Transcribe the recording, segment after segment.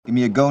Give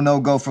me a go, no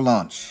go for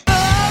launch.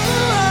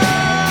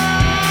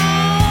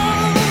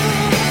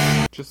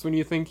 Just when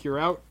you think you're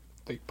out,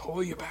 they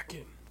pull you back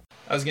in.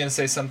 I was going to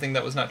say something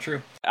that was not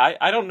true.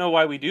 I don't know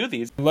why we do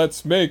these.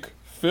 Let's make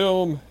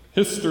film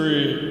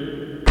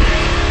history.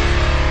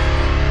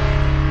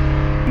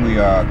 We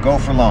are go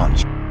for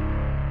launch.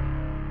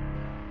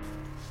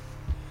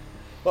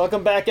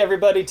 Welcome back,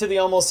 everybody, to the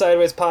Almost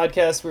Sideways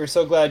podcast. We're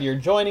so glad you're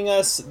joining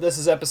us. This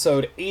is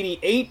episode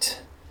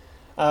 88.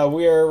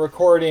 We are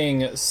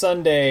recording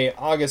Sunday,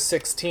 August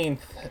 16th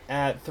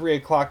at 3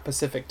 o'clock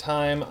Pacific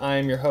time.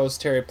 I'm your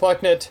host, Terry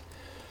Plucknett.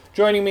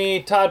 Joining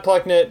me, Todd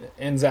Plucknett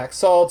and Zach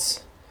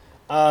Saltz.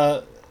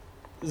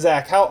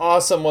 Zach, how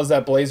awesome was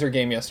that Blazer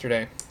game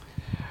yesterday?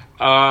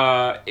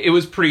 It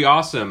was pretty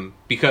awesome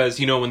because,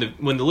 you know,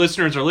 when the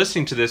listeners are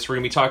listening to this, we're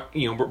going to be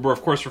talking, you know, we're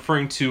of course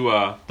referring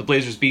to the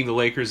Blazers beating the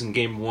Lakers in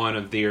game 1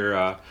 of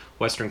their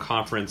Western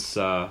Conference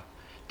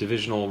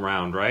divisional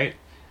round, right?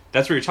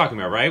 That's what you're talking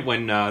about, right?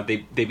 When they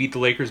beat the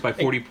Lakers by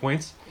 40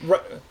 points?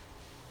 Right.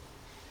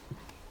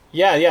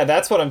 Yeah,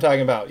 that's what I'm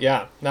talking about.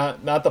 Yeah,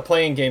 not the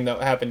playing game that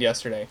happened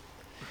yesterday.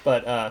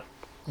 But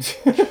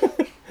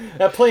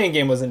that playing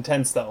game was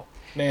intense, though.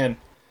 Man,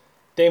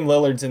 Dame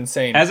Lillard's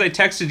insane. As I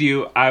texted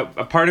you,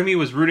 a part of me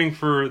was rooting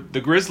for the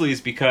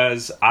Grizzlies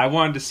because I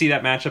wanted to see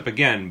that matchup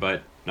again.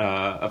 But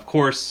of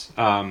course,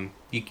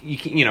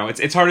 you know,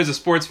 it's hard as a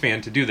sports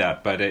fan to do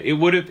that. But it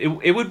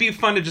would be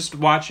fun to just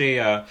watch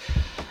a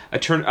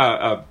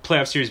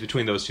playoff series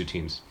between those two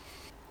teams.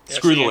 Yeah,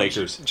 Screw the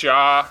Lakers.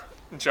 Ja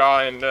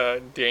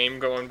and Dame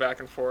going back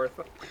and forth.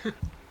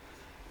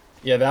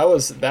 Yeah, that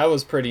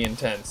was pretty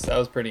intense.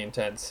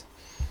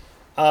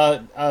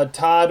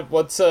 Todd,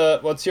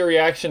 what's your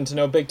reaction to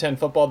no Big Ten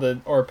football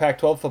or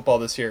Pac-12 football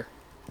this year?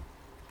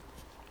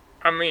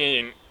 I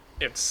mean,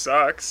 it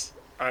sucks.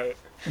 I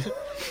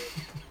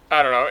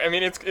don't know. I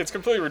mean, it's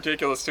completely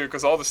ridiculous too,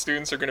 because all the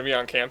students are going to be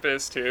on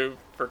campus too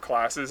for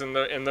classes in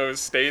those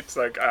states.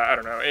 Like, I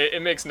don't know.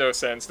 It makes no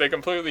sense. They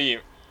completely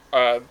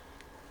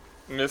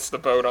missed the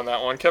boat on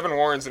that one. Kevin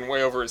Warren's in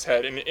way over his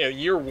head. In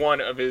year 1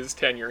 of his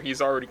tenure,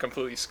 he's already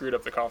completely screwed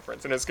up the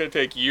conference, and it's going to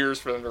take years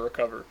for them to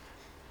recover.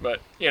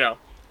 But, you know,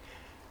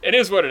 it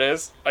is what it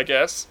is, I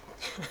guess.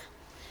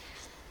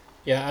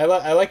 Yeah,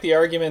 I like the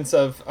arguments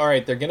of, all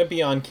right, they're going to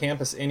be on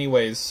campus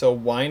anyways, so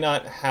why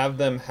not have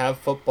them have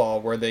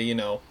football where they, you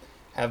know,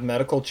 have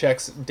medical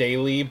checks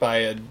daily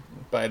by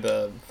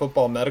the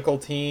football medical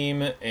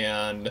team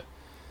and,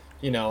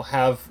 you know,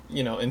 have,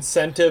 you know,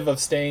 incentive of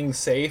staying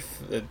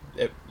safe.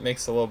 It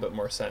makes a little bit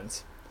more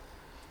sense.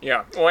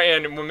 Yeah, well,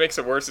 and what makes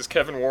it worse is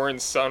Kevin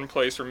Warren's son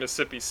plays for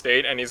Mississippi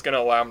State, and he's going to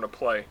allow him to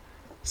play.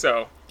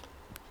 So,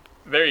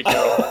 there you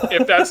go.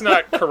 If that's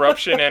not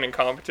corruption and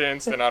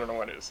incompetence, then I don't know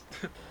what is.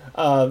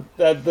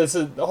 This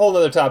is a whole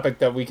other topic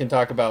that we can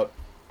talk about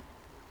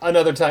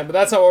another time, but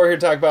that's not what we're here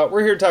to talk about.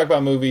 We're here to talk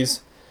about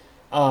movies,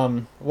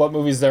 what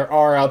movies there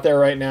are out there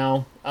right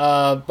now.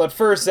 But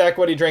first, Zach,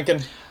 what are you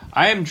drinking?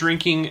 I am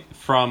drinking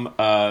from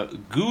the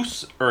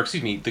Goose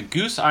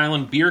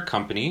Island Beer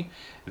Company,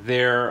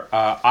 their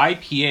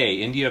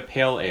IPA, India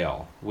Pale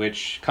Ale,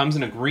 which comes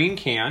in a green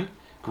can,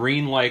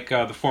 green like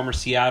the former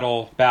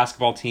Seattle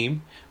basketball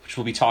team, which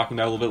we'll be talking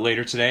about a little bit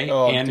later today.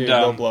 Oh, and dude,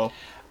 low blow.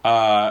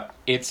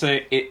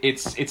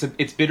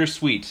 It's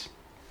bittersweet.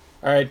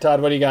 All right,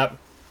 Todd, what do you got?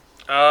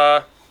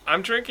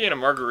 I'm drinking a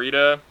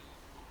margarita.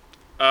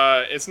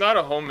 It's not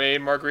a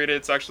homemade margarita.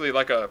 It's actually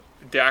like a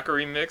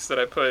daiquiri mix that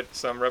I put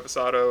some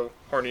Reposado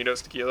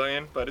Hornitos tequila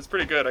in, but it's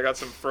pretty good. I got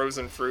some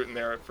frozen fruit in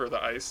there for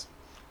the ice.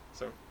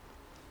 So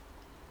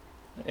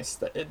Nice.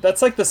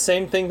 That's like the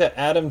same thing that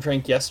Adam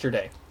drank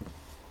yesterday.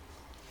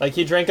 Like,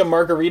 he drank a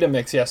margarita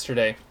mix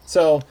yesterday.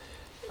 So,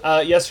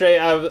 yesterday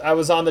I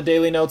was on the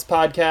Daily Notes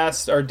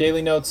podcast, our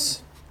Daily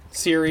Notes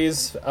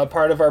series, a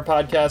part of our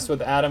podcast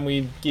with Adam.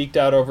 We geeked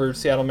out over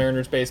Seattle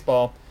Mariners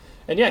baseball.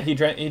 And yeah, he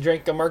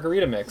drank a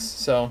margarita mix.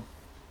 So,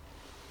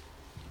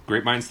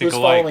 great minds think who's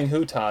alike. following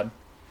who, Todd?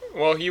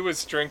 Well, he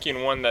was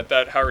drinking one that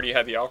already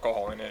had the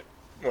alcohol in it,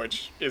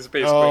 which is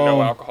basically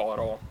no alcohol at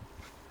all.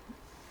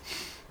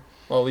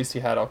 Well, at least he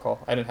had alcohol.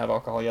 I didn't have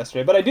alcohol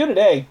yesterday, but I do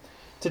today.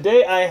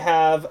 Today I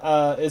have,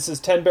 this is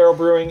 10 Barrel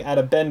Brewing out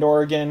of Bend,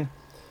 Oregon.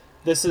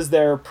 This is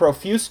their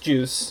Profuse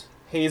Juice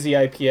Hazy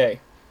IPA.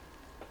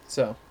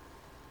 So,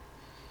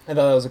 I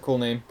thought that was a cool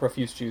name,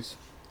 Profuse Juice.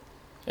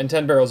 And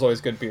 10 Barrel is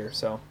always good beer,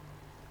 so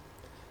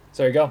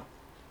there you go.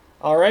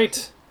 All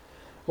right.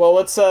 Well,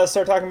 let's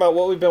start talking about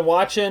what we've been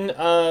watching.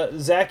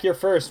 Zach, you're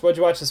first. What'd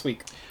you watch this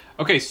week?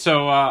 Okay,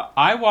 so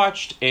I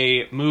watched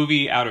a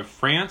movie out of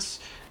France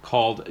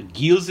called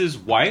Gilles's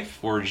Wife,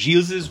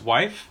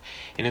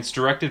 and it's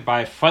directed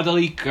by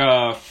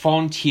Frédéric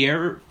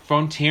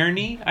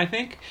Fontaine, I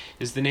think,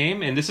 is the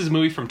name. And this is a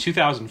movie from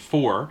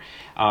 2004.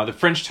 The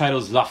French title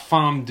is La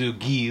Femme de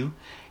Gilles.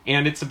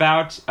 And it's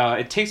about,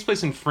 it takes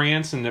place in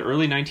France in the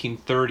early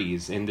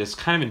 1930s in this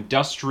kind of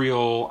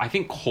industrial, I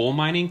think, coal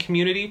mining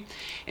community.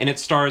 And it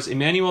stars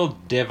Emmanuelle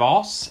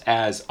Devos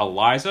as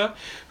Eliza,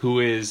 who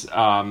is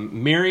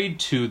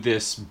married to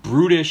this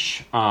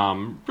brutish,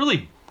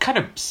 really kind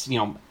of,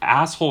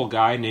 asshole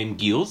guy named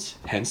Gilles,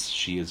 hence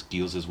she is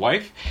Gilles'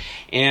 wife,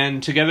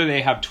 and together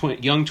they have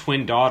young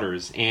twin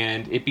daughters,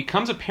 and it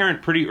becomes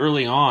apparent pretty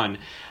early on,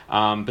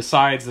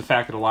 besides the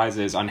fact that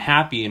Eliza is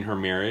unhappy in her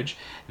marriage,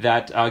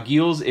 that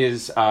Gilles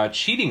is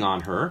cheating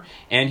on her,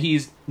 and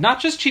he's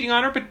not just cheating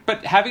on her,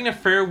 but having an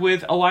affair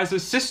with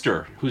Eliza's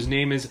sister, whose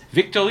name is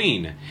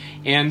Victorine.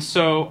 And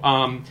so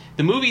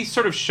the movie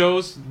sort of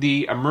shows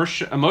the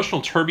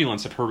emotional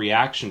turbulence of her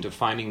reaction to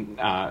finding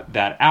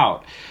that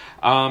out.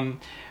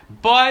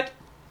 But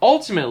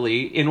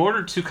ultimately, in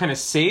order to kind of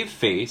save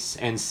face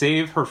and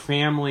save her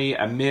family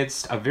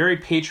amidst a very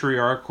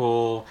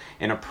patriarchal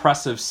and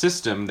oppressive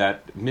system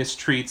that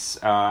mistreats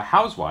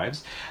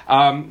housewives,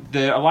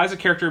 the Eliza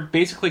character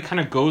basically kind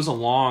of goes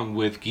along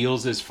with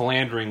Gilles'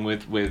 philandering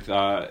with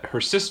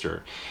her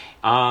sister.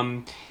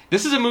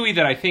 This is a movie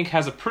that I think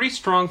has a pretty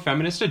strong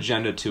feminist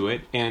agenda to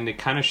it, and it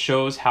kind of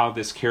shows how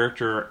this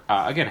character,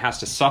 again, has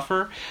to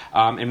suffer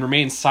and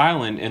remain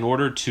silent in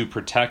order to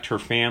protect her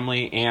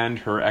family and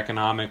her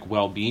economic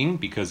well-being,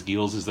 because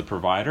Gilles is the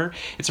provider.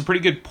 It's a pretty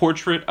good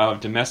portrait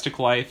of domestic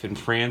life in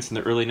France in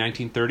the early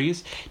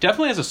 1930s. It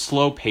definitely has a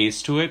slow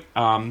pace to it,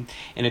 and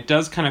it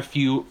does kind of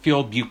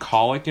feel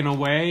bucolic in a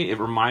way. It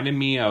reminded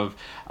me of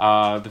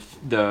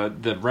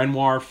the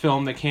Renoir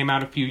film that came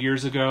out a few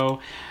years ago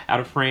out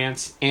of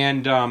France,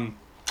 and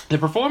the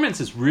performance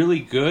is really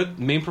good.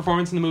 The main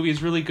performance in the movie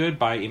is really good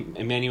by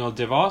Emmanuel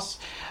DeVos.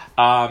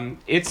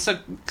 It's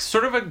a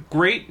sort of a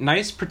great,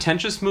 nice,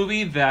 pretentious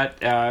movie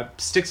that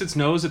sticks its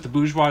nose at the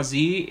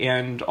bourgeoisie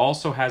and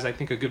also has, I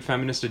think, a good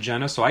feminist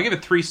agenda. So I give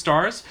it 3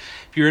 stars.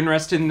 If you're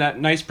interested in that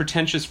nice,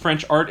 pretentious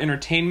French art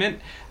entertainment,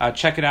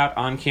 check it out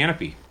on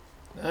Canopy.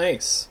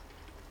 Nice.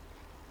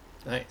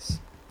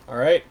 All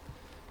right.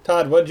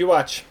 Todd, what did you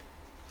watch?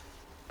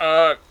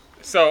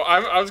 So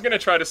I was going to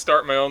try to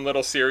start my own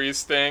little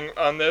series thing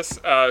on this.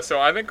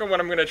 So I think what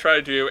I'm going to try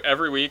to do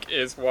every week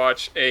is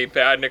watch a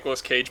bad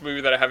Nicolas Cage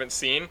movie that I haven't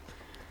seen.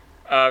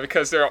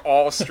 Because they're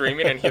all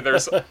streaming, and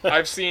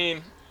I've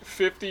seen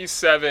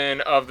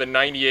 57 of the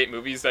 98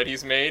 movies that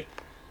he's made.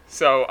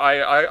 So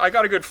I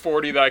got a good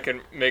 40 that I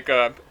can make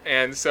up.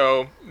 And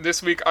so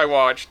this week I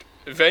watched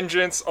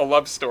Vengeance, A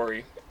Love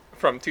Story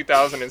from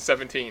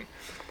 2017.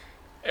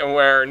 And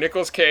where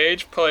Nicolas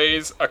Cage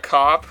plays a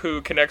cop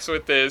who connects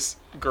with this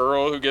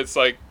girl who gets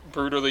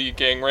brutally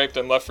gang raped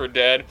and left for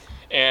dead,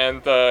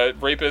 and the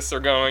rapists are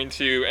going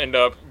to end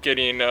up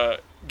getting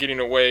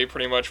away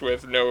pretty much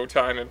with no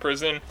time in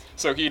prison.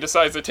 So he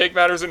decides to take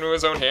matters into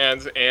his own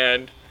hands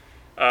and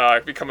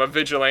become a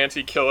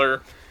vigilante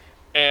killer.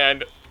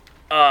 And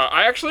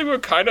I actually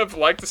would kind of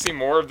like to see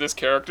more of this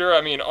character. I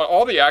mean,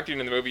 all the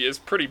acting in the movie is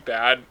pretty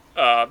bad.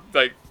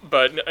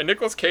 But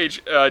Nicolas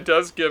Cage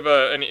does give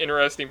an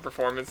interesting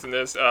performance in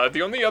this.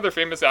 The only other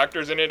famous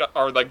actors in it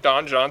are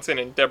Don Johnson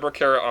and Deborah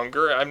Kara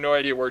Unger. I have no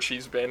idea where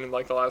she's been in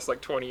the last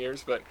 20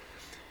 years, but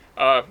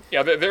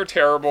they're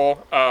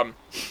terrible.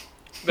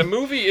 The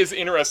movie is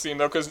interesting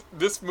though, because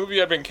this movie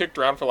had been kicked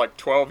around for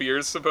 12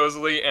 years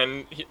supposedly,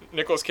 and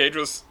Nicolas Cage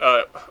was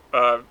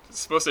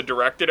supposed to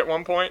direct it at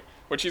one point,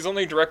 which he's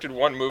only directed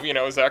one movie, and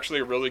it was actually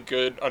a really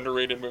good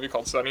underrated movie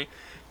called Sunny,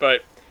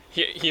 but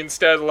he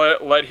instead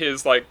let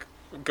his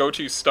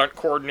go-to stunt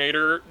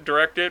coordinator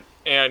direct it,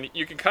 and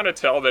you can kind of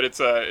tell that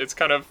it's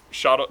kind of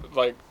shot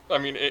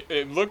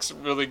it looks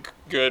really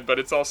good, but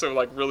it's also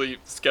really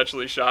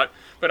sketchily shot.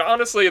 But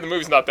honestly, the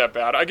movie's not that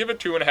bad. I give it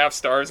 2.5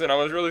 stars, and I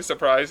was really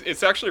surprised.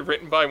 It's actually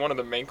written by one of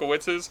the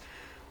Mankiewiczes,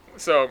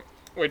 so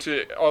which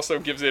it also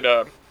gives it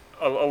a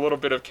little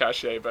bit of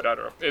cachet. But I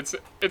don't know.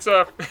 It's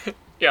a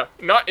yeah,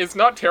 it's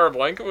not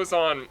terrible. I think it was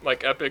on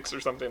Epix or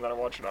something that I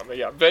watched it on. But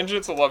yeah,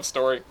 Vengeance, A Love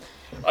Story,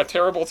 a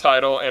terrible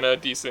title and a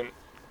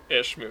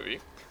decent-ish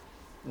movie.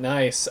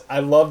 Nice. I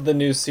love the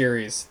new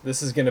series.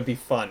 This is gonna be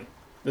fun.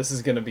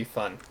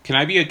 Can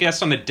I be a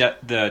guest on the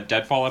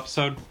Deadfall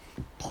episode,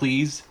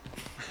 please?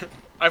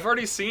 I've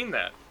already seen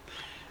that.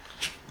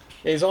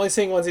 Yeah, he's only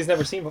seeing ones he's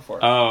never seen before.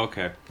 Oh,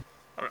 okay.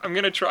 I'm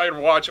gonna try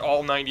and watch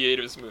all 98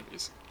 of his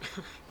movies.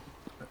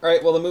 All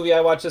right. Well, the movie I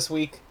watched this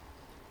week,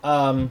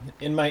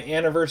 in my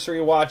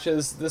anniversary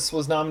watches, this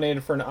was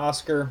nominated for an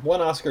Oscar.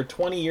 Won Oscar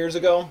 20 years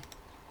ago.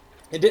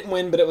 It didn't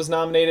win, but it was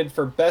nominated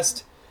for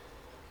Best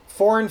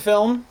Foreign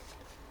Film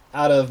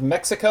out of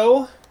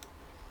Mexico.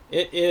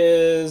 It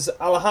is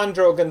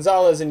Alejandro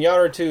Gonzalez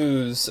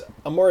Iñárritu's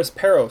Amores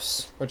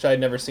Perros, which I had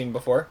never seen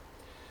before.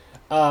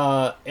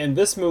 And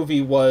this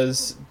movie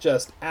was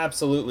just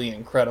absolutely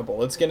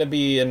incredible. It's going to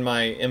be in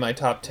my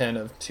top 10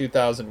 of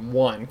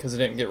 2001, because it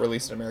didn't get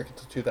released in America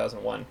until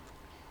 2001.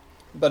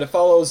 But it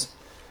follows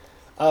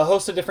a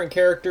host of different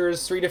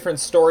characters, 3 different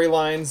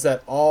storylines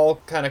that all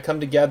kind of come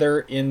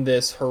together in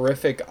this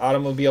horrific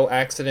automobile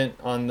accident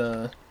on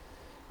the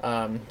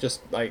at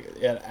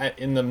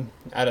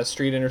a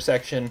street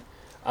intersection.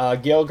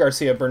 Gael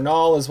Garcia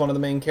Bernal is one of the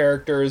main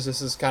characters.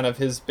 This is kind of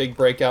his big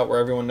breakout where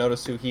everyone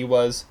noticed who he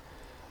was.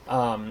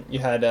 You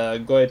had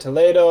Goya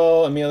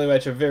Toledo, Emilio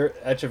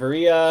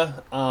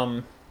Echeverria.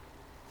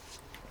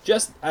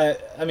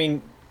 I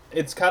mean,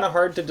 it's kind of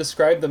hard to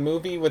describe the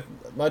movie with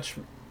much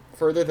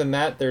further than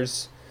that,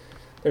 there's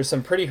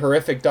some pretty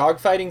horrific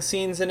dogfighting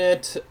scenes in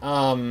it.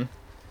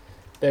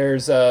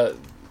 There's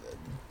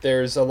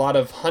a lot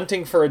of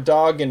hunting for a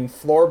dog in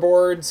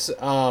floorboards.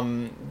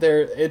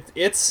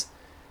 It's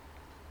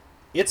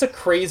a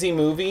crazy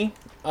movie.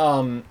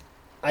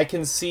 I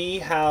can see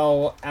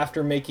how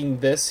after making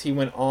this, he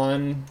went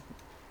on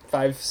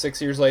 5-6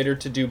 years later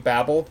to do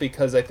Babel,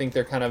 because I think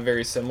they're kind of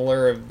very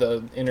similar, of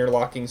the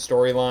interlocking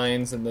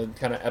storylines and the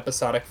kind of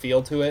episodic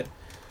feel to it.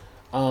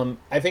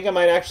 I think I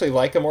might actually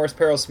like Amores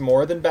Perros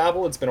more than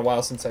Babel. It's been a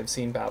while since I've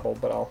seen Babel,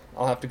 but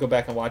I'll have to go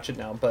back and watch it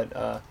now. But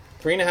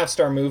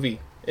 3.5-star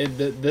movie.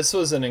 This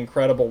was an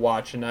incredible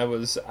watch, and I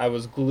was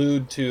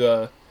glued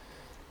to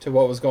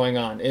what was going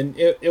on. And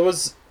it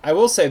was, I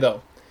will say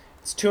though,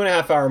 it's a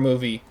 2.5-hour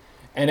movie,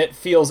 and it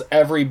feels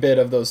every bit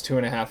of those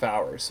 2.5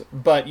 hours.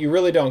 But you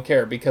really don't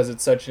care because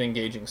it's such an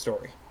engaging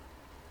story.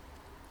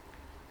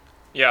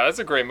 Yeah, that's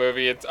a great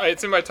movie.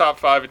 It's in my top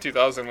 5 of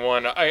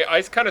 2001.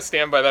 I kind of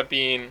stand by that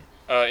being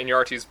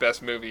Iñárritu's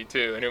best movie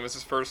too, and it was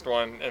his first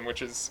one, and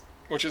which is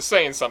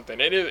saying something.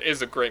 It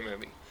is a great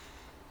movie.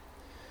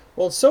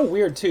 Well, it's so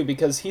weird too,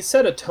 because he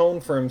set a tone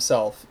for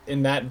himself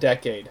in that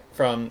decade,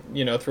 from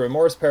through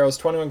Amores Perros,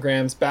 21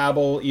 Grams,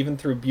 Babel, even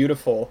through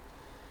Beautiful.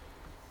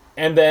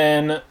 And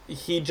then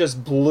he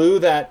just blew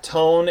that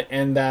tone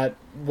and that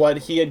what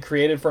he had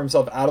created for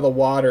himself out of the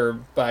water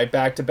by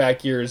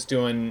back-to-back years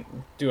doing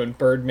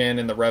Birdman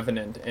and The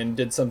Revenant, and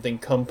did something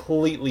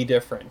completely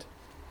different.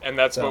 And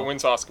that's what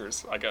wins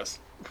Oscars, I guess.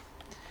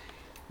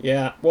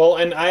 Yeah, well,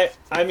 and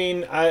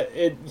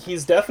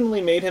he's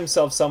definitely made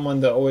himself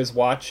someone to always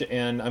watch,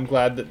 and I'm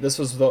glad that this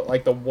was the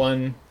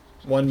one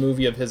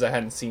movie of his I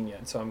hadn't seen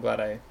yet, so I'm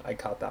glad I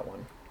caught that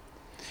one.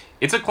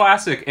 It's a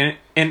classic,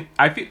 and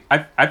I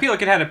feel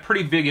like it had a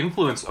pretty big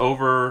influence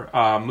over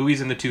movies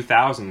in the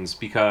 2000s,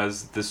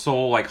 because this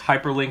whole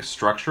hyperlink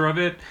structure of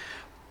it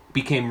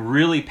became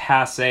really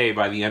passé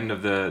by the end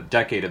of the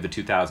decade of the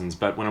 2000s.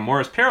 But when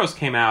Amores Perros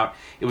came out,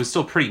 it was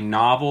still pretty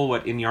novel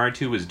what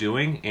Iñárritu was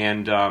doing,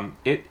 and I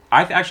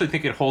actually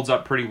think it holds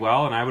up pretty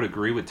well. And I would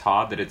agree with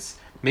Todd that it's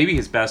maybe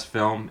his best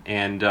film,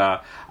 and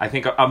I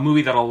think a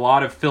movie that a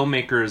lot of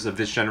filmmakers of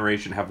this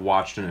generation have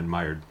watched and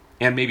admired,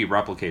 and maybe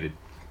replicated.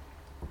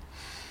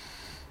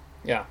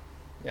 Yeah.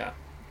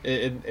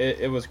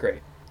 It was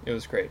great. It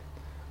was great.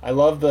 I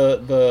love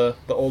the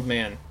old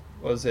man.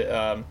 Was it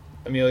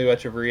Emilio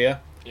Echeverria?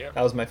 Yeah.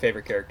 That was my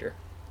favorite character.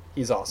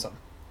 He's awesome.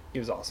 He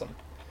was awesome.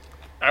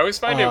 I always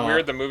find it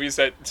weird, the movies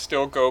that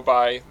still go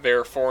by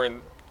their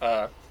foreign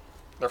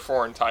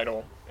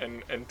title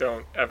and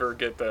don't ever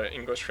get the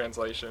English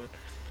translation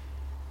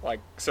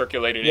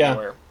circulated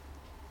anywhere.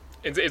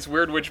 It's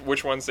weird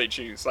which ones they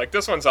choose.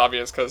 This one's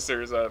obvious because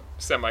there's a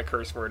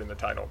semi-curse word in the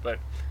title, but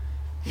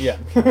yeah.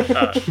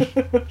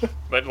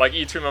 But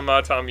Y tu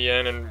mamá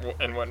también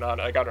and whatnot,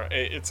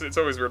 it's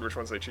always weird which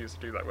ones they choose to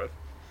do that with.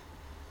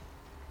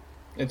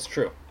 It's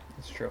true.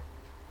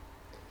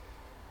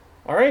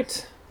 All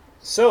right.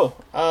 So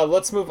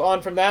let's move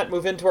on from that,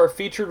 move into our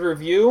featured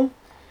review.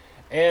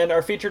 And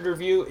our featured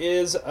review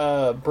is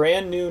a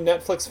brand new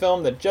Netflix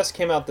film that just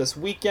came out this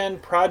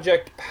weekend,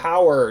 Project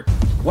Power.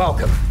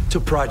 Welcome to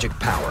Project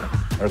Power.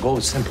 Our goal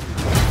is simple: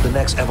 the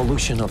next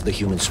evolution of the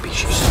human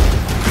species.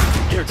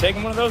 You ever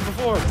taken one of those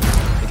before?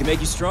 It can make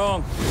you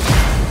strong,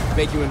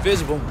 make you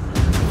invisible.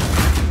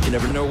 You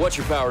never know what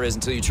your power is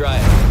until you try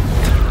it.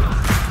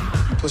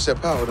 You push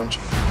that power, don't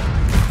you?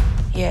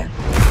 Yeah.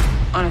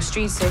 On the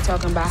streets, they're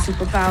talking about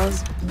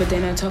superpowers, but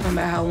they're not talking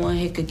about how one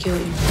hit could kill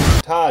you.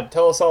 Todd,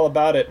 tell us all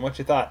about it and what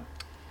you thought.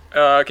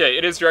 Okay,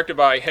 it is directed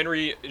by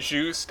Henry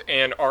Joost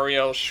and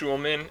Ariel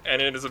Schulman,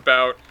 and it is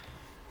about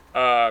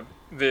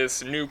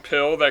this new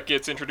pill that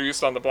gets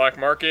introduced on the black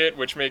market,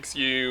 which makes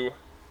you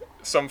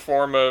some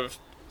form of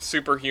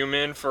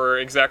superhuman for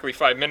exactly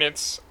 5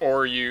 minutes,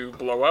 or you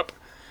blow up.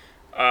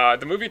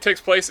 The movie takes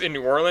place in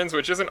New Orleans,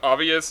 which isn't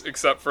obvious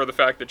except for the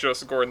fact that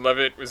Joseph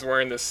Gordon-Levitt was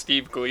wearing this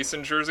Steve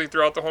Gleason jersey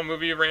throughout the whole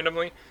movie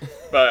randomly.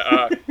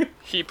 But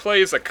he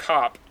plays a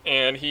cop,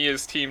 and he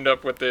is teamed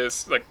up with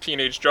this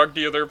teenage drug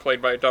dealer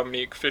played by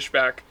Dominique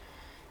Fishback,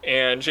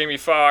 and Jamie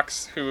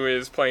Foxx, who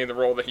is playing the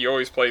role that he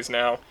always plays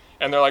now.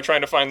 And they're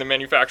trying to find the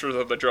manufacturers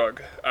of the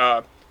drug.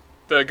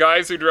 The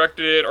guys who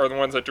directed it are the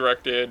ones that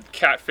directed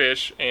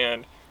Catfish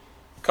and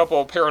a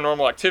couple of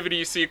Paranormal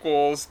Activity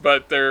sequels,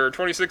 but their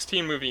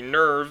 2016 movie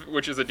Nerve,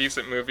 which is a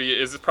decent movie,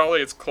 is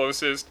probably its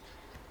closest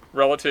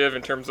relative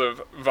in terms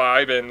of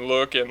vibe and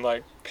look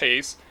and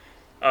pace.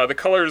 The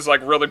colors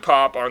really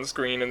pop on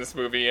screen in this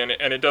movie, and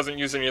it doesn't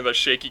use any of the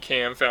shaky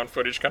cam found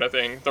footage kind of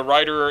thing. The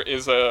writer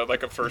is a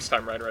first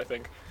time writer, I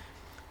think.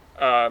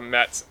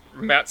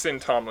 Mattson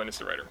Tomlin is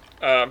the writer.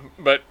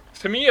 But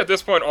to me, at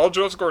this point, all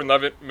Joseph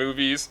Gordon-Levitt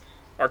movies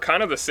are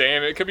kind of the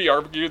same. It could be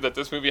argued that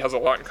this movie has a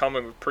lot in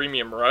common with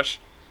Premium Rush.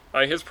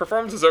 His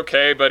performance is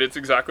okay, but it's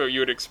exactly what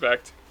you would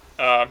expect.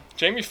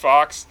 Jamie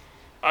Foxx,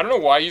 I don't know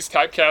why he's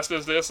typecast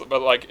as this,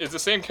 but it's the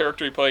same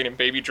character he played in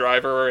Baby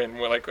Driver and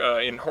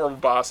in Horrible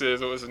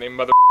Bosses. What was his name?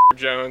 Mother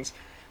Jones.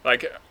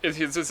 Like,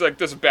 he's just like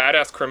this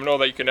badass criminal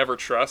that you can never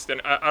trust,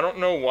 and I don't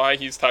know why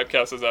he's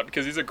typecast as that,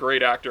 because he's a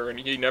great actor and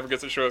he never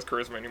gets to show his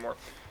charisma anymore.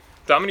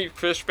 Dominique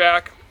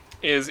Fishback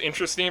is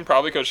interesting,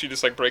 probably because she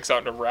just like breaks out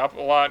into rap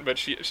a lot, but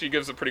she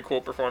gives a pretty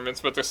cool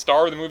performance. But the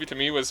star of the movie to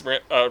me was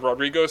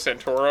Rodrigo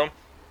Santoro.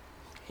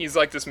 He's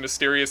like this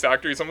mysterious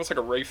actor. He's almost like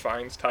a Ray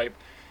Fiennes type.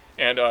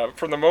 And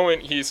from the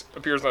moment he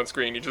appears on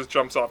screen, he just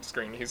jumps off the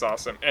screen. He's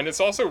awesome. And it's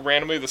also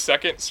randomly the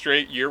second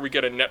straight year we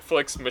get a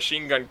Netflix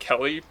Machine Gun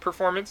Kelly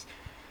performance,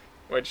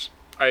 which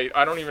I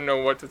don't even know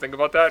what to think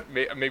about that.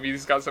 Maybe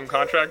he's got some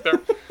contract there.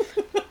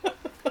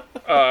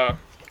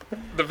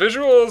 The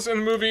visuals in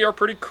the movie are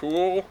pretty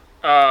cool.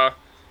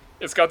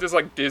 It's got this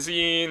like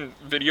dizzying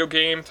video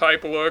game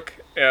type look,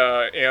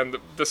 and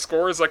the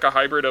score is like a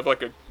hybrid of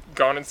like a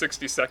Gone in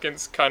 60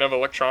 Seconds kind of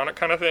electronic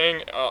kind of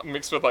thing,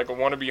 mixed with like a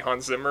wannabe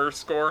Hans Zimmer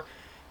score.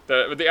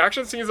 The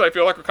action scenes I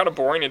feel like are kind of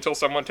boring until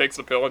someone takes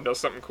the pill and does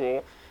something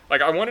cool.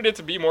 Like, I wanted it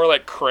to be more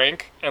like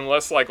Crank and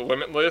less like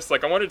Limitless.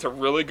 Like, I wanted it to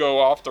really go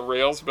off the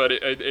rails, but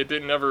it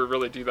didn't ever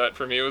really do that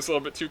for me. It was a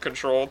little bit too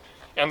controlled.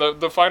 And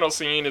the final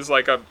scene is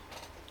like a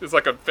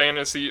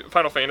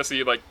Final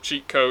Fantasy like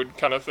cheat code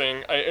kind of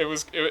thing. It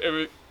was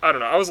I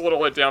don't know. I was a little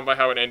let down by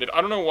how it ended. I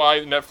don't know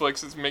why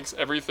Netflix makes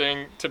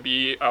everything to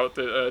be a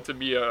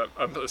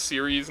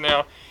series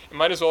now. It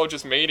might as well have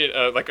just made it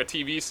like a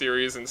TV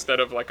series instead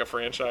of like a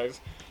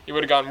franchise. You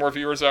would have gotten more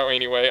viewers that way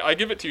anyway. I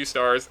give it 2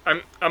 stars.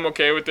 I'm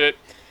okay with it,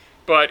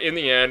 but in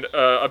the end,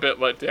 a bit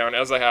let down,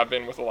 as I have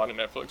been with a lot of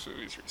Netflix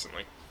movies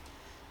recently.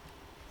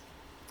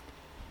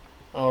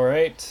 All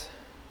right.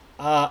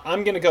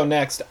 I'm going to go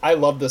next. I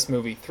love this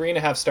movie.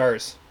 3.5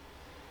 stars.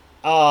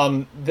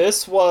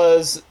 This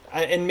was,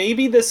 and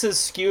maybe this is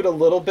skewed a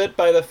little bit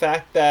by the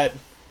fact that,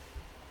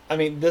 I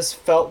mean, this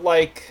felt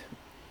like,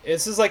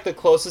 this is like the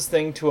closest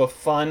thing to a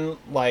fun,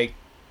 like,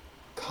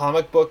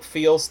 comic book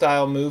feel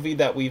style movie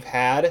that we've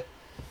had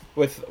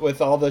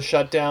with all the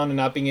shutdown and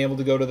not being able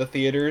to go to the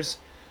theaters.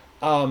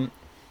 I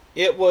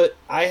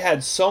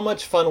had so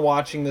much fun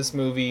watching this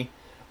movie.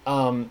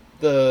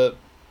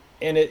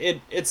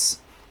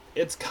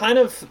 It's kind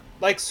of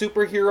like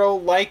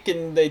superhero-like,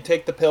 and they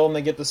take the pill and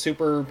they get the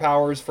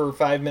superpowers for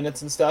 5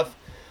 minutes and stuff.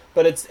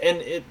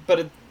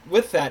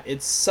 With that,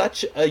 it's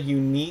such a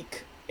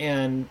unique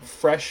and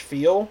fresh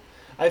feel,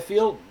 I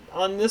feel,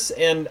 on this.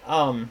 And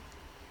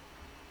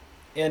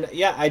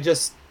yeah, I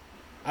just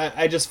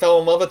fell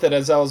in love with it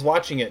as I was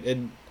watching it.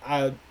 And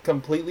I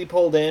completely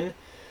pulled in,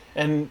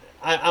 and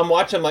I'm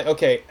watching, like,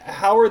 okay,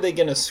 how are they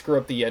going to screw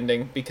up the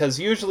ending? Because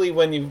usually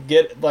when you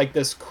get like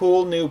this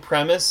cool new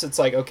premise, it's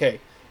like, okay,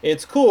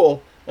 it's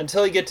cool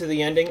until you get to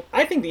the ending.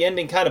 I think the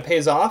ending kind of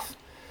pays off.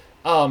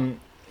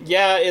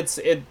 Yeah,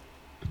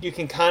 you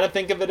can kind of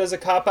think of it as a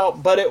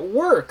cop-out, but it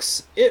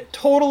works. It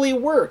totally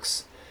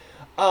works.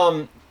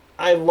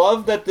 I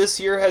love that this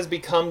year has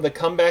become the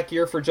comeback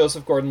year for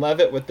Joseph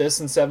Gordon-Levitt with this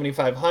and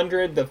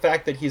 7500. The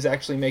fact that he's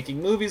actually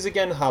making movies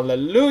again,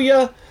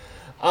 hallelujah.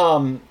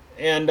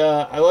 And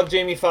I love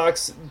Jamie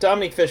Foxx.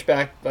 Dominique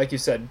Fishback, like you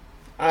said,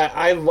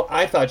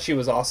 I thought she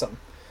was awesome.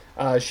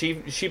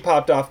 She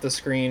popped off the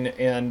screen,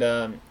 and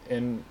I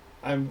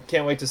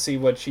can't wait to see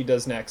what she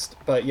does next.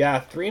 But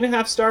yeah,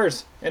 3.5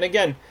 stars. And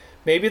again,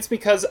 maybe it's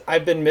because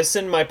I've been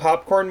missing my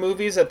popcorn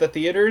movies at the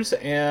theaters,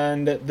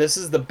 and this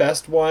is the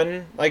best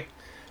one. Like,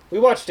 we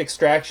watched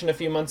Extraction a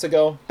few months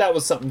ago. That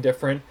was something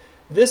different.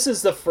 This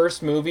is the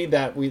first movie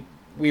that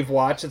we've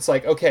watched. It's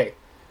like, okay,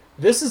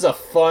 this is a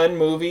fun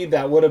movie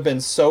that would have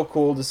been so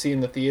cool to see in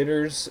the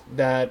theaters,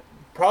 that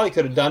probably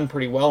could have done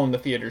pretty well in the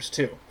theaters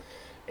too.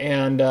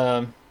 And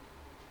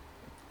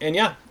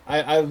yeah,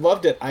 I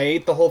loved it. I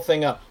ate the whole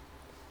thing up.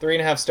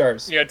 3.5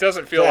 stars. Yeah, it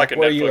doesn't feel Zach, like a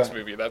where are you Netflix at?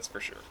 movie, that's for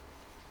sure.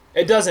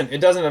 It doesn't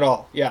at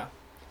all. Yeah.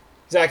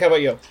 Zach, how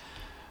about you?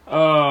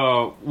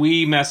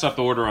 We messed up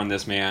the order on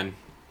this, man.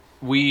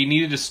 We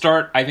needed to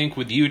start, I think,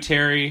 with you,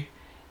 Terry,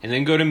 and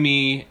then go to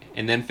me,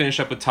 and then finish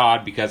up with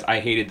Todd, because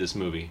I hated this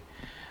movie.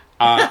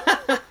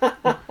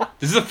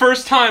 This is the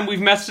first time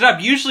we've messed it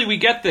up. Usually we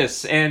get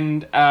this,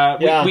 and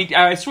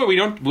I swear we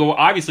don't. Well,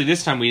 obviously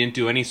this time we didn't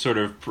do any sort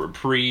of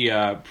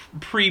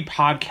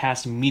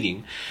pre-podcast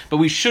meeting, but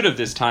we should have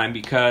this time,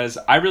 because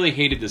I really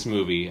hated this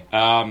movie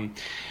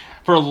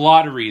for a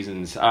lot of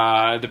reasons.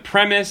 The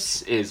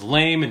premise is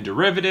lame and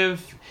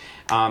derivative.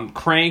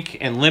 Crank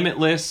and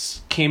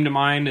Limitless came to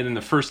mind in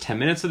the first 10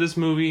 minutes of this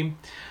movie.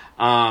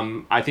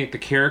 I think the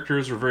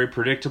characters were very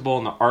predictable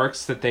in the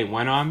arcs that they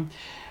went on.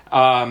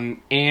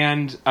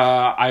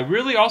 I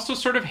really also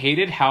sort of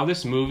hated how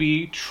this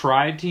movie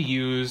tried to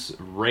use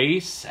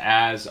race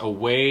as a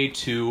way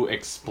to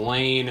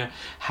explain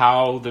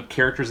how the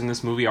characters in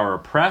this movie are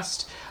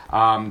oppressed.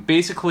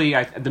 Basically,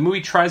 the movie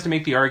tries to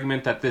make the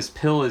argument that this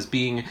pill is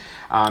being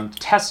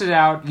tested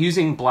out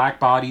using black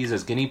bodies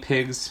as guinea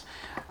pigs.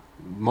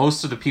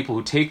 Most of the people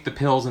who take the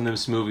pills in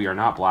this movie are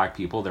not black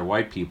people, they're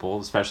white people,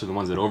 especially the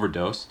ones that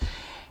overdose.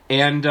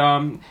 And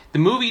the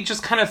movie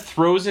just kind of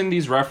throws in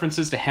these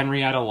references to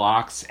Henrietta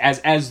Lacks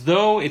as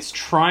though it's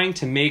trying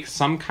to make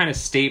some kind of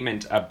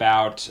statement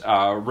about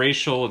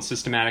racial and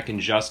systematic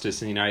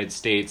injustice in the United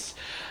States.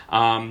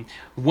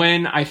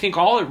 When I think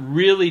all it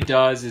really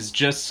does is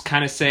just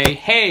kind of say,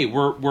 hey,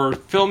 we're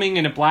filming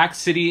in a black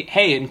city.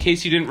 Hey, in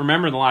case you didn't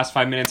remember in the last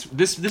 5 minutes,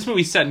 this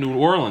movie's set in New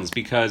Orleans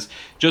because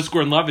Joseph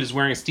Gordon-Levitt is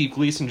wearing a Steve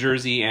Gleason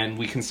jersey, and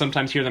we can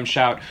sometimes hear them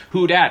shout,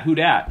 "Who dat? Who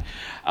dat?"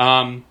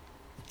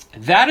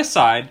 That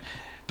aside,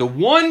 the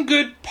one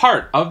good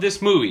part of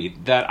this movie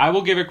that I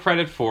will give it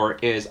credit for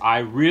is I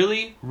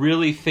really,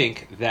 really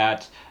think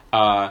that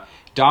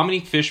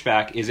Dominique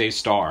Fishback is a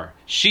star.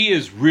 She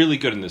is really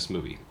good in this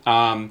movie.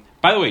 By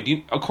the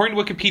way, according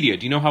to Wikipedia,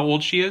 do you know how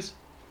old she is?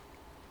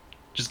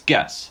 Just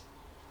guess.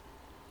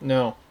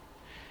 No.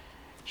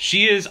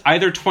 She is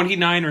either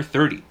 29 or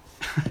 30,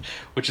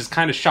 which is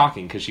kind of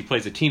shocking because she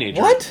plays a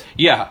teenager. What?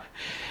 Yeah.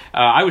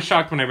 I was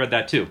shocked when I read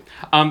that too.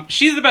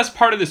 She's the best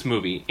part of this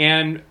movie,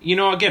 and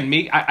again,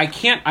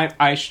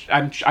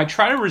 I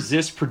try to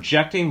resist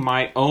projecting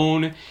my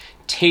own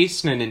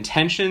taste and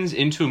intentions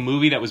into a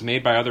movie that was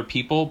made by other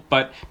people,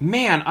 but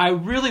man, I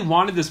really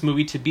wanted this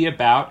movie to be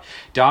about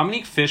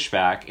Dominique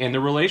Fishback and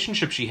the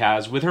relationship she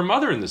has with her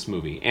mother in this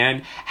movie,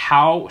 and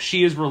how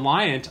she is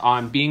reliant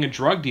on being a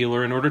drug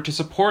dealer in order to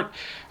support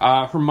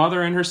her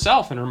mother and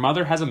herself, and her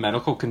mother has a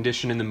medical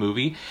condition in the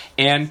movie,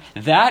 and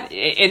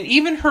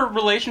even her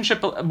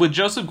relationship with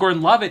Joseph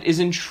Gordon-Levitt is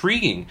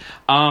intriguing.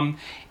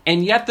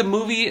 And yet the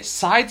movie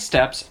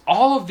sidesteps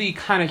all of the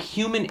kind of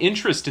human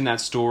interest in that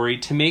story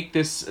to make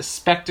this a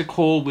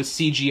spectacle with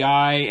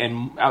CGI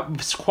and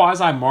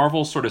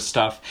quasi-Marvel sort of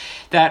stuff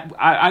that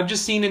I've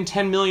just seen in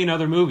 10 million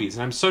other movies,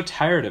 and I'm so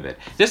tired of it.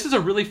 This is a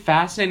really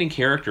fascinating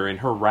character, and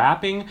her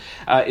rapping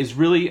is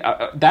really...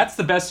 that's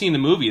the best scene in the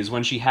movie, is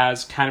when she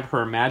has kind of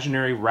her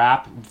imaginary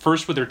rap,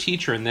 first with her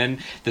teacher, and then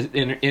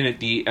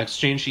the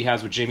exchange she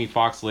has with Jamie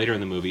Foxx later in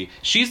the movie.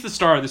 She's the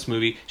star of this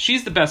movie.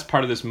 She's the best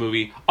part of this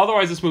movie.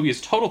 Otherwise, this movie is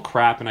total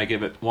crap, and I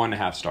give it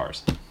 1.5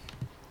 stars.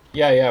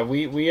 Yeah,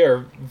 we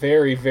are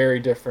very, very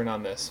different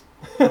on this.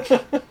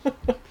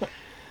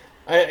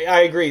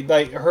 I agree.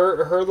 Like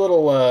her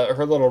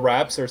little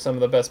raps are some of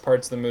the best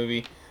parts of the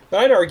movie. But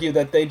I'd argue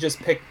that they just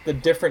picked the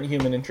different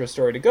human interest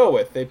story to go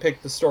with. They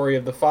picked the story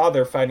of the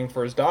father fighting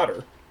for his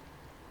daughter.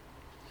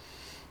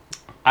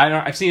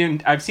 I've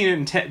seen it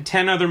in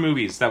 10 other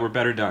movies that were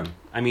better done.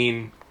 I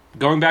mean,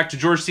 going back to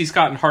George C.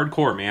 Scott in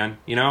Hardcore, man,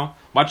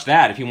 watch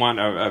that if you want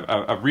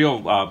a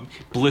real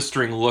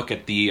blistering look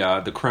at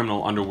the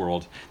criminal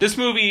underworld. This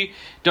movie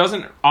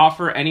doesn't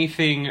offer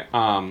anything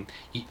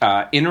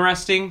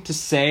interesting to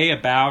say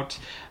about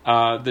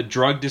the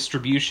drug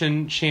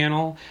distribution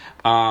channel.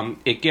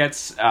 It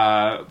gets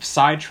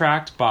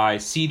sidetracked by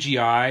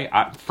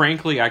CGI.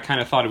 Frankly, I kind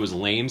of thought it was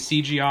lame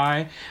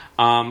CGI.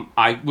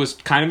 I was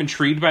kind of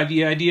intrigued by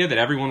the idea that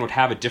everyone would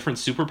have a different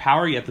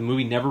superpower, yet the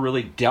movie never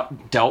really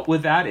dealt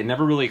with that. It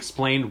never really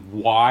explained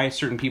why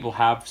certain people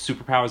have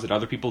superpowers that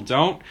other people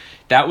don't.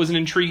 That was an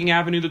intriguing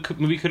avenue the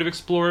movie could have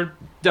explored.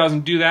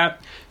 Doesn't do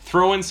that.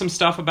 Throw in some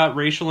stuff about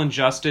racial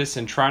injustice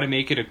and try to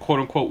make it a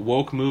quote-unquote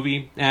woke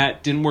movie.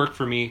 It didn't work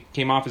for me.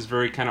 Came off as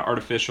very kind of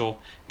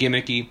artificial,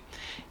 gimmicky.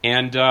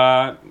 And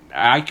I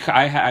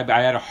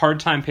had a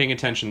hard time paying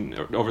attention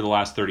over the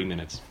last 30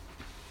 minutes.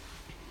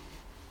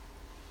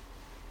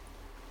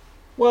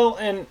 Well,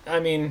 and I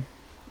mean,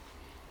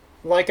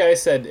 like I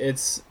said,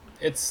 it's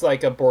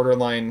like a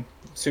borderline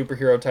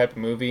superhero type of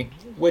movie,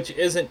 which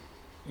isn't.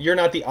 You're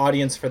not the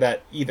audience for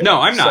that either. No,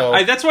 I'm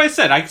not. That's why I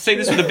said I say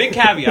this with a big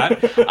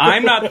caveat.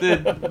 I'm not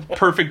the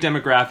perfect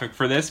demographic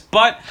for this,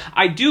 but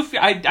I do.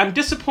 I'm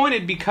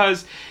disappointed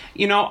because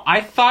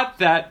I thought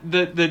that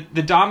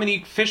the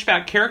Dominique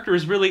Fishback character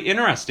is really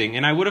interesting,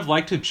 and I would have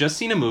liked to have just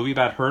seen a movie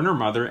about her and her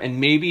mother, and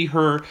maybe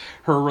her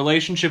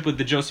relationship with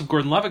the Joseph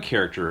Gordon-Levitt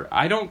character.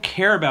 I don't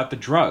care about the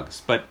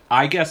drugs, but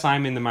I guess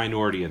I'm in the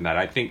minority in that.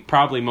 I think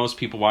probably most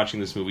people watching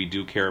this movie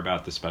do care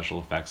about the special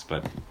effects,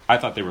 but I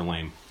thought they were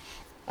lame.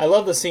 I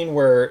love the scene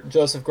where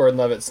Joseph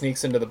Gordon-Levitt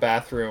sneaks into the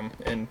bathroom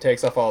and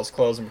takes off all his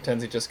clothes and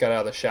pretends he just got out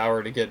of the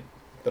shower to get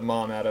the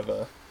mom out of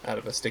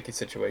a sticky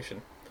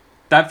situation.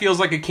 That feels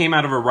like it came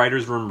out of a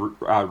writer's room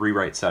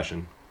rewrite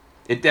session.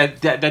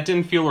 That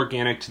didn't feel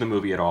organic to the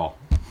movie at all.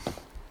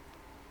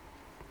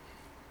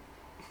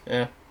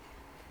 Yeah.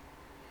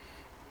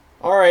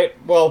 All right.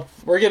 Well,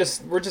 we're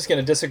just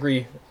gonna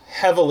disagree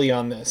heavily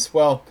on this.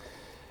 Well,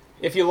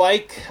 if you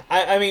like,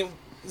 I mean,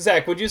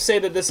 Zach, would you say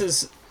that this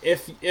is,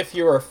 if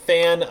you're a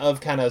fan of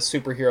kind of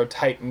superhero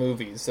type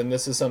movies, then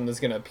this is something that's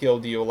gonna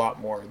appeal to you a lot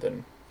more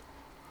than?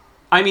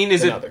 I mean,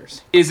 is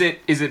others.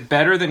 it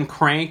better than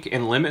Crank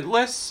and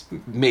Limitless?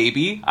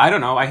 Maybe. I don't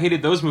know. I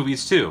hated those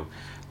movies too.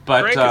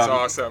 But Crank is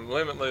awesome.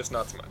 Limitless,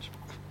 not so much.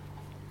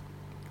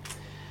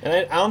 And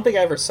I don't think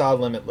I ever saw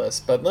Limitless,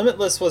 but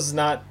Limitless was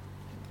not,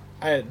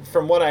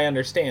 from what I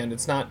understand,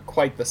 it's not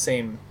quite the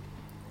same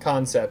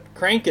concept.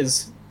 Crank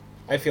is,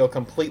 I feel,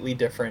 completely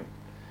different,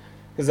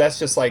 because that's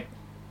just like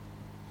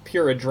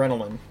pure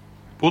adrenaline.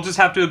 We'll just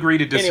have to agree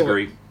to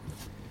disagree. Anyway,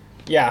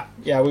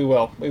 Yeah, we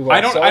will. We will.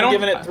 I don't. So I I'm don't.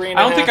 giving it 3.5.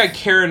 I don't think I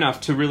care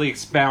enough to really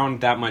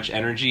expound that much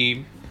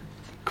energy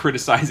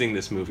criticizing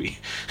this movie.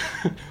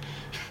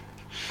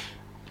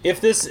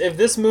 If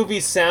this movie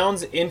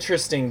sounds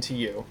interesting to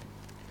you,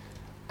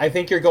 I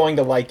think you're going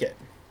to like it.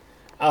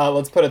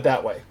 Let's put it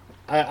that way.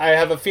 I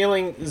have a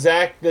feeling,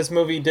 Zach, this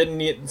movie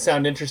didn't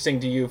sound interesting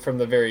to you from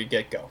the very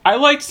get-go. I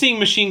liked seeing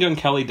Machine Gun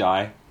Kelly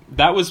die.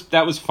 That was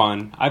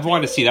fun. I've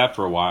wanted to see that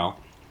for a while.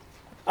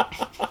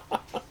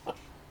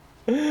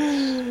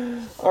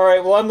 All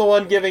right, well, I'm the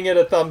one giving it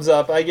a thumbs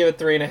up. I give it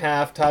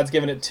 3.5. Todd's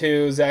giving it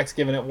 2. Zach's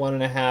giving it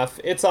 1.5.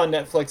 It's on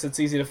Netflix. It's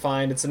easy to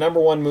find. It's the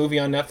 #1 movie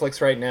on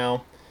Netflix right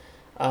now.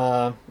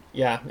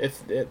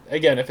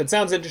 If it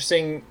sounds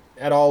interesting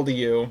at all to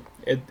you,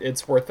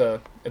 it's worth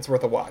a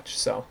watch.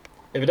 So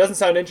if it doesn't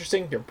sound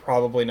interesting, you're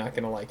probably not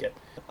going to like it.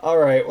 All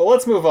right, well,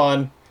 let's move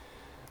on.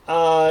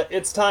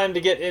 It's time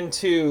to get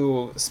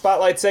into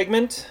Spotlight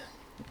segment.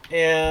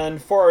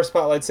 And for our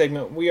Spotlight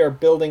segment, we are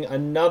building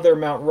another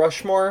Mount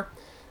Rushmore.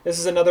 This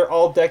is another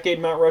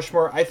all-decade Mount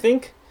Rushmore. I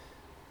think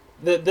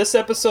that this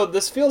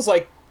feels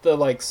like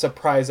the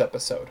surprise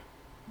episode.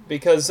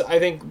 Because I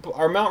think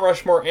our Mount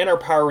Rushmore and our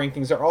power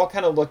rankings are all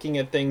kind of looking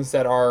at things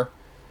that are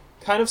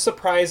kind of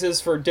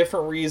surprises for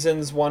different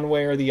reasons, one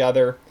way or the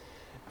other.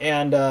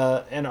 And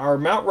our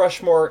Mount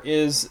Rushmore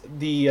is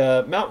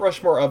the Mount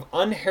Rushmore of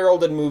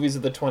unheralded movies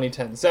of the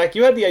 2010s. Zach,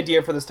 you had the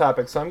idea for this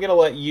topic, so I'm going to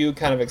let you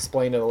kind of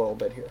explain it a little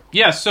bit here.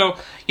 Yeah, so,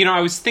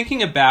 I was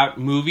thinking about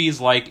movies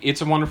like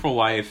It's a Wonderful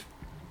Life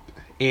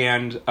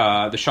and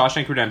The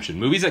Shawshank Redemption.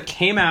 Movies that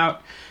came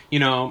out,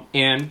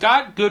 and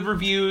got good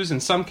reviews. In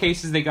some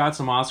cases, they got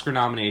some Oscar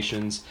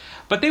nominations.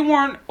 But they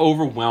weren't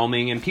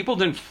overwhelming, and people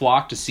didn't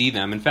flock to see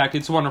them. In fact,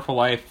 It's a Wonderful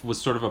Life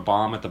was sort of a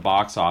bomb at the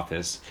box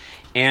office.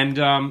 And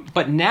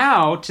but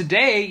now,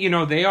 today,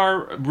 they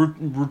are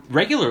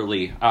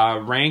regularly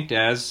ranked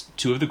as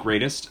two of the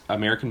greatest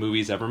American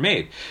movies ever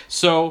made.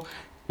 So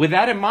with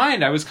that in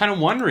mind, I was kind of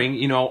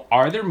wondering,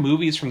 are there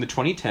movies from the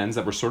 2010s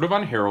that were sort of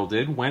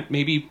unheralded, went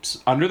maybe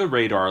under the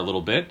radar a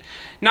little bit?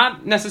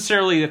 Not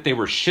necessarily that they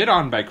were shit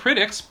on by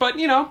critics, but,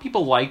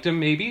 people liked them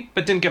maybe,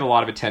 but didn't get a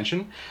lot of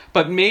attention.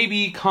 But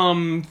maybe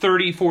come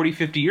 30, 40,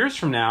 50 years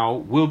from now,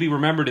 will be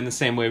remembered in the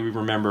same way we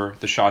remember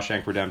The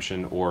Shawshank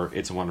Redemption or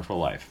It's a Wonderful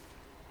Life.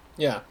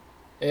 Yeah.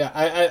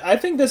 I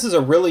think this is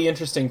a really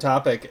interesting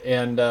topic,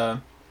 and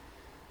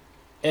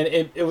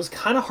it was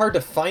kind of hard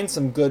to find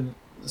some good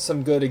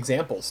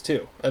examples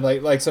too, and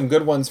like some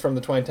good ones from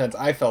the 2010s.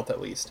 I felt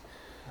at least.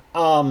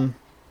 So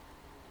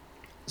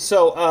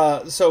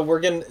we're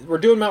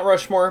doing Mount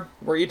Rushmore.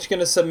 We're each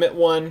gonna submit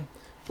one.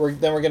 We're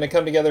gonna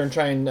come together and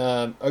try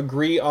and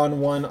agree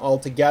on one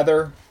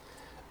altogether.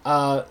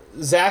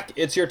 Zach,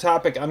 it's your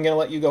topic. I'm gonna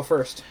let you go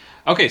first.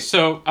 Okay,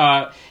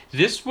 so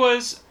this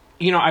was.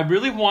 I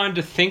really wanted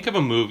to think of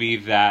a movie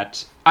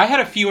that I had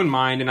a few in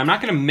mind, and I'm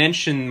not going to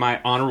mention my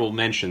honorable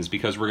mentions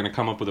because we're going to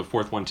come up with a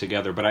fourth one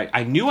together, but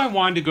I knew I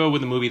wanted to go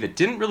with a movie that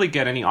didn't really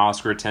get any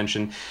Oscar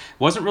attention,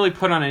 wasn't really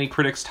put on any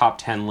critics' top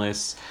 10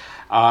 lists.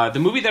 The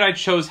movie that I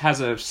chose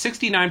has a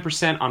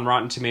 69% on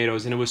Rotten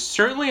Tomatoes, and it was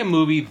certainly a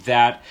movie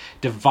that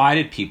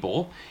divided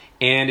people.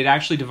 And it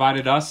actually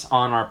divided us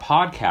on our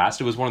podcast.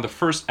 It was one of the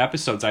first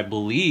episodes, I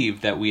believe,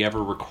 that we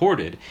ever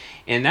recorded.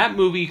 And that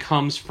movie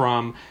comes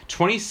from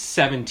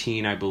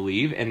 2017, I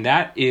believe, and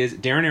that is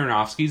Darren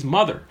Aronofsky's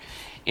Mother.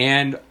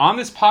 And on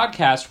this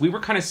podcast, we were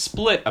kind of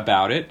split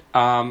about it.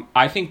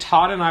 I think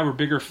Todd and I were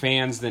bigger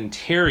fans than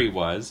Terry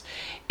was.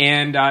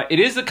 And it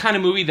is the kind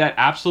of movie that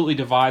absolutely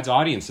divides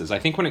audiences. I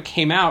think when it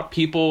came out,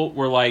 people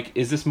were like,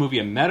 is this movie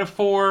a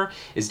metaphor?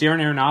 Is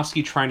Darren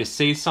Aronofsky trying to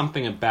say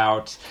something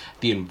about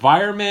the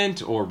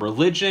environment or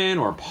religion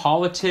or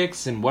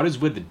politics and what is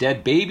with the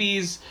dead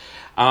babies?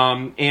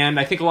 And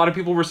I think a lot of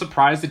people were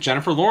surprised that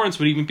Jennifer Lawrence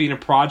would even be in a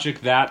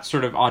project that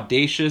sort of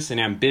audacious and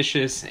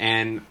ambitious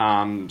and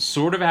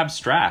sort of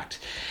abstract.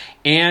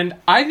 And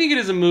I think it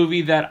is a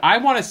movie that I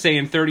want to say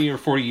in 30 or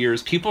 40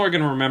 years, people are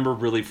going to remember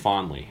really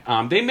fondly.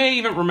 They may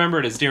even remember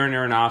it as Darren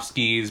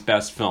Aronofsky's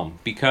best film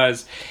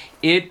because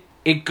it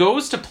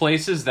goes to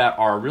places that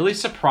are really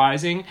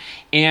surprising.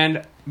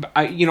 And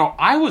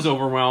I was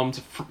overwhelmed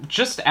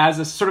just as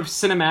a sort of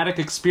cinematic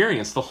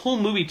experience. The whole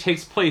movie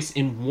takes place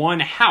in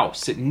one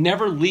house. It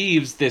never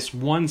leaves this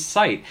one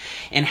site.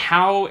 And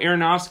how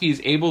Aronofsky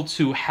is able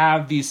to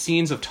have these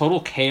scenes of total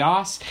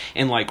chaos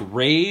and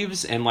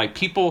raves and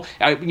people,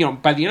 by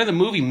the end of the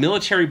movie,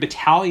 military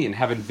battalion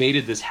have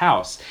invaded this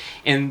house.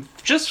 And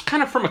just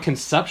kind of from a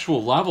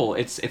conceptual level,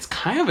 it's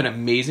kind of an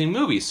amazing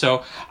movie.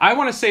 So I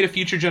want to say to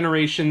future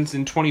generations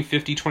in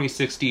 2050,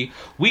 2060,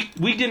 we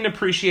didn't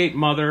appreciate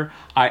Mother.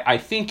 I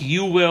think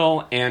you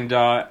will, and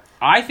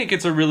I think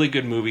it's a really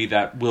good movie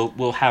that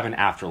will have an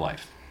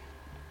afterlife.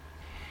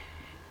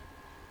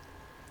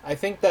 I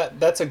think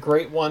that's a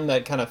great one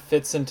that kind of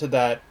fits into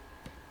that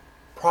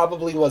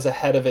probably was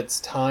ahead of its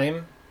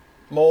time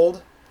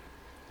mold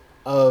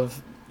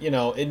of,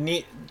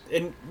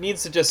 it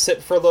needs to just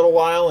sit for a little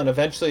while, and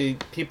eventually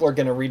people are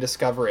going to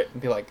rediscover it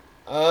and be like,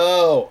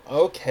 Oh,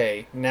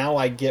 okay. Now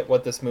I get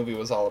what this movie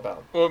was all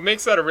about. Well, what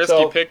makes that a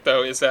risky pick,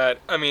 though, is that,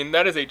 I mean,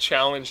 that is a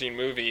challenging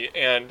movie,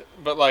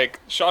 but like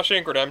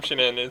Shawshank Redemption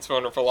and It's a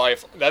Wonderful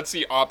Life, that's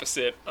the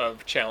opposite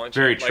of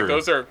challenging. Very true. Like,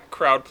 those are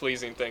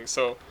crowd-pleasing things,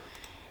 so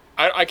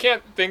I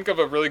can't think of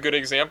a really good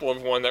example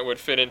of one that would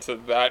fit into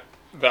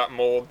that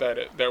mold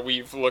that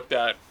we've looked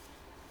at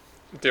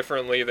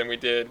differently than we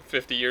did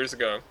 50 years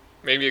ago.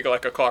 Maybe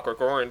like a Clockwork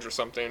Orange or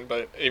something,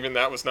 but even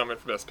that was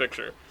nominated for Best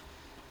Picture.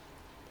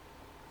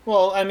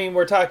 Well, I mean,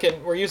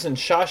 we're using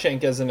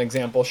Shawshank as an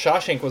example.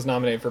 Shawshank was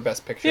nominated for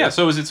Best Picture. Yeah,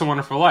 so is It's a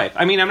Wonderful Life.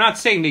 I mean, I'm not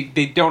saying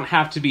they don't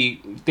have to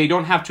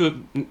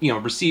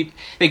receive,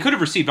 they could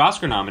have received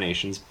Oscar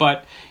nominations,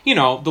 but, the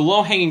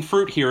low-hanging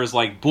fruit here is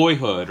like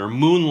Boyhood or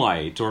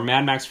Moonlight or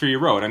Mad Max Fury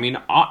Road. I mean,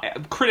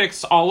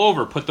 critics all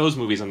over put those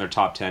movies on their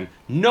top 10.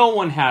 No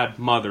one had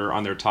Mother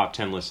on their top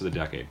 10 list of the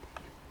decade.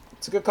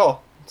 It's a good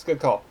call.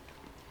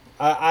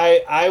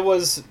 I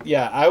was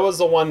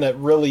the one that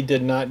really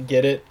did not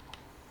get it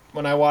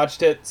when I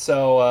watched it,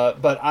 so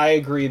but I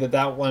agree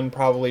that one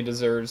probably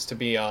deserves to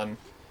be on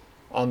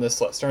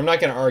this list. Or I'm not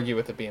going to argue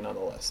with it being on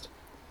the list.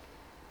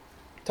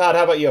 Todd,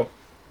 how about you?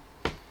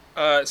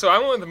 So I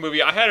went with the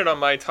movie. I had it on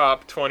my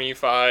top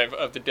 25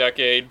 of the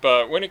decade,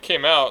 but when it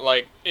came out,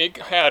 like, it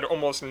had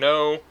almost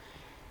no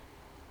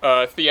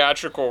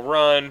theatrical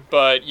run,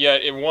 but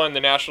yet it won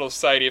the National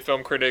Society of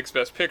Film Critics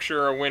Best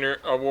Picture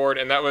award,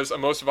 and that was A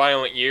Most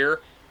Violent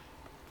Year,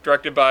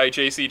 directed by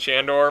J.C.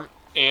 Chandor.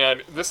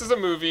 And this is a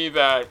movie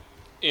that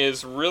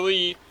is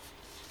really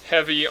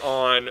heavy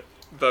on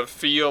the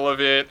feel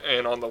of it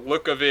and on the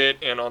look of it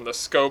and on the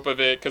scope of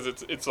it, because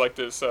it's like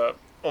this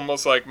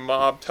almost like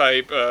mob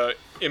type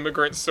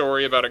immigrant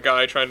story about a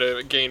guy trying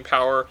to gain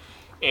power.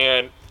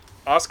 And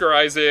Oscar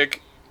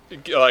Isaac,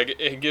 like,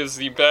 it gives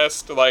the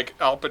best like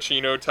Al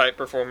Pacino type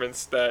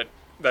performance that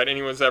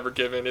anyone's ever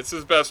given. It's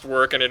his best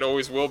work, and it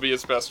always will be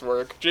his best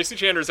work. J.C.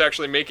 Chandor is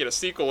actually making a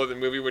sequel of the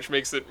movie, which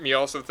makes me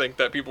also think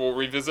that people will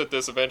revisit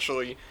this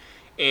eventually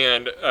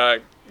and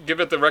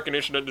give it the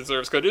recognition it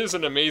deserves, because it is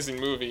an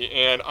amazing movie,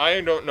 and I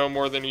don't know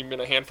more than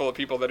even a handful of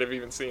people that have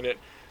even seen it,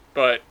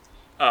 but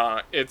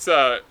I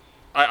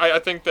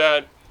think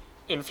that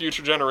in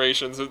future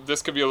generations,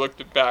 this could be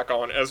looked back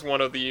on as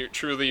one of the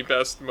truly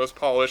best, most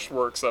polished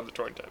works of the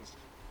 2010s.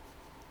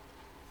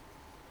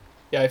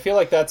 Yeah, I feel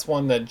like that's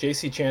one that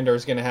J.C. Chandor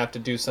is going to have to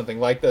do something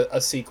like a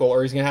sequel,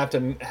 or he's going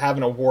to have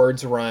an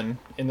awards run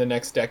in the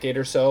next decade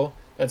or so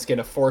that's going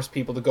to force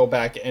people to go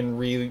back and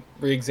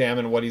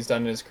re-examine what he's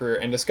done in his career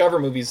and discover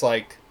movies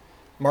like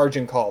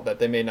Margin Call that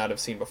they may not have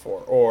seen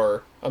before,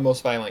 or A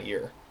Most Violent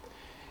Year.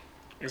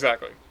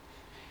 Exactly.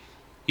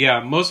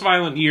 Yeah, Most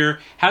Violent Year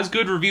has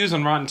good reviews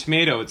on Rotten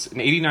Tomatoes. It's an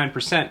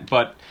 89%,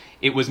 but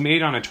it was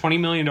made on a $20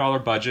 million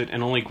budget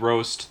and only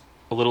grossed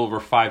a little over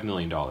 $5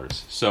 million.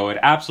 So it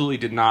absolutely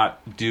did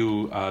not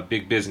do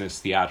big business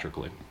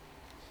theatrically.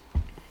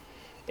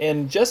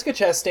 And Jessica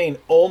Chastain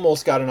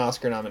almost got an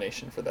Oscar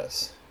nomination for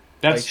this.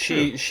 That's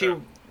true.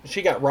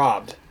 She got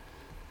robbed,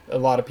 a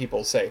lot of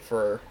people say,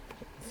 for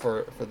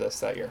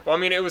this that year. Well, I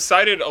mean, it was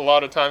cited a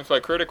lot of times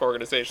by critic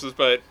organizations,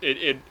 but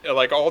it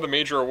like all the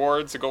major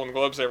awards, the Golden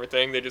Globes and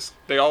everything,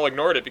 they all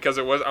ignored it because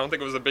I don't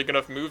think it was a big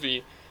enough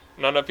movie.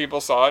 None of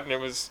people saw it, and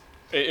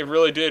it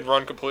really did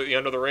run completely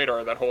under the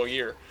radar that whole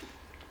year.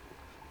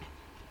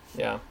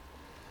 Yeah.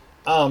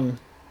 One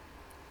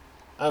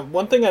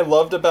thing I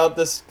loved about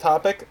this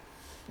topic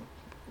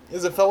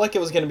is it felt like it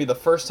was going to be the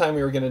first time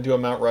we were going to do a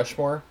Mount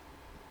Rushmore,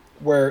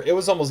 where it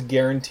was almost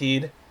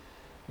guaranteed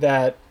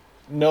that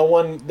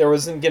there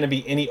wasn't going to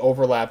be any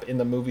overlap in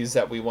the movies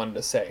that we wanted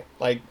to say.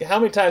 Like, how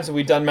many times have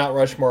we done Mount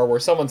Rushmore where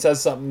someone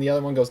says something, the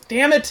other one goes,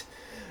 "Damn it,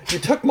 you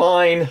took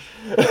mine."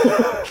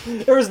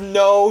 There was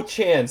no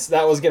chance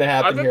that was going to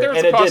happen here. I think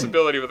there was a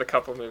possibility with a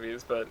couple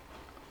movies, but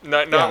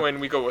not when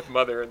we go with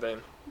Mother, then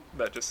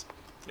that just,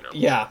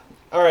 Yeah.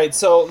 All right,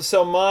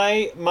 so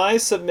my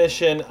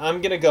submission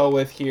I'm going to go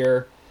with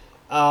here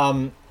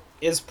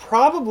is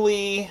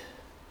probably...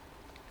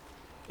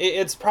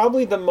 It's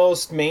probably the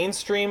most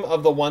mainstream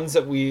of the ones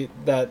that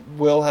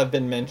will have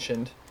been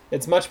mentioned.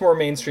 It's much more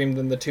mainstream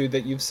than the two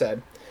that you've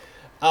said.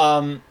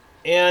 And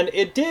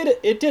it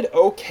did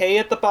okay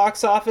at the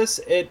box office.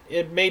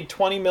 It made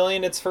 $20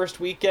 million its first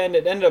weekend.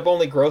 It ended up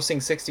only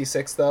grossing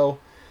 66 though.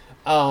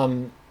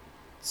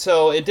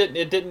 So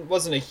it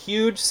wasn't a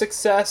huge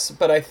success,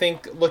 but I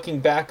think looking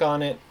back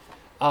on it,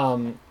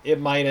 it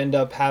might end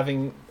up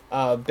having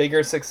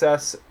bigger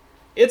success.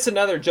 It's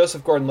another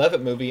Joseph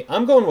Gordon-Levitt movie.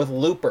 I'm going with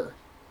Looper.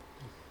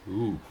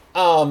 Ooh.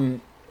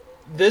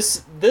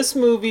 This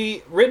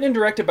movie, written and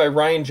directed by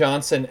Rian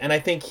Johnson, and I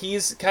think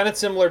he's kind of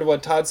similar to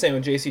what Todd's saying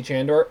with J.C.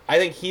 Chandor. I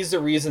think he's the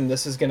reason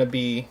this is going to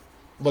be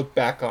looked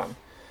back on,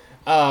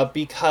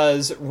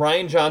 because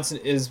Rian Johnson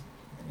is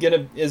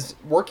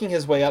working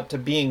his way up to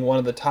being one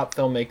of the top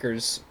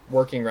filmmakers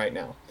working right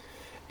now.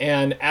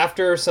 And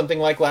after something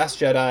like Last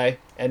Jedi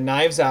and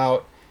Knives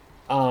Out,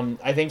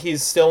 I think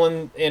he's still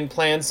in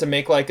plans to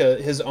make like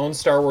his own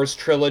Star Wars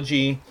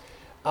trilogy.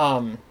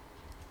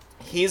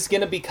 He's going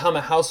to become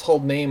a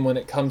household name when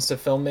it comes to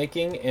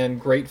filmmaking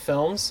and great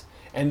films.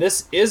 and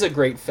this is a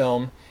great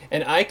film.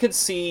 And I could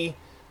see,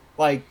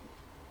 like,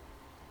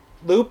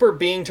 Looper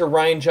being to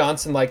Rian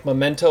Johnson like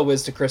Memento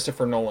is to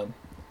Christopher Nolan,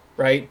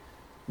 right?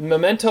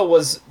 Memento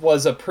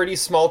was a pretty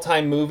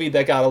small-time movie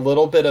that got a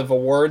little bit of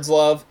awards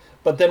love,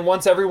 but then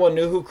once everyone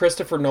knew who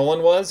Christopher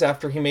Nolan was,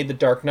 after he made the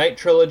Dark Knight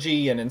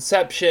trilogy and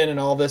Inception and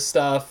all this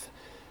stuff,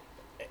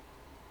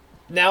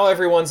 now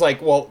everyone's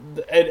like, well,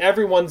 and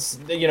everyone's,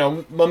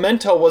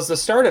 Memento was the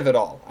start of it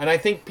all. And I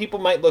think people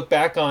might look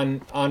back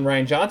on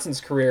Rian Johnson's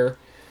career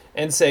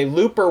and say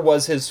Looper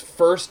was his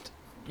first,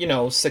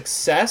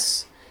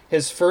 success,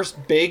 his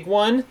first big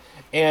one,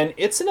 and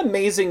it's an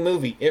amazing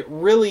movie. It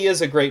really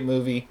is a great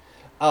movie.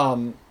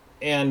 And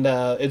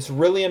it's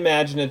really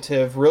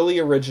imaginative, really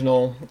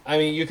original. I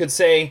mean, you could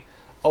say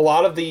a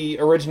lot of the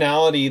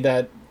originality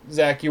that,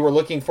 Zach, you were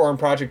looking for in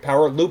Project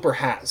Power, Looper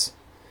has.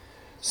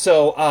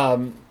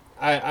 So,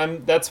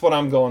 that's what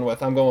I'm going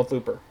with. I'm going with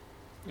Looper.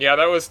 Yeah,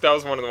 that was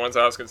one of the ones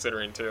I was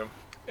considering too.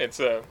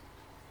 It's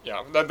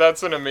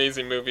that's an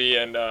amazing movie,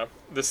 and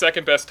the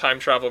second best time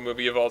travel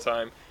movie of all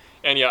time.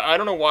 And yeah, I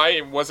don't know why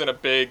it wasn't a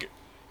big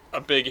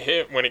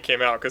hit when it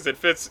came out, because it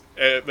fits,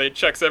 it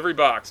checks every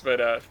box, but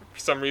for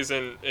some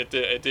reason it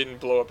didn't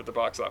blow up at the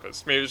box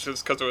office. Maybe it's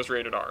just because it was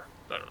rated R.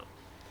 I don't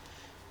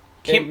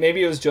know.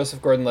 Maybe it was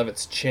Joseph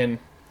Gordon-Levitt's chin.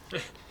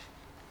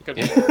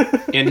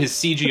 And his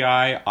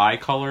CGI eye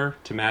color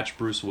to match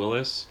Bruce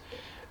Willis.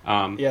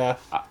 Yeah.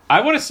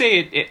 I want to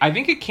say I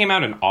think it came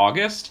out in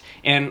August,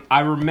 and I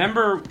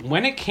remember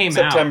when it came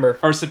out.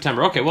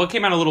 September. Okay, well, it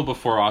came out a little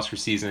before Oscar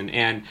season,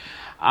 and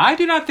I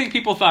do not think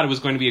people thought it was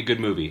going to be a good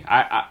movie.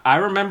 I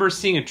remember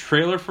seeing a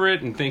trailer for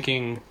it and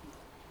thinking,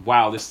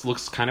 wow, this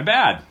looks kind of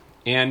bad.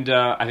 And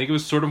I think it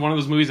was sort of one of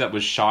those movies that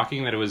was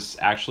shocking that it was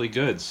actually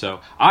good. So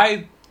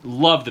I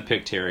love the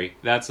pick, Terry.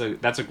 That's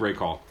a great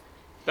call.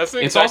 That's the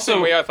exact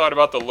same way I thought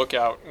about The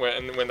Lookout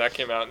when that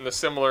came out, and the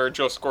similar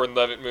Joseph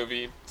Gordon-Levitt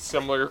movie,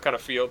 similar kind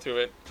of feel to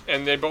it,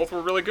 and they both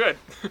were really good.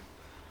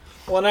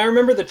 Well, and I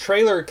remember the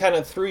trailer kind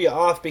of threw you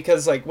off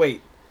because, like,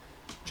 wait,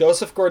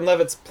 Joseph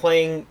Gordon-Levitt's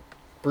playing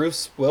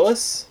Bruce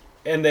Willis,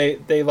 and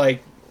they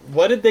like,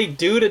 what did they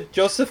do to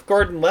Joseph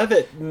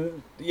Gordon-Levitt?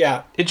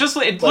 Yeah, it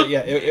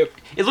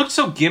looked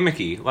so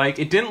gimmicky. Like,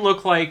 it didn't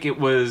look like it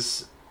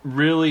was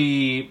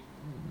really.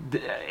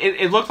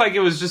 It looked like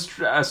it was just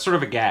sort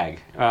of a gag.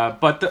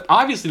 But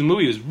obviously the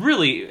movie was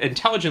really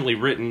intelligently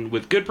written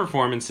with good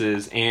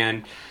performances,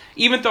 and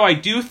even though I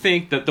do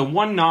think that the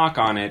one knock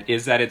on it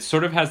is that it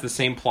sort of has the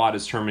same plot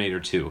as Terminator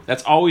 2.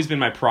 That's always been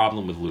my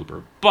problem with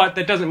Looper. But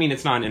that doesn't mean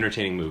it's not an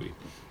entertaining movie.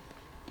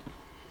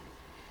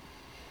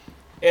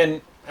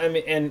 And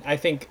I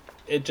think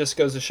it just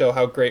goes to show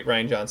how great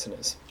Rian Johnson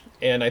is.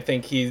 And I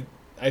think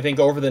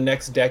over the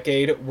next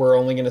decade, we're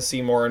only going to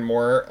see more and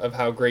more of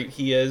how great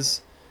he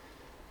is.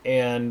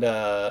 And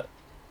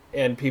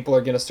people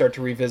are going to start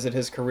to revisit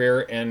his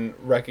career and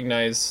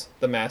recognize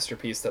the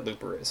masterpiece that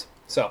Looper is.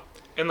 So,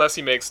 unless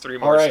he makes 3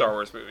 more Star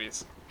Wars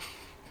movies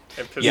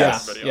and pisses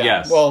everybody off.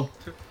 Yes. Well,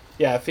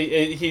 yeah, if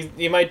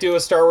he might do a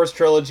Star Wars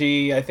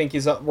trilogy. I think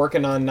he's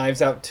working on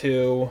Knives Out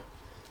 2,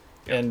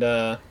 and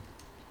I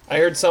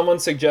heard someone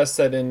suggest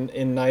that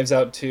in Knives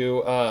Out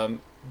 2,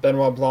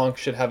 Benoit Blanc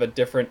should have a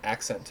different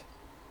accent.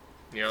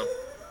 Yeah.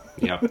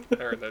 Yeah, I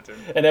heard that too.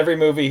 In every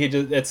movie,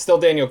 it's still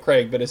Daniel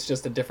Craig, but it's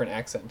just a different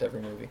accent every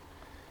movie.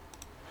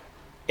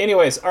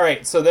 Anyways, all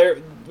right,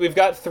 so we've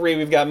got 3.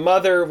 We've got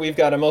Mother, we've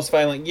got A Most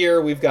Violent Year,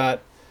 we've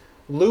got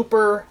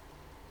Looper.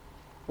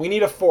 We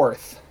need a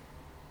 4th.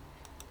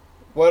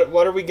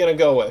 What are we gonna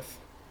go with?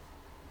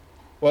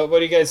 What are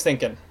you guys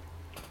thinking?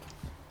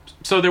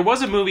 So there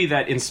was a movie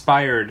that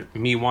inspired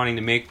me wanting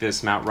to make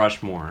this Mount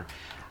Rushmore,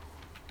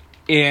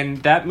 and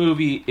that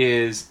movie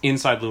is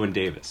Inside Llewyn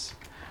Davis.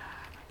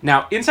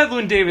 Now, Inside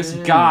Llewyn Davis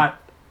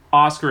got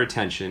Oscar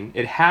attention.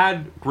 It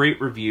had great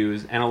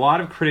reviews, and a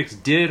lot of critics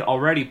did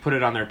already put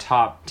it on their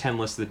top 10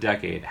 list of the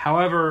decade.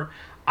 However,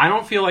 I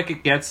don't feel like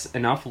it gets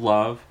enough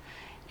love,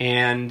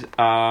 and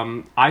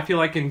I feel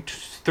like in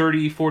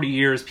 30, 40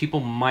 years, people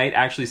might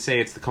actually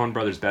say it's the Coen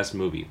Brothers' best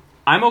movie.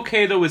 I'm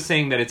okay, though, with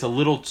saying that it's a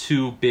little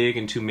too big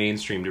and too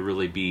mainstream to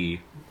really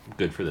be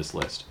good for this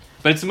list.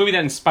 But it's a movie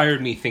that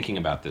inspired me thinking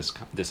about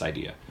this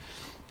idea.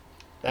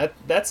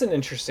 That's an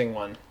interesting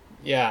one.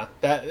 Yeah,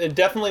 it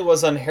definitely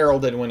was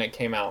unheralded when it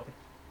came out.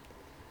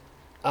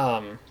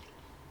 I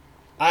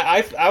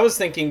was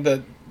thinking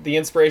that the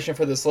inspiration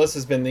for this list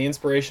has been the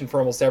inspiration for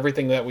almost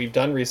everything that we've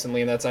done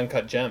recently, and that's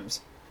Uncut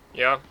Gems.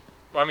 Yeah,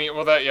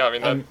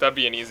 that'd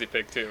be an easy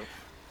pick too.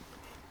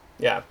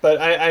 Yeah, but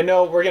I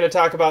know we're going to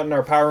talk about in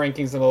our power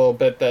rankings in a little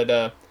bit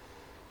that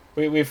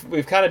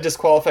we've kind of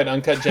disqualified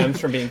Uncut Gems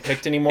from being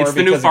picked anymore it's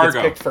the because new Fargo.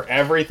 it gets picked for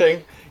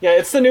everything. Yeah,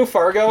 it's the new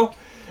Fargo.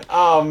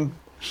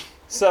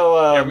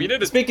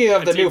 Speaking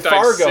of the new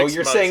Fargo,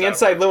 you're saying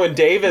Inside Llewyn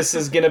Davis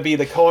is going to be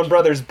the Coen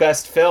Brothers'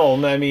 best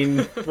film. I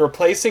mean,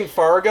 replacing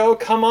Fargo?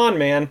 Come on,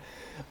 man.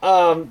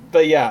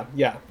 But yeah.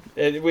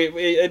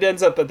 It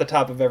ends up at the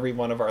top of every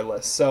one of our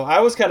lists. So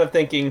I was kind of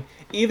thinking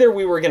either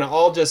we were going to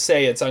all just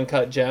say it's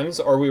Uncut Gems,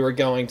 or we were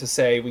going to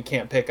say we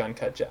can't pick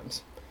Uncut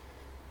Gems.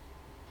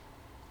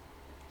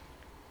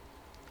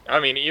 I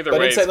mean, either But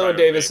way. Inside Llewyn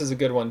Davis is a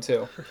good one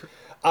too.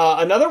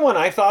 Another one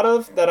I thought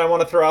of that I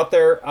want to throw out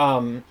there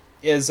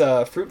is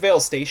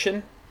Fruitvale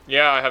Station.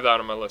 Yeah, I have that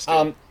on my list.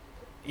 Too.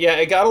 Yeah,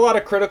 it got a lot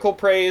of critical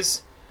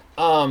praise.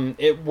 Not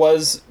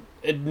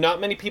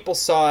many people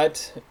saw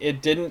it.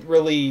 It didn't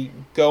really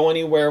go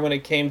anywhere when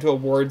it came to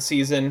award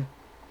season.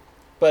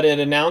 But it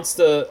announced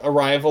the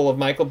arrival of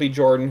Michael B.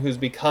 Jordan, who's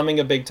becoming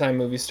a big-time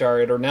movie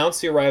star. It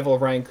announced the arrival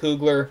of Ryan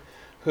Coogler,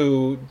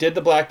 who did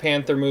the Black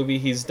Panther movie.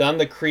 He's done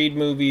the Creed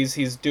movies.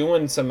 He's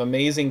doing some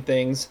amazing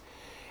things.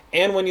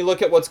 And when you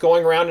look at what's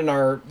going around in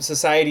our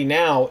society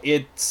now,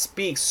 it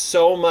speaks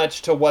so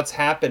much to what's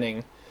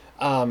happening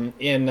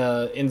in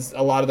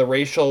a lot of the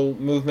racial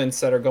movements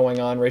that are going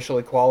on, racial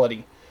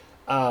equality.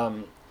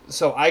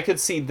 So I could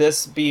see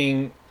this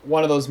being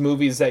one of those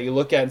movies that you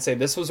look at and say,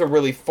 this was a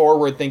really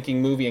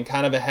forward-thinking movie and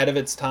kind of ahead of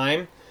its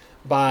time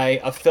by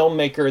a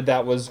filmmaker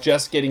that was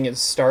just getting its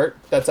start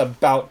that's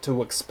about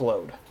to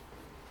explode.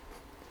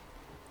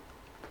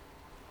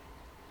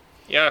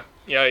 Yeah,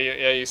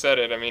 you said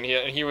it. I mean,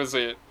 he was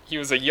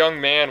a young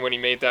man when he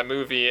made that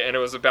movie, and it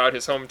was about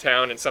his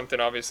hometown and something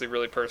obviously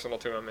really personal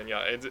to him. And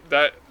yeah,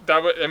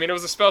 it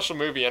was a special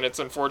movie, and it's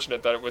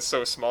unfortunate that it was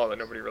so small that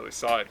nobody really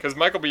saw it. Because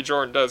Michael B.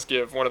 Jordan does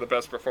give one of the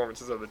best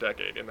performances of the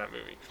decade in that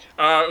movie.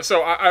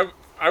 So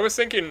I was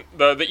thinking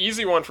the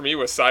easy one for me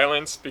was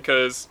Silence,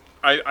 because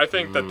I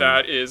think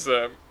that is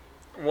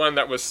one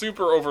that was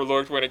super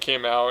overlooked when it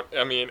came out.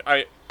 I mean,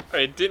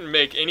 it didn't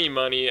make any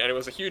money, and it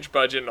was a huge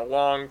budget and a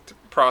long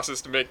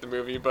process to make the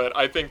movie, but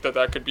I think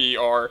that could be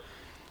our,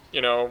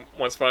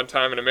 Once Upon a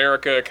Time in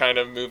America kind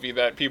of movie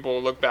that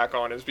people look back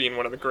on as being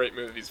one of the great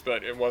movies,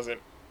 but it wasn't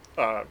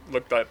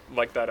looked at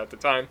like that at the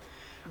time.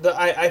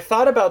 I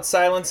thought about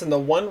Silence, and the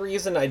one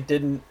reason I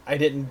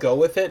didn't go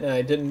with it and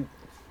I didn't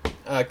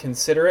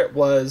consider it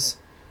was,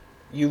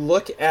 you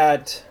look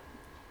at,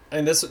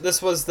 and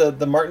this was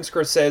the Martin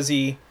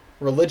Scorsese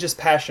religious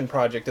passion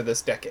project of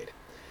this decade.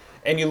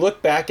 And you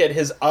look back at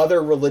his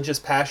other religious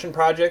passion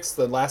projects,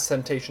 The Last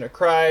Temptation of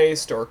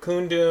Christ or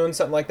Kundun,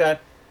 something like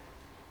that,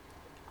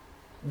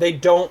 they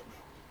don't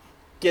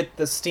get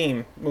the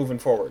steam moving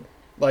forward.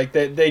 Like,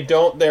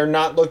 they're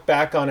not looked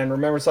back on and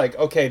remember. It's like,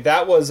 okay,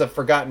 that was a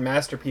forgotten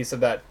masterpiece of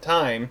that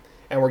time,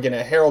 and we're going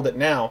to herald it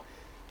now.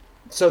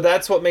 So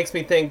that's what makes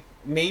me think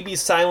maybe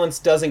Silence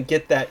doesn't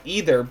get that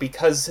either,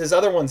 because his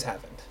other ones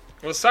haven't.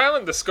 Well,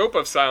 the scope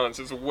of Silence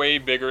is way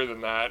bigger than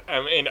that.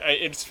 I mean,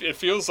 it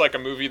feels like a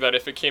movie that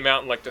if it came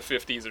out in like the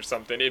 50s or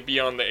something, it'd be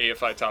on the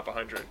AFI Top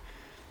 100.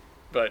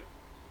 But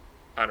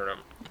I don't know.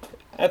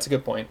 That's a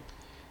good point.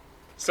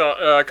 So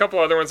a couple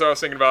other ones I was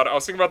thinking about. I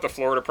was thinking about The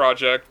Florida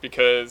Project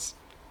because,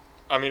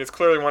 I mean, it's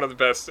clearly one of the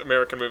best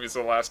American movies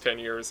of the last 10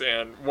 years,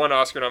 and one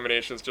Oscar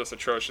nomination is just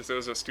atrocious. It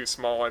was just too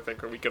small, I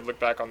think, or we could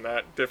look back on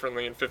that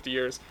differently in 50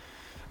 years.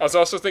 I was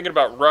also thinking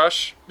about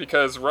Rush,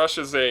 because Rush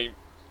is a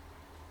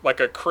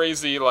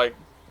crazy,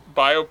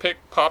 biopic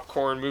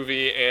popcorn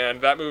movie, and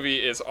that movie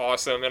is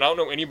awesome, and I don't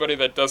know anybody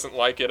that doesn't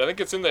like it. I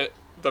think it's in the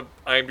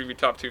IMDb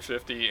Top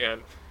 250,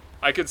 and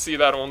I could see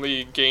that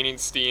only gaining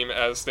steam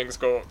as things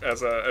go,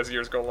 as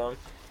years go along.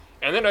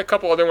 And then a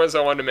couple other ones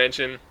I wanted to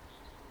mention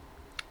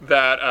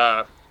that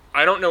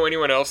I don't know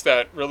anyone else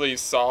that really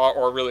saw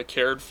or really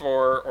cared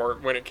for or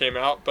when it came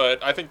out,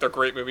 but I think they're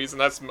great movies, and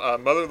that's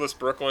Motherless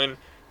Brooklyn,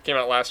 came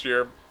out last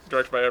year,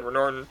 directed by Edward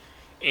Norton,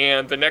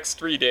 and The Next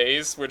 3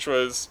 Days, which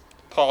was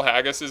Paul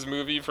Haggis's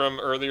movie from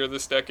earlier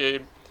this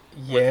decade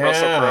with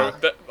Russell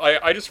Crowe.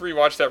 I just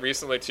rewatched that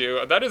recently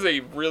too. That is a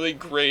really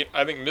great,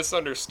 I think,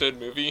 misunderstood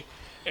movie,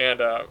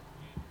 and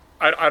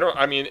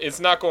I mean, it's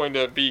not going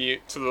to be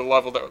to the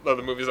level of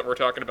the movies that we're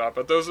talking about,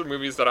 but those are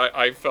movies that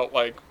I felt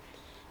like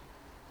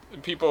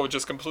people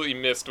just completely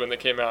missed when they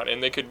came out,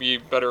 and they could be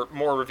better,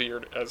 more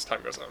revered as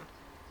time goes on.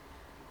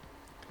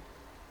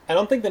 I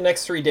don't think The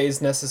Next 3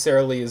 Days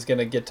necessarily is going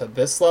to get to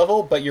this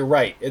level, but you're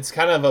right. It's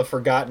kind of a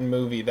forgotten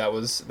movie that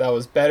was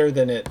better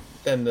than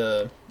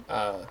the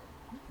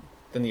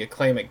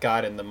acclaim it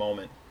got in the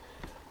moment.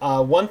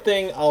 One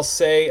thing I'll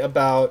say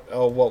about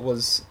what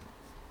was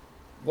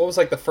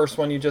like the first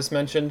one you just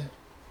mentioned?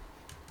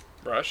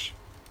 Rush?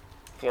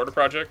 Florida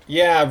Project?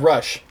 Yeah,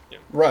 Rush. Yeah.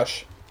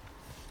 Rush.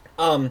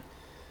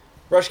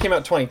 Rush came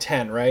out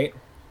 2010, right?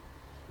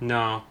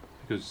 No,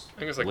 I think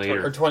it was like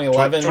later. Or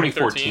 2011?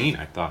 2014,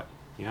 I thought.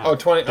 Yeah. Oh,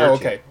 13.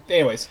 Okay.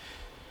 Anyways.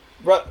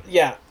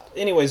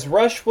 Anyways,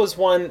 Rush was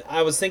one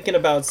I was thinking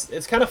about.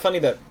 It's kind of funny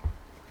that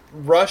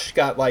Rush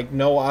got,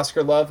 no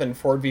Oscar love and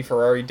Ford v.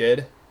 Ferrari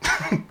did.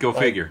 Go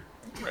figure.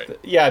 Right.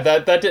 Yeah,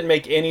 that didn't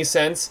make any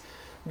sense.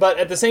 But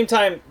at the same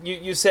time,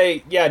 you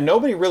say, yeah,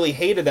 nobody really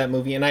hated that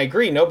movie, and I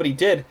agree, nobody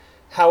did.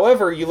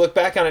 However, you look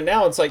back on it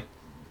now, it's like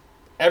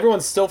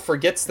everyone still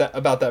forgets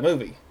about that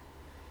movie.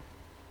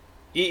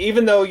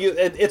 Even though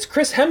it's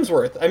Chris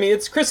Hemsworth. I mean,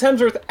 it's Chris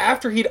Hemsworth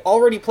after he'd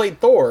already played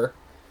Thor,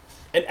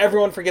 and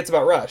everyone forgets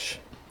about Rush.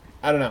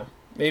 I don't know.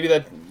 Maybe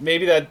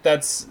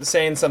that's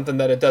saying something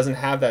that it doesn't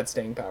have that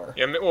staying power.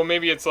 Yeah. Well,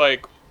 maybe it's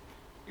like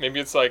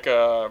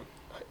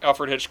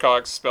Alfred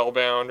Hitchcock's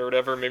Spellbound or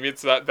whatever. Maybe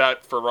it's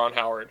that for Ron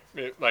Howard.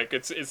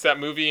 It's that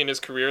movie in his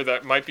career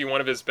that might be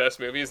one of his best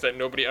movies that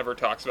nobody ever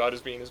talks about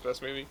as being his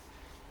best movie.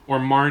 Or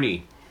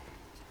Marnie.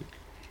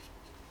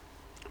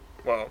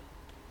 Well,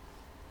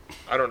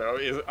 I don't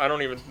know. I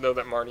don't even know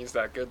that Marnie's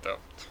that good though.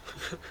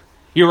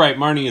 You're right.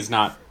 Marnie is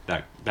not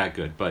that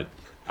good, but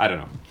I don't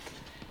know.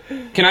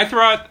 Can I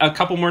throw out a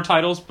couple more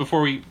titles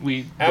before we vote on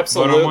one?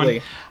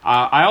 Absolutely.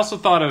 I also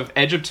thought of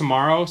Edge of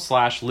Tomorrow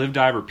 / Live,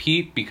 Die,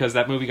 Repeat because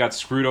that movie got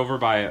screwed over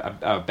by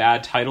a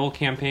bad title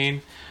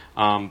campaign.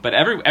 But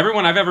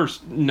everyone I've ever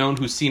known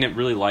who's seen it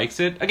really likes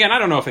it. Again, I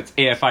don't know if it's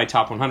AFI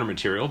Top 100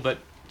 material, but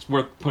it's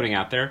worth putting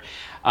out there.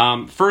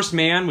 First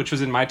Man, which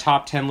was in my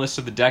top 10 list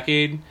of the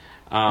decade.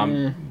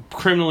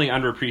 Criminally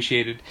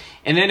underappreciated.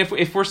 And then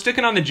if we're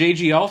sticking on the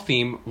JGL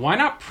theme, why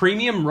not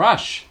Premium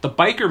Rush, the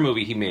biker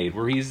movie he made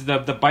where he's the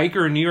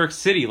biker in New York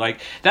City? Like,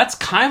 that's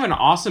kind of an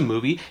awesome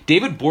movie.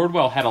 David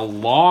Bordwell had a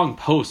long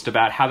post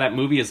about how that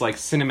movie is like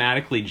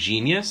cinematically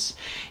genius,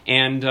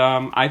 and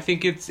I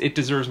think it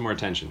deserves more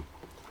attention.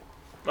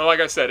 Well,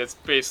 like I said, it's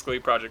basically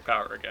Project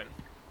Power again.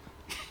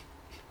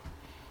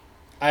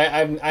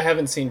 I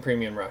haven't seen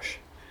Premium Rush.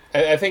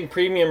 I think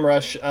Premium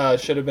Rush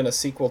should have been a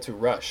sequel to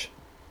Rush.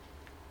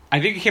 I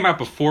think it came out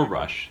before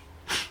Rush.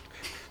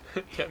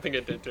 Yeah, I think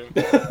it did too.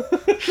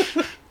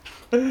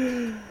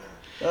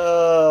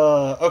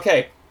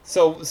 Okay.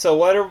 So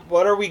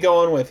what are we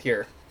going with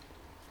here?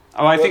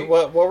 Oh, I think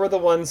what were the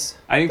ones?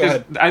 I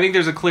think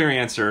there's a clear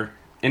answer,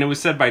 and it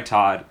was said by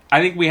Todd. I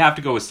think we have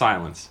to go with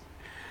Silence.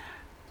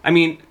 I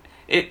mean,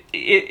 it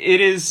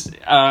is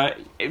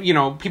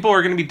people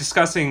are going to be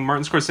discussing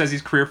Martin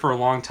Scorsese's career for a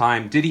long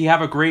time. Did he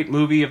have a great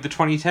movie of the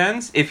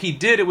 2010s? If he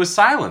did, it was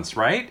Silence,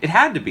 right? It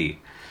had to be.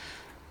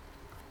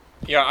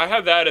 Yeah, I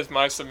have that as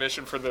my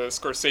submission for the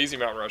Scorsese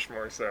Mount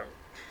Rushmore, so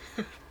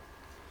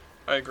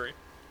I agree.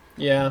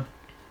 Yeah.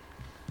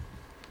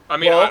 I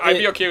mean, I'd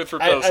be okay with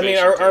Fruitvale Station. I mean,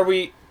 are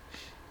we...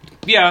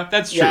 Yeah,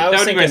 that's true. Yeah, that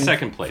would be my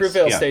second place.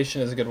 Fruitvale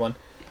Station is a good one.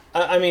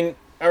 I mean,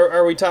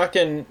 are we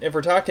talking... If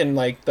we're talking,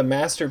 like, the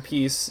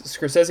masterpiece,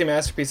 Scorsese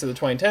masterpiece of the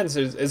 2010s,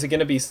 is it going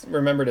to be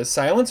remembered as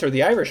Silence or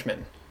The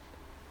Irishman?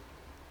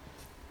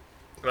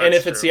 And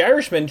if it's The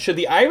Irishman, should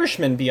The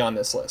Irishman be on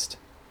this list?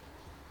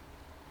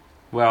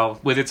 Well,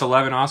 with its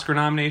 11 Oscar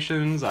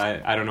nominations,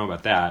 I don't know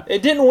about that.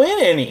 It didn't win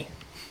any.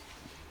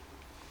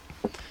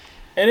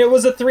 And it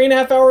was a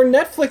 3.5-hour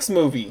Netflix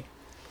movie.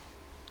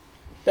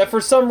 That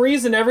for some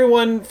reason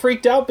everyone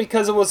freaked out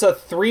because it was a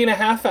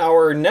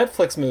 3.5-hour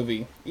Netflix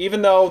movie.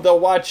 Even though they'll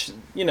watch,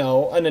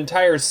 an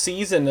entire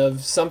season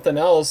of something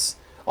else,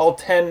 all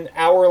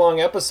 10-hour-long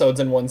episodes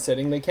in one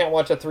sitting. They can't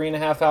watch a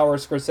 3.5-hour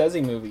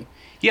Scorsese movie.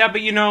 Yeah,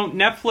 but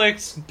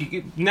Netflix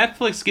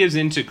gives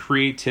into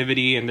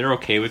creativity, and they're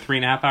okay with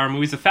 3.5-hour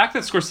movies. The fact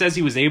that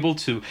Scorsese was able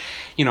to,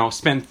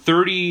 spend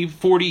 30,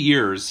 40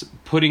 years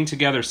putting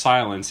together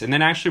Silence and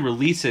then actually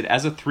release it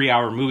as a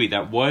 3-hour movie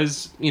that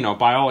was,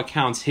 by all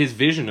accounts, his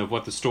vision of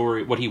what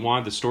he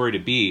wanted the story to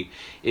be,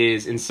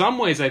 is in some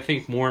ways, I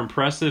think, more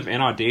impressive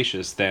and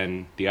audacious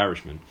than The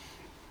Irishman.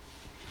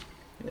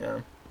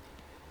 Yeah.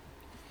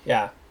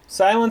 Yeah.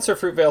 Silence or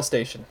Fruitvale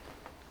Station?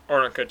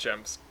 Or Uncut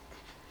Gems.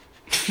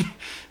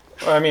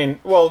 I mean,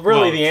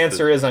 really the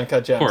answer is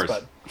Uncut Gems,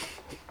 but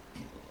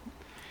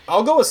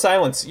I'll go with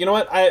Silence. You know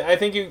what? I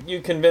think you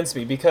convinced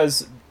me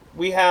because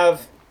we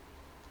have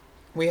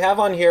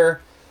on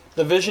here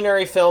the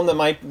visionary film that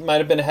might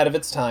have been ahead of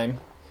its time.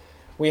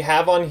 We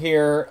have on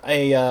here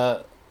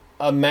a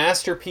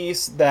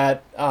masterpiece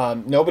that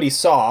nobody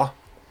saw.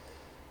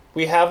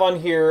 We have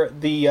on here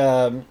the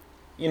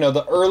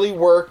the early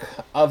work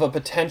of a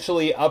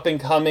potentially up and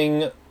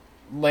coming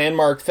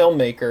landmark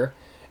filmmaker.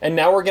 And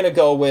now we're going to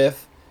go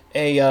with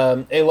a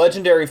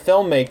legendary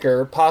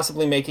filmmaker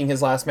possibly making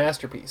his last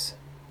masterpiece.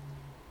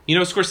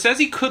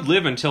 Scorsese could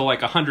live until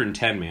like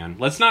 110, man.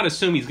 Let's not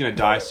assume he's going to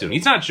die soon.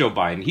 He's not Joe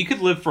Biden. He could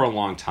live for a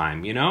long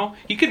time,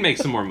 He could make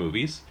some more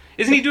movies.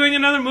 Isn't he doing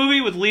another movie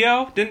with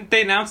Leo? Didn't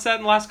they announce that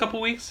in the last couple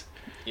weeks?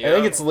 Yeah. I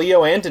think it's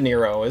Leo and De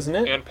Niro, isn't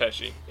it? And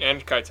Pesci.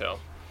 And Keitel.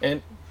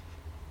 And,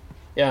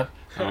 yeah.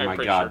 Oh my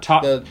God.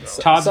 Sure.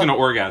 Todd's going to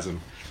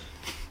orgasm.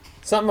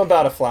 Something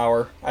about a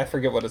flower. I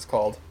forget what it's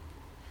called.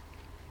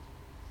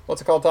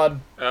 What's it called,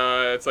 Todd?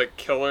 It's like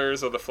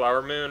Killers of the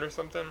Flower Moon or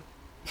something.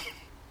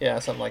 Yeah,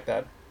 something like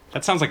that.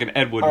 That sounds like an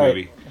Ed Wood All right.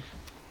 movie.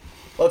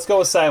 Let's go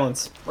with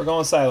Silence. We're going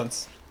with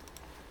Silence.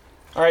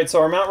 All right,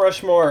 so our Mount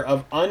Rushmore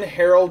of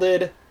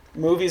unheralded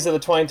movies of the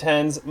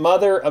 2010s,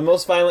 Mother, A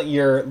Most Violent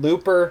Year,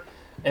 Looper,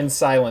 and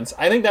Silence.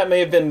 I think that may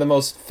have been the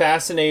most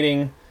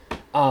fascinating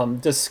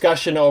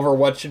discussion over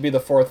what should be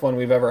the fourth one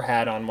we've ever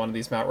had on one of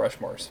these Mount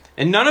Rushmores.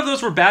 And none of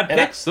those were bad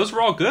picks. Those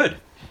were all good.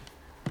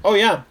 Oh,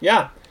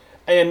 yeah.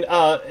 And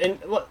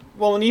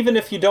even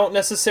if you don't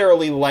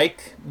necessarily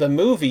like the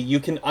movie, you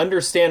can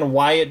understand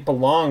why it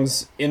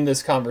belongs in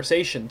this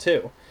conversation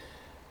too.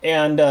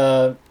 And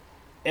I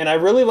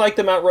really like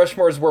the Mount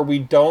Rushmores where we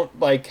don't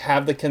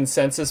have the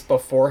consensus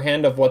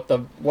beforehand of what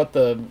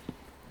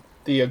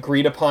the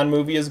agreed upon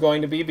movie is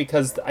going to be,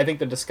 because I think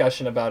the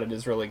discussion about it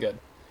is really good.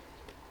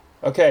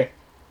 Okay,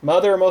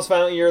 Mother, Most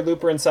Violent Year,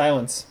 Looper, and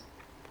Silence.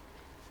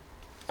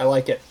 I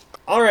like it.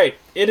 All right,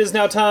 it is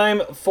now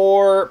time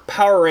for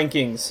Power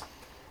Rankings.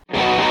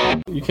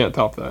 You can't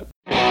top that.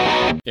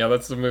 Yeah,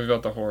 that's the movie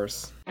about the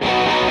horse.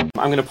 I'm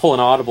going to pull an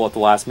audible at the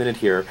last minute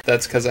here.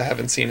 That's because I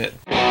haven't seen it.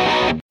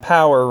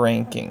 Power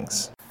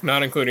Rankings.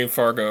 Not including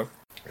Fargo.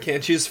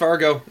 Can't choose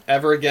Fargo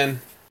ever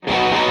again.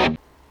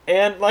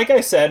 And like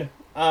I said,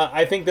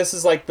 I think this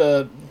is like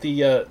the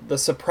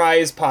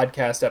surprise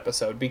podcast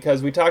episode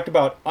because we talked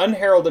about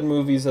unheralded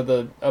movies of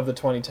the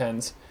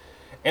 2010s,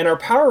 and our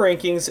power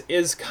rankings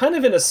is kind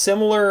of in a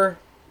similar.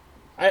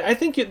 I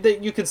think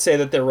that you could say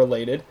that they're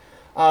related.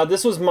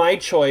 This was my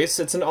choice.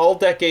 It's an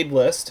all-decade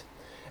list,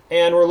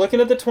 and we're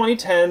looking at the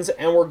 2010s,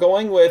 and we're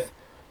going with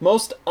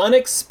most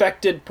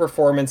unexpected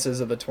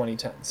performances of the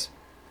 2010s.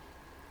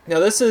 Now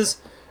this is.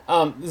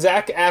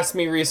 Zach asked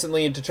me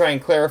recently to try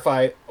and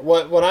clarify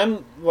what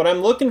I'm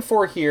looking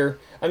for here.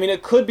 I mean,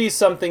 it could be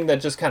something that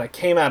just kind of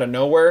came out of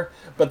nowhere,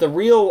 but the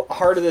real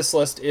heart of this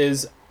list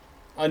is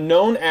a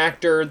known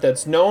actor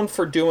that's known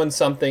for doing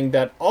something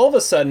that all of a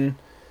sudden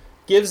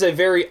gives a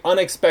very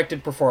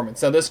unexpected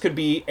performance. Now, this could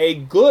be a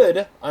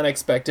good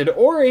unexpected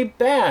or a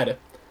bad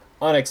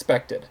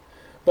unexpected,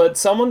 but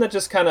someone that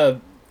just kind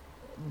of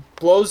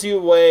blows you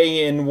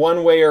away in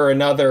one way or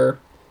another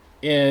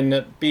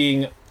in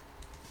being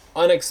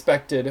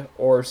unexpected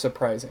or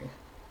surprising.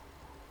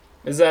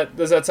 Does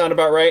that sound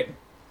about right?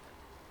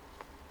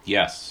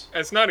 Yes.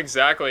 It's not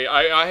exactly.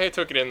 I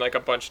took it in like a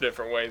bunch of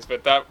different ways,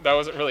 but that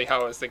wasn't really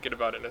how I was thinking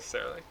about it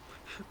necessarily.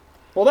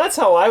 Well, that's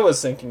how I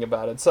was thinking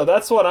about it, so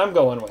that's what I'm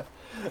going with.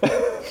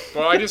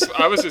 Well,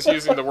 I was just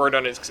using the word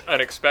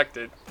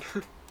unexpected.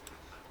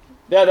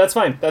 Yeah, that's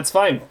fine. That's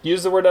fine.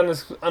 Use the word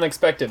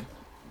unexpected.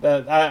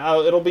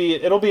 It'll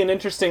be an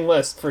interesting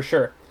list for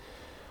sure.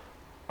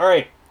 All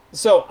right.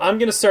 So, I'm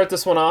going to start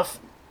this one off.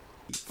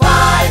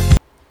 5!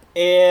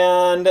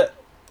 And,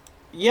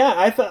 yeah,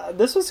 I thought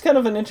this was kind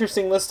of an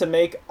interesting list to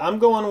make. I'm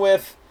going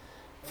with,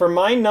 for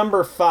my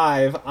number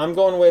 5, I'm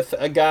going with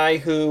a guy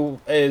who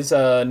is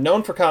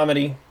known for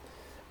comedy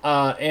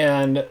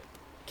and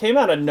came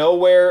out of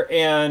nowhere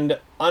and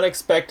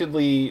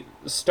unexpectedly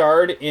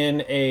starred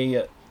in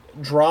a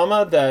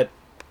drama that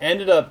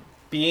ended up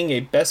being a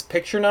Best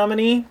Picture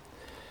nominee.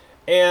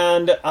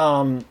 And,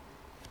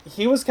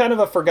 he was kind of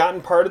a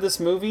forgotten part of this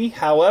movie.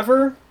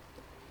 However,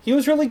 he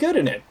was really good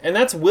in it. And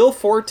that's Will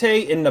Forte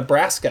in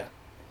Nebraska.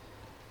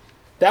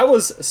 That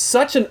was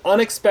such an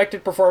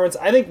unexpected performance.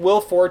 I think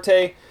Will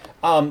Forte,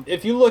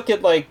 if you look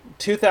at like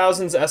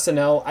 2000s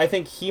SNL, I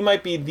think he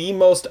might be the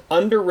most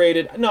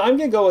underrated. No, I'm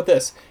going to go with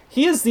this.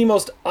 He is the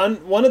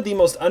one of the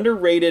most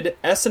underrated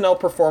SNL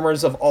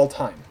performers of all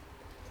time.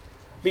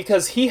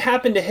 Because he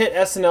happened to hit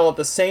SNL at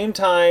the same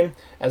time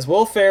as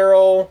Will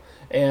Ferrell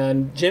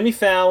and Jimmy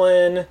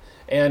Fallon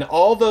and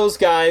all those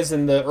guys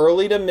in the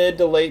early to mid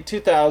to late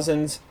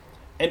 2000s,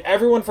 and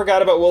everyone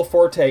forgot about Will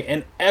Forte,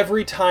 and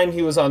every time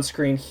he was on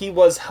screen, he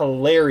was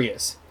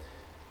hilarious.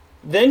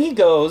 Then he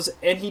goes,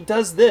 and he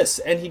does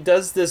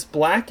this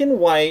black and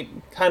white,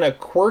 kind of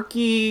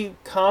quirky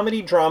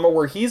comedy drama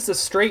where he's the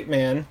straight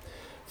man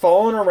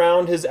following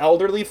around his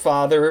elderly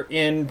father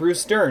in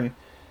Bruce Dern.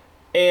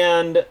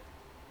 And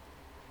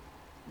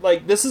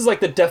like, this is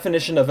like the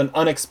definition of an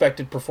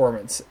unexpected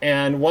performance.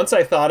 And once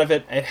I thought of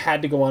it, it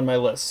had to go on my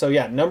list. So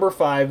yeah, number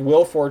 5,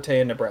 Will Forte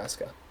in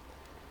Nebraska.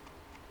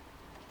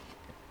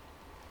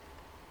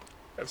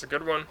 That's a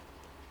good one.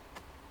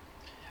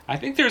 I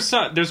think there's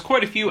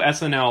quite a few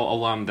SNL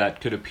alum that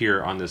could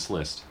appear on this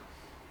list.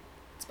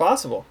 It's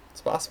possible.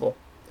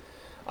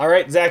 All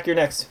right, Zach, you're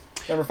next.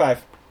 Number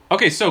 5.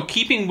 Okay, so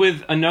keeping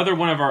with another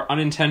one of our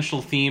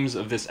unintentional themes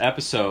of this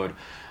episode,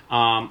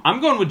 I'm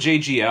going with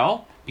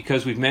JGL.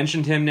 Because we've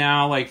mentioned him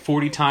now like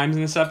 40 times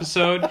in this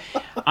episode.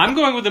 I'm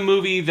going with a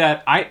movie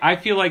that I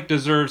feel like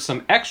deserves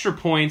some extra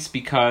points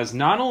because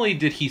not only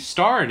did he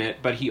star in it,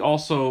 but he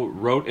also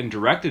wrote and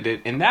directed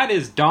it, and that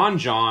is Don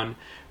John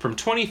from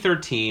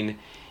 2013.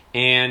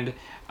 And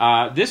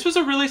this was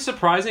a really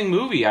surprising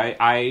movie.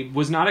 I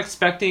was not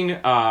expecting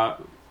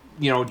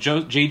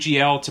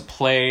JGL to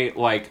play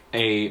like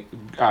a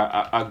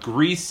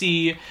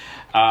greasy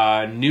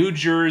New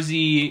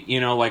Jersey,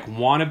 like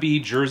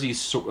wannabe Jersey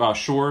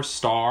Shore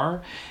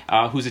star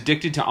who's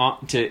addicted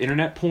to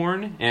internet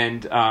porn,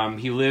 and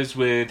he lives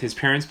with his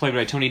parents, played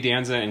by Tony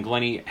Danza and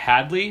Glennie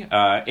Hadley,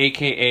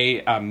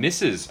 aka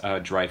Mrs.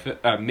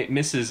 Dreyfuss,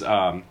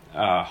 Mrs.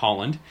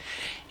 Holland,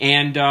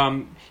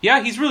 and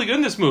yeah, he's really good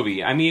in this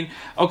movie. I mean,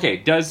 okay,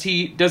 does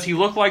he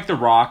look like The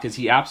Rock? Is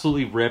he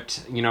absolutely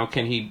ripped?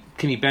 Can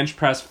he bench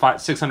press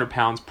 600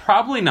 pounds?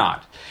 Probably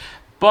not.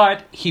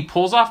 But he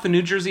pulls off the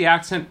New Jersey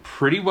accent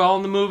pretty well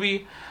in the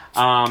movie.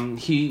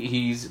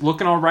 He's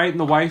looking all right in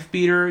the wife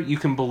beater. You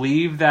can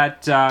believe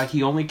that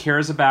he only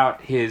cares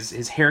about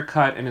his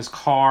haircut and his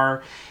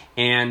car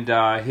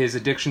and his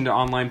addiction to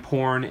online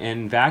porn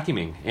and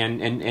vacuuming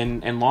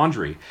and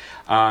laundry.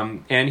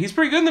 And he's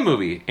pretty good in the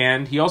movie.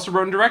 And he also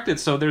wrote and directed,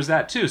 so there's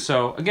that too.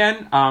 So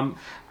again,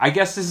 I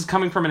guess this is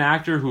coming from an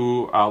actor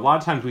who a lot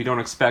of times we don't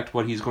expect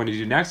what he's going to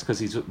do next because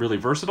he's really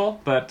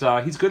versatile.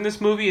 But he's good in this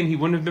movie, and he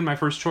wouldn't have been my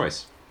first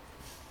choice.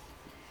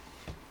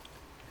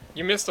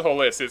 You missed the whole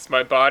list. It's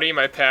my body,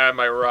 my pad,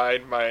 my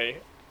ride, my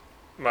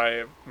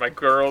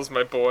girls,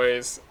 my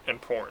boys, and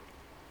porn,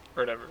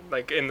 or whatever.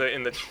 Like in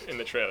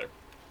the trailer.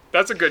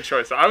 That's a good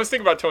choice. I was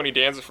thinking about Tony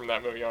Danza from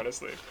that movie,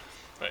 honestly.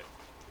 Like,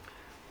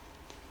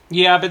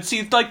 yeah, but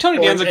see, like Tony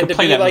Danza could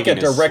play that like movie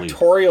a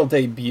directorial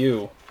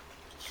debut.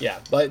 Yeah,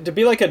 but to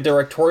be like a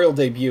directorial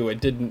debut,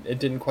 it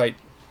didn't quite.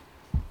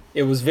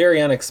 It was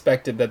very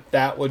unexpected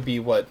that would be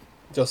what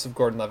Joseph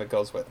Gordon-Levitt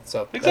goes with.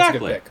 So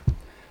exactly. That's a good pick.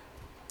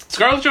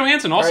 Scarlett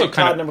Johansson also right,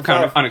 kind of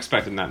five.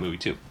 unexpected in that movie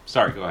too.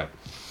 Sorry, go ahead.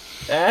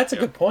 That's a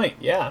good point.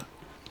 Yeah.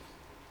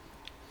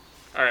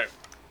 all right.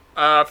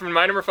 From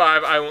my number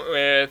 5, I went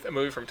with a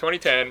movie from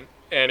 2010,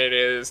 and it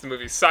is the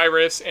movie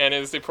Cyrus, and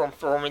it is the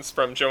performance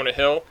from Jonah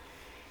Hill.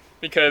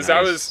 Because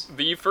that was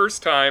the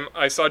first time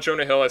I saw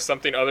Jonah Hill as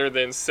something other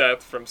than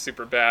Seth from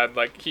Superbad.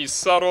 Like, he's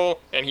subtle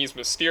and he's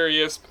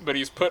mysterious, but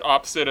he's put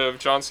opposite of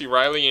John C.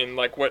 Reilly in,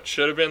 like, what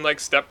should have been, like,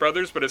 Step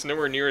Brothers, but it's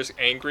nowhere near as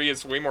angry.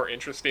 It's way more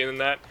interesting than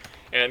that.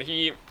 And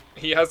he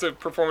has a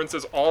performance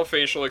that's all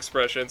facial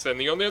expressions, and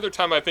the only other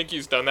time I think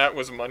he's done that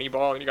was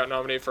Moneyball, and he got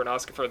nominated for an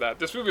Oscar for that.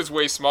 This movie is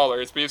way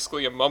smaller. It's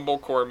basically a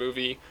mumblecore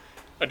movie,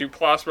 a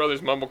Duplass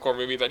Brothers mumblecore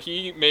movie that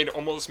he made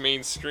almost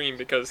mainstream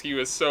because he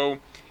was so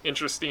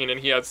interesting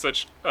and he had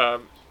such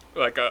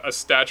like a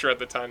stature at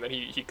the time that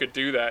he could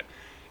do that.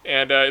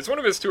 And it's one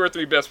of his 2 or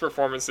 3 best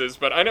performances,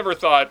 but I never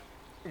thought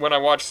when I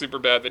watched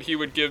Superbad that he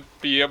would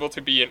be able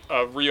to be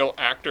a real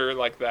actor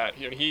like that.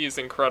 He is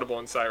incredible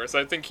in Cyrus.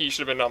 I think he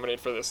should have been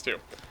nominated for this too.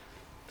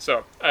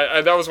 So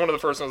that was one of the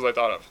first ones I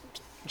thought of.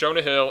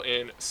 Jonah Hill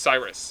in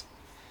Cyrus.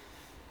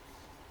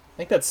 I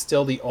think that's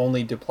still the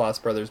only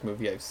Duplass Brothers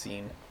movie I've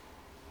seen.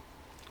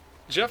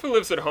 Jeff Who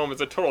Lives at Home is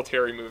a total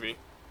Terry movie.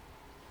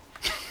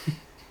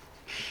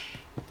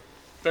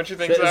 Don't you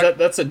think, Zach?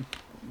 That's a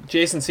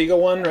Jason Segel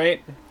one,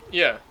 right?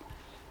 Yeah.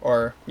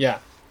 Or, yeah.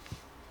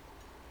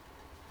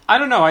 I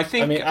don't know. I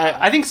think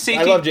safety.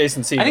 I love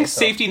Jason Segel. I think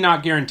Safety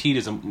Not Guaranteed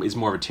is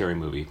more of a Terry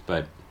movie,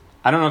 but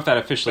I don't know if that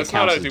officially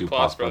counts as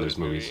Duplass Brothers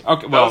movies.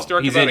 Okay, well, that was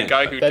directed he's by in the it,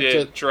 guy but who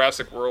did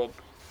Jurassic World.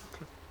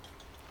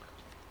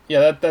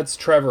 Yeah, that's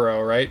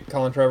Trevorrow, right?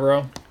 Colin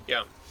Trevorrow?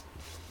 Yeah.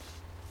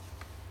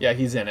 Yeah,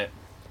 he's in it.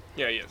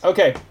 Yeah, he is.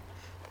 Okay.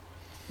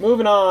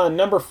 Moving on,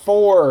 number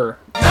 4.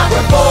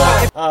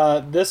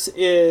 This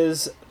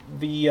is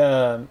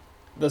the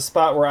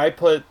spot where I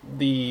put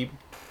the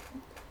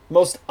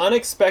most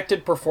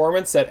unexpected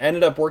performance that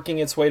ended up working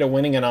its way to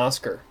winning an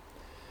Oscar.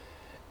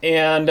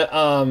 And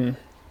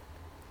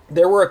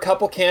there were a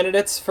couple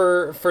candidates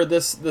for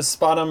this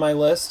spot on my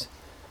list.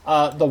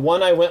 The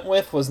one I went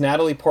with was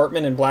Natalie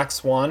Portman in Black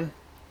Swan.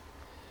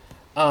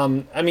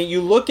 I mean,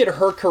 you look at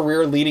her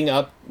career leading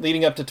up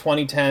to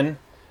 2010.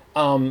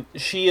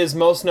 She is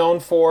most known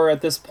for,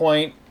 at this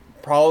point,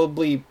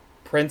 probably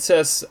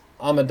Princess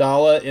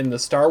Amidala in the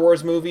Star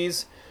Wars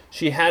movies.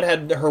 She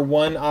had her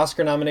one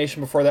Oscar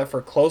nomination before that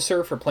for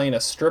Closer, for playing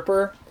a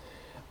stripper.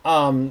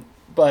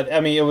 But, I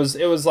mean, it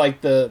was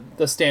like the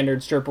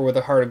standard stripper with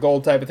a heart of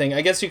gold type of thing.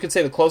 I guess you could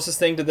say the closest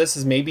thing to this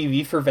is maybe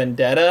V for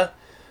Vendetta.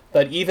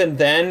 But even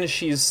then,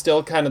 she's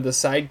still kind of the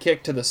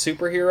sidekick to the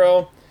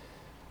superhero.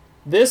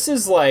 This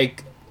is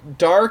like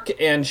dark,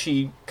 and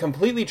she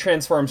completely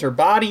transforms her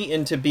body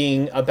into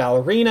being a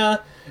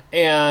ballerina,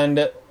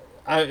 and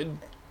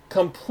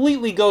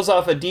completely goes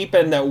off a deep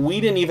end that we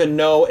didn't even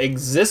know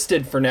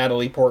existed for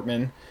Natalie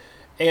Portman.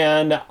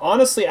 And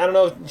honestly, I don't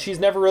know, she's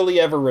never really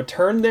ever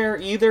returned there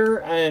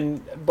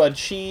either, but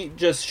she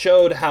just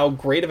showed how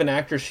great of an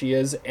actress she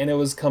is, and it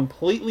was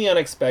completely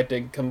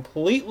unexpected,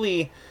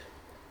 completely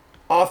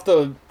off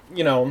the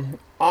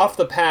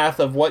path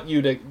of what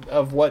you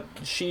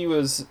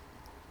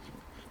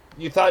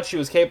thought she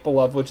was capable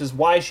of, which is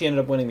why she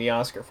ended up winning the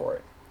Oscar for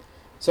it.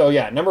 So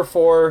yeah, number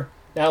 4,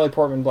 Natalie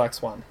Portman, Black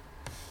Swan.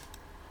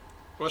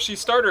 Well, she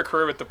started her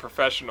career with The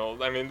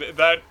Professional. I mean,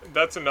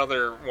 that's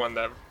another one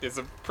that is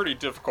a pretty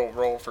difficult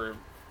role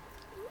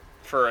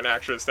for an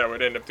actress that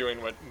would end up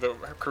doing what the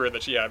career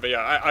that she had. But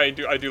yeah, I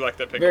do like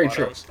that pick. Very a lot.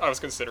 true. I was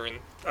considering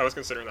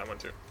that one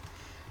too.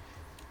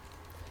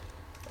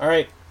 All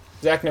right,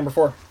 Zach, number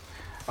 4.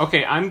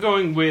 Okay, I'm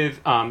going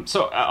with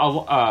so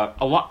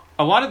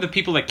a lot of the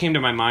people that came to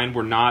my mind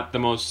were not the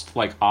most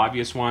like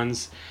obvious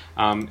ones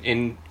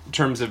in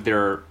terms of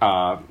their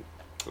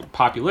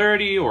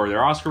popularity or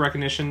their Oscar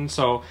recognition.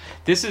 So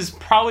this is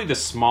probably the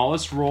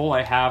smallest role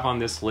I have on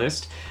this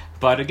list.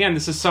 But again,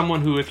 this is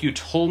someone who, if you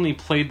told me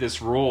played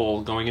this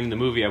role going into the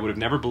movie, I would have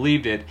never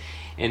believed it.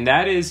 And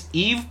that is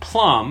Eve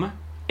Plum,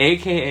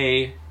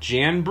 a.k.a.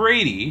 Jan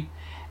Brady,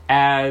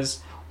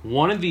 as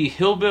one of the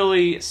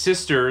hillbilly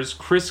sisters,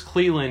 Chris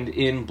Cleland,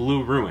 in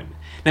Blue Ruin.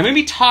 Now,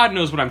 maybe Todd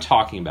knows what I'm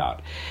talking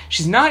about.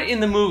 She's not in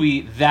the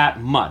movie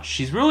that much.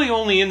 She's really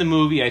only in the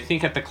movie, I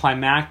think, at the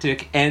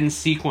climactic end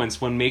sequence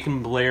when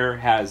Macon Blair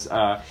has,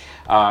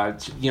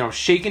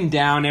 shaken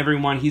down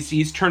everyone.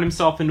 He's turned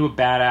himself into a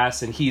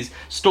badass, and he's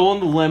stolen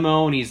the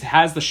limo, and he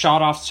has the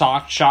shot-off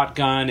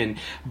shotgun, and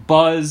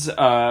Buzz,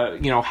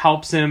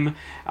 helps him.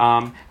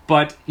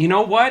 But you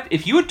know what?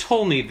 If you had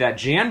told me that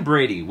Jan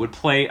Brady would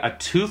play a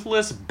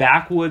toothless,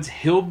 backwoods,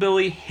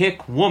 hillbilly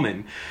hick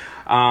woman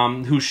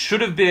who should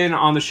have been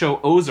on the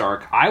show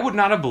Ozark, I would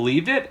not have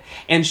believed it.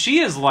 And she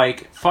is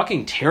like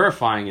fucking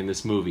terrifying in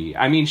this movie.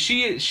 I mean,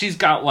 she's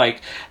got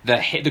like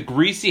the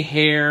greasy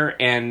hair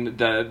and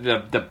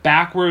the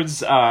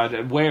backwards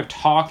way of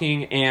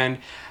talking. And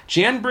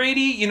Jan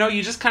Brady,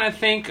 you just kind of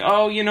think,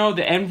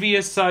 the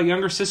envious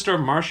younger sister of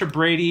Marsha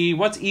Brady.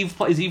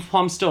 Is Eve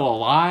Plum still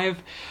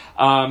alive?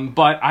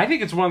 But I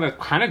think it's one of the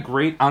kind of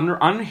great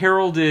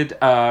unheralded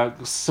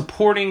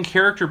supporting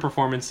character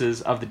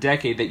performances of the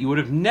decade that you would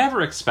have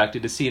never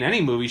expected to see in any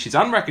movie. She's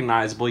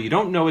unrecognizable. You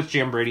don't know it's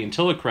Jan Brady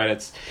until the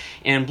credits.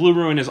 And Blue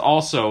Ruin is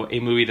also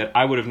a movie that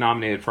I would have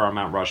nominated for our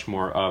Mount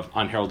Rushmore of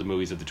unheralded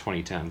movies of the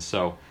 2010s.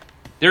 So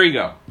there you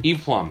go.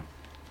 Eve Plum.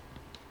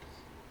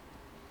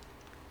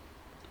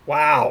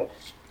 Wow.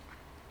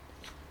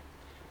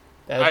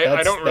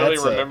 I don't really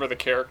remember the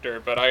character,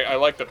 but I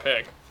like the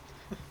pick.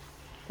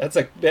 That's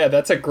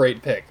a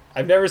great pick.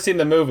 I've never seen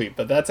the movie,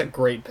 but that's a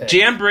great pick.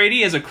 Jan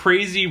Brady as a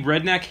crazy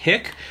redneck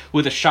hick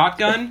with a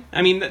shotgun.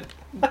 I mean,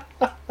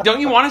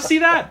 don't you want to see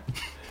that?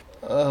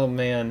 Oh,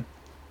 man.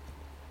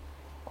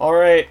 All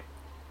right.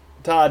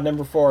 Todd,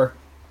 number 4.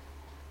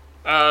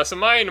 So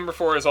my number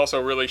 4 is also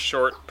a really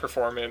short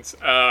performance.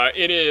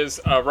 It is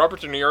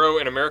Robert De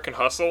Niro in American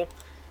Hustle,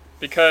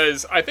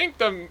 because I think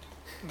the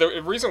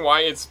reason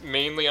why it's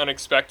mainly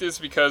unexpected is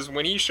because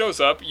when he shows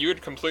up, you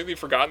had completely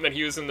forgotten that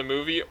he was in the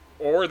movie,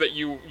 or that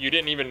you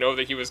didn't even know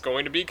that he was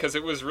going to be, because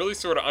it was really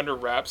sort of under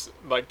wraps,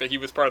 like that he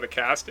was part of the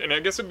cast. And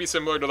I guess it'd be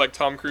similar to like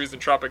Tom Cruise in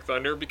Tropic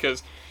Thunder,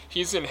 because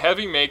he's in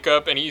heavy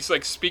makeup and he's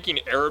like speaking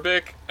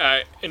Arabic,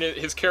 and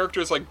his character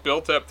is like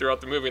built up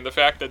throughout the movie. And the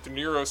fact that De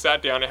Niro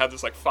sat down and had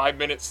this like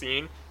 5-minute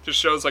scene just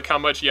shows like how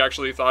much he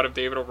actually thought of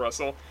David O.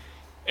 Russell.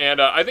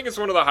 And I think it's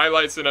one of the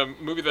highlights in a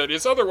movie that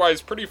is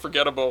otherwise pretty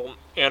forgettable,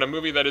 and a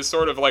movie that is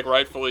sort of like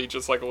rightfully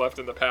just like left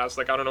in the past.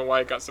 Like, I don't know why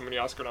it got so many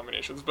Oscar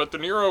nominations, but De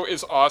Niro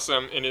is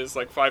awesome in his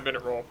like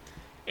 5-minute role.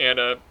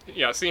 And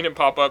seeing him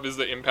pop up is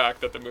the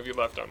impact that the movie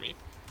left on me.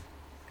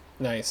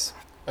 Nice.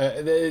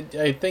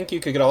 I think you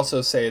could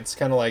also say it's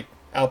kind of like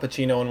Al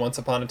Pacino in Once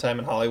Upon a Time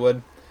in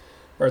Hollywood,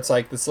 where it's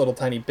like this little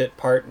tiny bit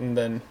part, and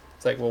then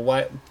it's like, well,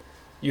 why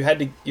you had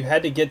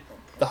to get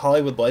the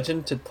Hollywood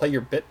legend to play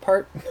your bit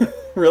part?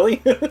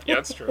 Really? Yeah,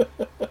 that's true.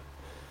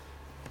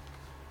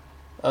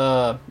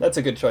 That's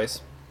a good choice.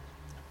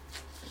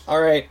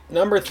 All right,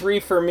 number 3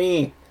 for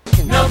me.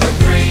 Number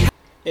 3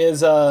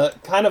 is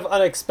kind of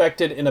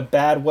unexpected in a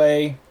bad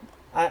way.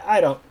 I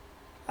don't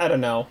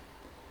know.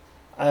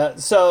 I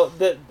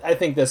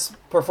think this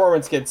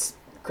performance gets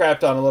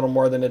crapped on a little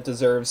more than it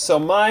deserves. So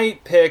my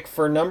pick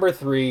for number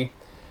 3,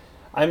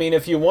 I mean,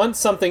 if you want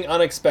something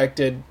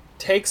unexpected,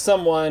 take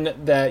someone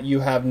that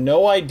you have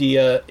no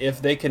idea if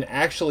they can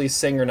actually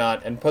sing or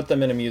not and put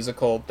them in a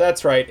musical.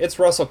 That's right. It's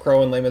Russell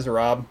Crowe in Les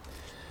Miserables.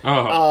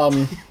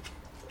 Oh.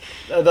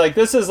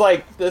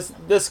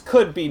 This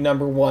could be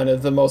number 1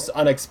 of the most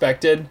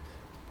unexpected.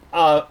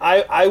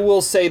 I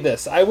will say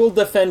this. I will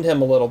defend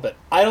him a little bit.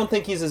 I don't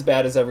think he's as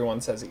bad as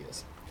everyone says he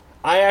is.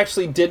 I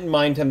actually didn't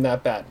mind him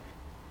that bad.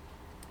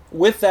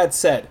 With that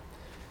said,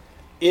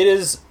 he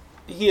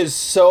is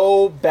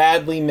so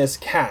badly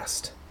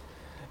miscast.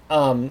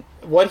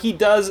 What he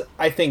does,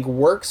 I think,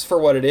 works for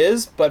what it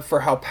is, but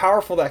for how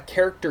powerful that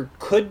character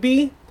could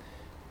be,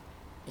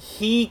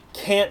 he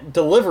can't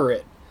deliver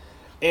it.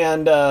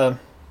 And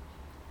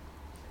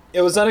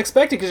it was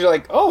unexpected, because you're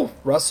like, oh,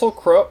 Russell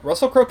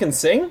Crowe can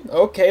sing?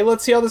 Okay,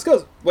 let's see how this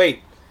goes.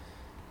 Wait,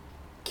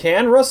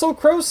 can Russell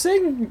Crowe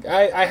sing?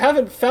 I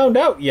haven't found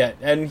out yet.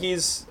 And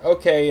he's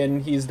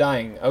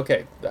dying.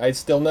 Okay, I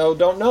still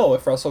don't know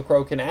if Russell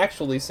Crowe can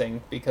actually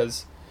sing,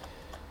 because,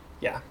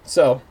 yeah,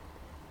 so...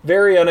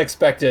 very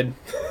unexpected.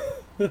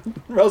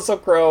 Russell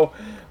Crowe,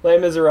 Les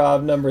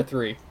Miserables, number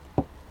 3.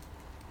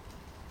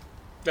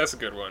 That's a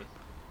good one.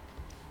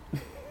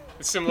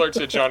 It's similar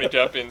to Johnny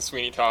Depp in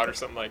Sweeney Todd or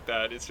something like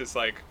that. It's just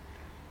like,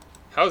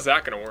 how's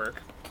that going to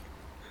work?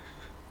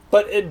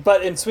 But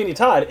in Sweeney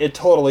Todd, it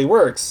totally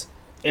works.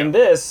 In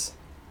this,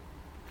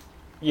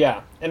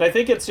 yeah. And I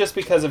think it's just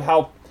because of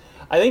how...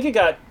 I think it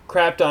got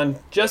crapped on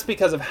just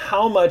because of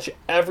how much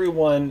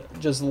everyone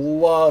just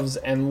loves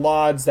and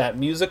lauds that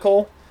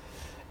musical,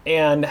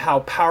 and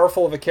how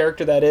powerful of a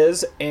character that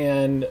is,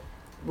 and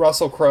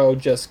Russell Crowe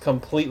just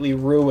completely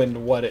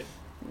ruined what it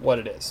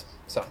is.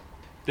 So,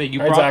 you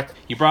brought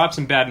up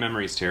some bad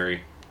memories,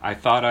 Terry. I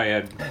thought I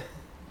had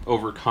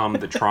overcome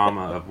the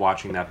trauma of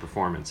watching that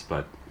performance,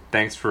 but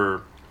thanks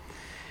for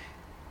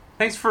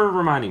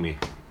reminding me.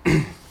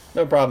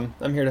 No problem.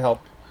 I'm here to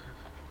help.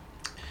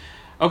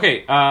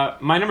 Okay,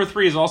 my number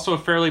 3 is also a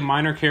fairly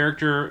minor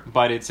character,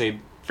 but it's a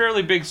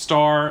fairly big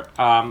star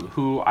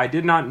who I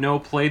did not know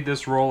played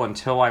this role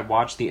until I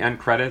watched the end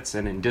credits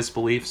and in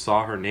disbelief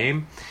saw her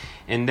name.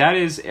 And that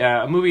is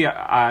a movie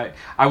I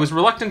was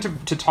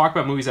reluctant to talk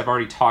about movies I've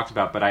already talked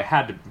about, but I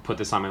had to put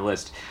this on my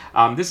list.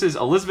 This is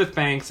Elizabeth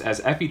Banks as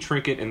Effie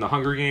Trinket in The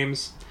Hunger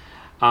Games.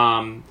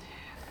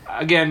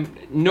 Again,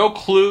 no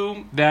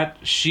clue that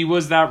she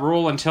was that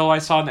role until I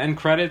saw the end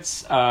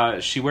credits.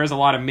 She wears a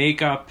lot of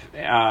makeup,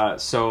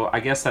 so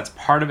I guess that's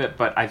part of it,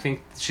 but I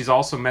think she's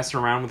also messing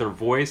around with her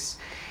voice.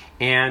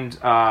 And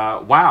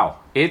wow,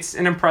 it's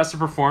an impressive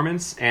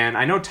performance, and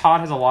I know Todd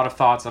has a lot of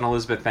thoughts on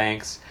Elizabeth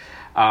Banks.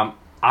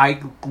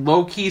 I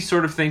low-key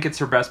sort of think it's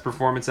her best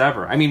performance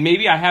ever. I mean,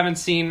 maybe I haven't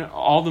seen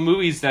all the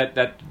movies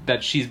that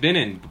she's been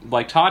in,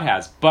 like Todd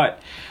has,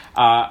 but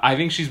I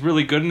think she's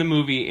really good in the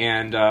movie,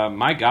 and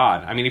my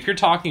God. I mean, if you're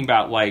talking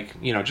about, like,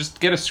 you know, just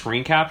get a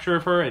screen capture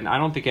of her, and I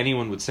don't think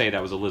anyone would say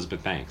that was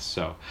Elizabeth Banks.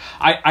 So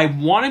I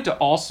wanted to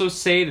also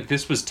say that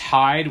this was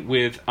tied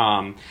with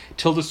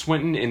Tilda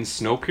Swinton in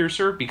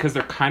Snowpiercer, because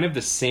they're kind of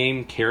the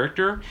same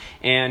character,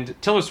 and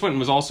Tilda Swinton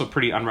was also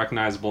pretty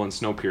unrecognizable in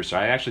Snowpiercer.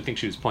 I actually think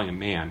she was playing a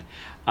man.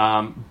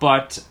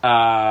 But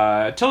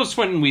Tilda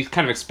Swinton, we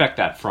kind of expect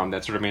that from,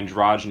 that sort of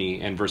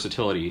androgyny and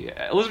versatility.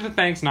 Elizabeth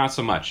Banks, not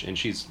so much, and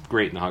she's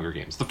great in The Hunger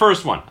Games. The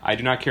first one. I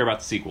do not care about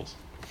the sequels.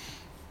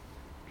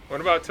 What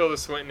about Tilda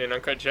Swinton in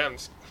Uncut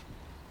Gems?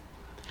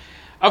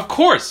 Of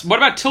course. What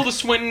about Tilda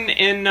Swinton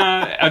in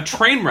a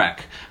train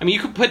wreck? I mean,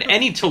 you could put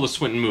any Tilda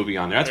Swinton movie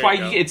on there. That's why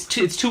it's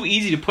too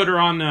easy to put her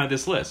on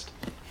this list.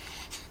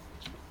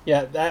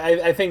 Yeah,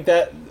 I think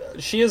that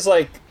she is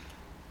like...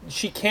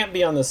 She can't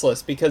be on this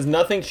list because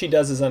nothing she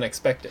does is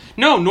unexpected.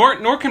 No,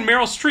 nor can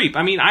Meryl Streep.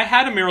 I mean, I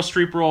had a Meryl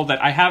Streep role that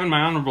I have in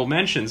my honorable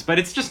mentions, but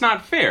it's just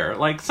not fair.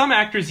 Like, some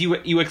actors,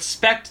 you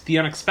expect the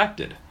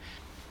unexpected.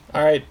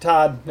 All right,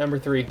 Todd, number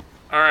 3.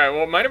 All right,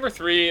 well, my number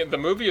 3, the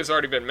movie has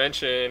already been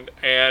mentioned,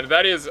 and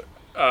that is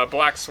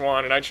Black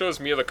Swan, and I chose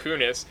Mila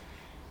Kunis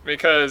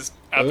because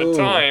at the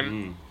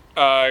time,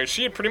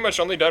 she had pretty much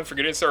only done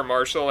Forgetting Sarah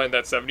Marshall and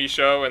That 70s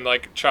Show and,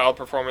 like, child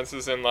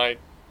performances in, like,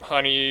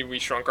 Honey, We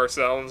Shrunk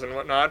Ourselves and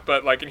whatnot,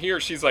 but like in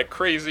here she's like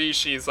crazy,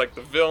 she's like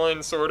the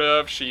villain sort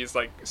of, she's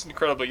like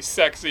incredibly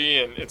sexy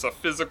and it's a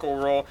physical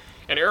role,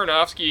 and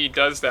Aronofsky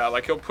does that,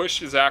 like he'll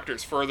push his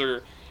actors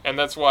further, and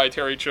that's why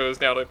Terry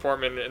chose Natalie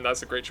Portman, and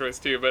that's a great choice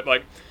too. But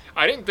like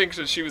I didn't think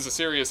that she was a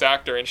serious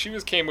actor, and she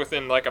came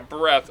within like a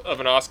breath of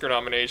an Oscar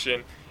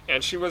nomination,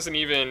 and she wasn't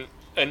even,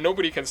 and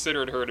nobody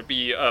considered her to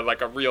be like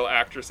a real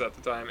actress at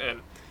the time,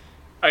 and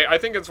I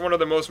think it's one of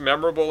the most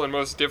memorable and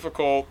most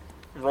difficult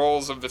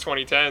roles of the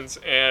 2010s,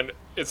 and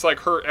it's like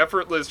her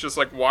effortless just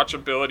like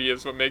watchability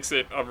is what makes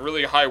it a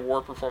really high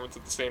war performance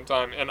at the same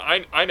time, and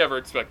I never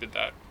expected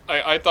that.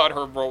 I thought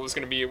her role was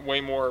going to be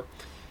way more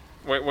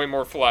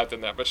flat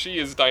than that, but she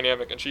is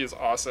dynamic and she is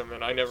awesome,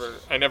 and I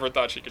never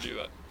thought she could do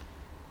that.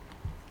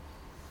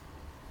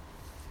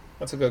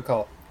 That's a good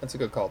call.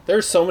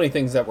 There's so many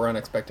things that were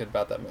unexpected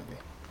about that movie.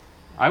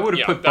 I would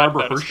have put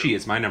Barbara Hershey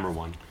as my number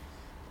 1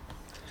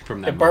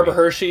 from that movie. Barbara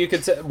Hershey, you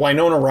could say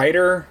Winona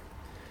Ryder.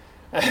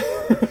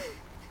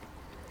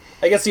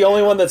 I guess the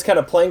only one that's kind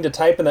of playing to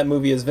type in that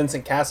movie is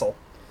Vincent Castle.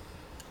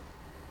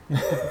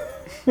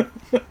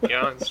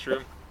 Yeah, it's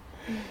true.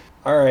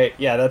 All right,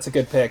 yeah, that's a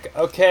good pick.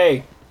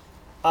 Okay,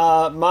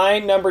 my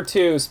number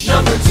 2.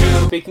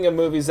 Speaking of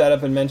movies that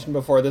have been mentioned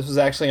before, this was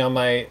actually on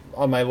my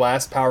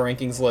last Power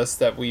Rankings list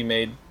that we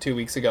made 2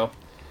 weeks ago,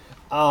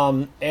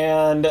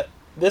 and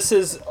this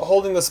is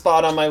holding the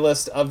spot on my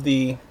list of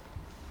the,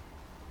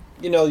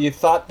 you know, you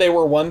thought they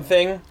were one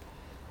thing,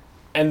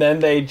 and then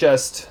they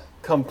just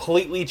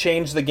completely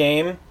change the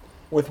game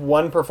with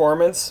one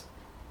performance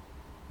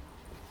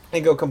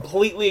and go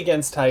completely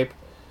against type.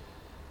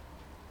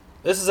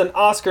 This is an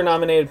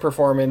Oscar-nominated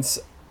performance.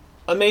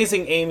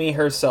 Amazing Amy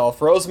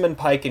herself, Rosamund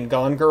Pike in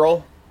Gone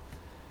Girl.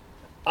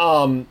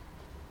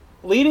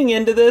 Leading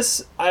into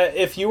this,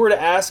 if you were to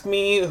ask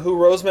me who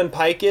Rosamund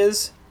Pike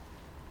is,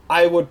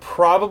 I would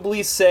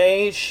probably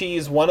say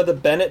she's one of the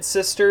Bennett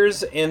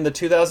sisters in the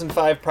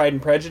 2005 Pride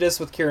and Prejudice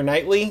with Keira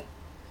Knightley.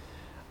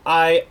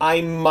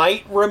 I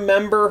might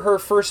remember her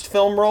first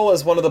film role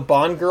as one of the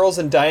Bond girls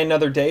in Die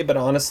Another Day, but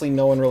honestly,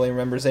 no one really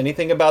remembers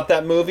anything about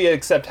that movie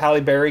except Halle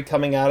Berry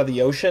coming out of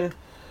the ocean.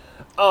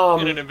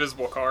 In an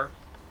invisible car.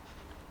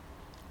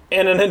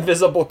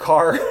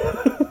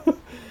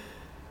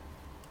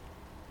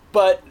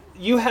 But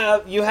you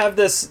have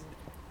this,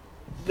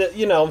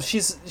 you know,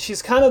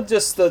 she's kind of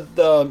just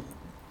the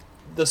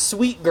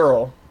sweet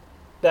girl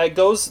that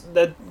goes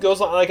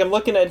on, like I'm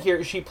looking at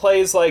here, she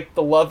plays like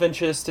the love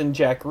interest in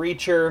Jack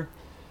Reacher.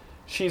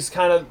 She's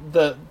kind of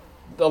the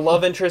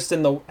love interest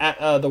in the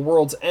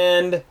World's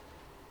End.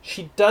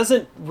 She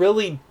hadn't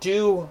really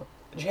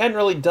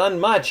done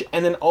much,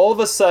 and then all of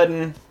a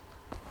sudden,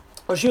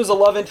 she was a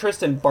love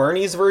interest in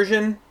Barney's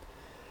version,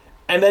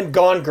 and then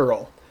Gone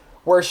Girl,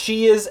 where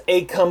she is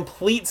a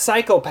complete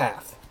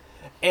psychopath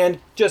and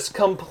just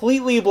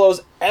completely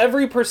blows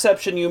every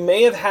perception you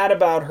may have had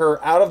about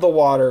her out of the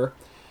water,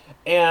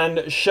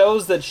 and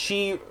shows that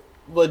she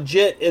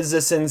legit is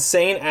this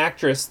insane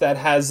actress that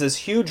has this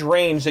huge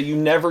range that you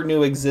never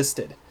knew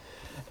existed,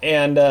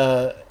 and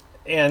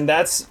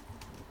that's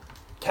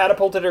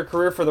catapulted her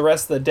career for the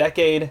rest of the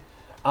decade.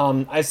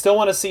 I still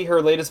want to see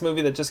her latest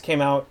movie that just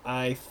came out,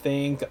 I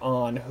think,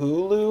 on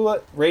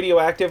Hulu,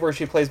 Radioactive, where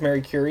she plays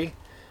Mary Curie.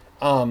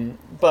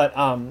 But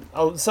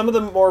some of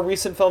the more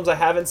recent films I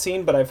haven't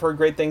seen, but I've heard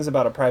great things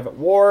about A Private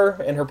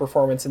War and her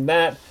performance in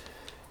that.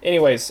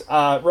 Anyways,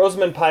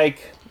 Rosamund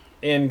Pike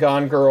in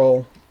Gone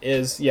Girl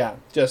is,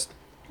 just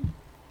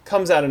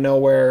comes out of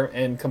nowhere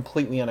and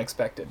completely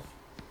unexpected.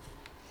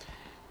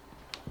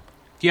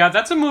 Yeah,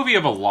 that's a movie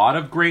of a lot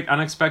of great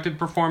unexpected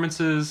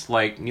performances,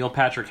 like Neil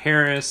Patrick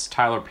Harris,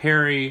 Tyler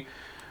Perry,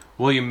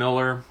 William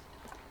Miller.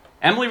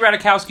 Emily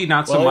Ratajkowski,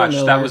 not so much.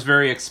 Miller. That was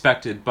very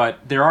expected, but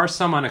there are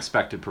some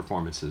unexpected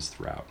performances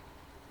throughout.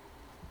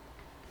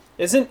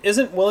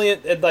 Isn't William,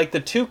 like,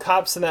 the two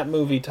cops in that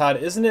movie, Todd?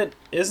 Isn't it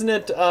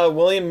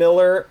William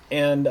Miller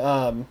and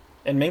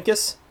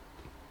Minkus?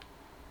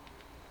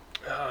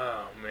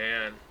 Oh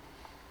man,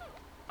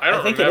 I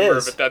don't think it remember,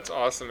 is. but that's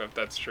awesome if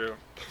that's true.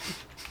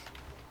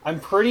 I'm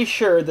pretty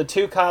sure the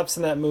two cops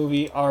in that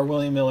movie are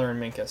William Miller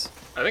and Minkus.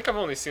 I think I've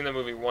only seen that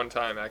movie one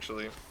time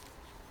actually.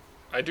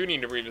 I do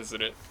need to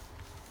revisit it.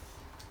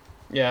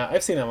 Yeah,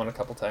 I've seen that one a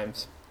couple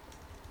times.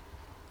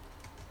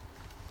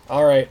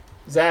 All right,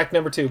 Zach,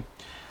 number 2.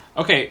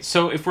 Okay,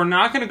 so if we're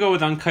not going to go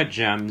with Uncut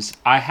Gems,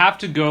 I have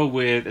to go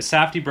with a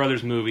Safdie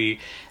Brothers movie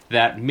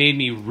that made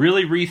me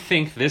really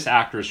rethink this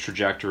actor's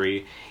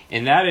trajectory,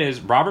 and that is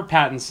Robert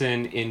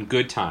Pattinson in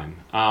Good Time.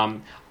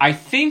 I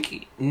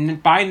think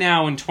by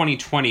now in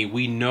 2020,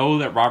 we know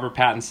that Robert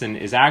Pattinson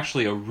is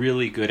actually a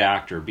really good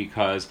actor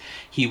because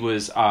he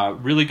was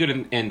really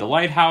good in The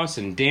Lighthouse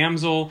and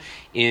Damsel,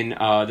 in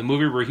the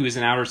movie where he was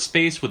in outer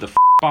space with the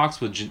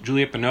box with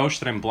Juliette Binoche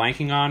that I'm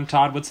blanking on.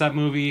 Todd, what's that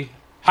movie?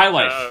 High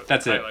Life.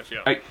 That's High it.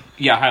 Life,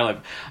 yeah. High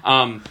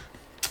Life.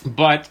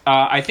 But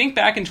I think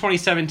back in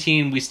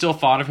 2017, we still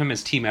thought of him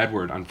as Team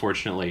Edward,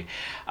 unfortunately.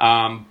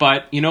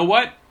 But you know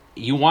what?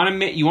 You want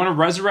to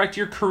resurrect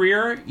your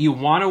career? You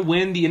want to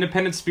win the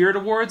Independent Spirit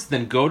Awards?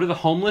 Then go to the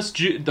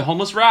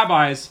homeless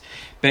rabbis,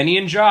 Benny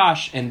and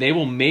Josh, and they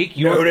will make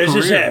your career. Known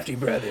as the Safdie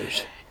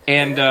Brothers.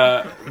 And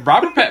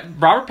Robert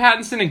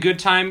Pattinson in Good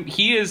Time,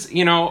 he is,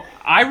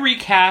 I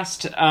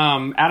recast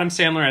Adam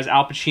Sandler as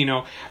Al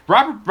Pacino.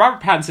 Robert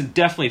Pattinson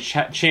definitely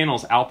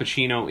channels Al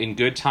Pacino in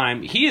Good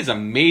Time. He is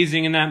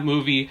amazing in that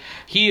movie.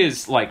 He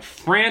is like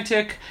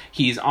frantic.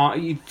 He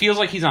feels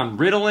like he's on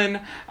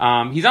Ritalin.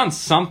 He's on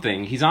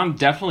something. He's on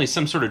definitely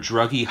some sort of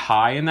druggy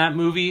high in that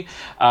movie.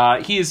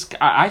 He is,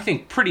 I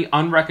think, pretty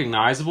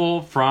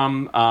unrecognizable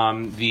from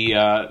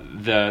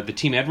the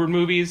Team Edward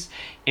movies.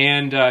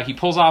 And he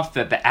pulls off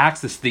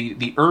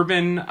the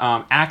urban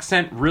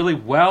accent really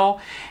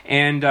well,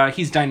 and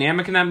he's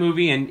dynamic in that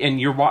movie. And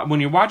when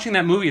you're watching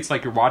that movie, it's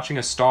like you're watching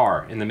a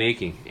star in the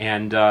making.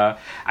 And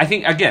I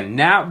think, again,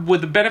 now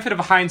with the benefit of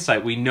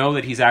hindsight, we know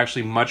that he's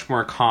actually much more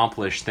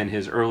accomplished than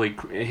his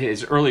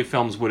early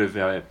films would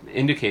have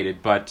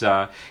indicated.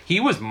 But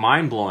he was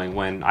mind blowing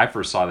when I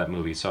first saw that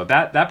movie. So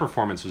that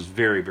performance was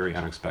very, very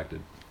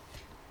unexpected.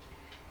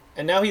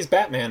 And now he's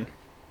Batman.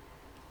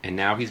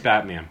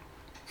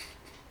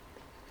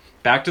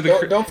 Back to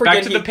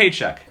the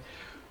paycheck.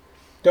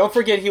 Don't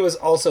forget he was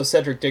also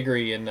Cedric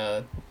Diggory in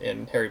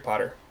Harry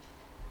Potter.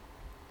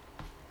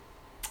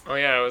 Oh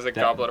yeah, it was a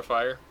Goblet of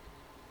Fire.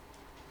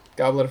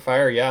 Goblet of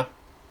Fire, yeah.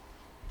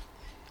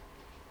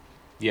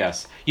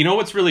 Yes. You know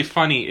what's really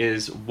funny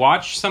is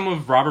watch some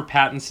of Robert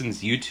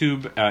Pattinson's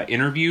YouTube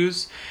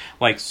interviews,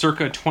 like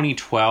circa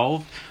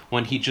 2012,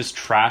 when he just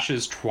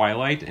trashes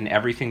Twilight and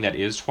everything that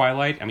is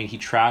Twilight. I mean, he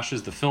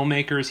trashes the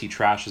filmmakers, he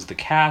trashes the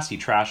cast, he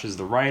trashes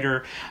the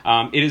writer.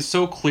 It is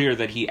so clear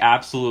that he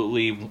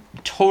absolutely,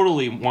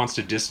 totally wants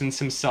to distance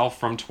himself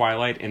from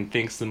Twilight and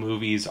thinks the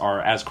movies are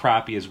as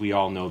crappy as we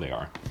all know they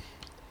are.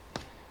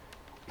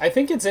 I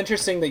think it's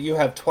interesting that you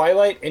have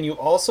Twilight and you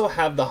also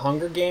have The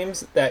Hunger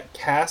Games that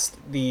cast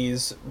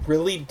these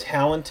really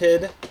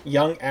talented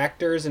young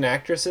actors and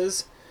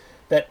actresses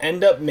that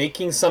end up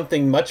making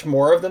something much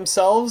more of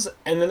themselves,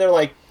 and then they're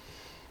like,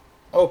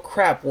 oh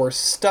crap, we're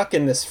stuck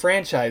in this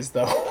franchise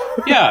though.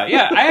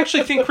 Yeah. I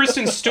actually think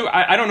Kristen Stewart,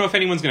 I don't know if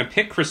anyone's going to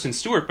pick Kristen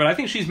Stewart, but I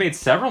think she's made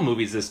several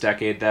movies this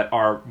decade that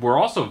were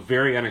also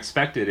very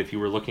unexpected if you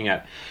were looking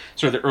at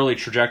sort of the early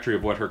trajectory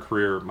of what her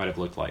career might have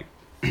looked like.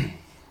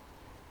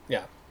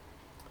 Yeah.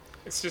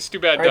 It's just too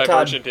bad right,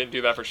 Divergent Todd. didn't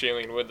do that for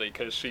Shailene Woodley,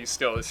 because she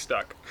still is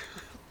stuck.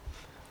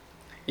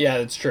 Yeah,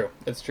 it's true.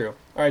 It's true.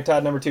 All right,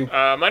 Todd, number 2.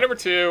 My number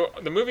 2,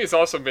 the movie has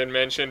also been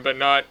mentioned, but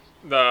not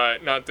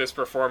this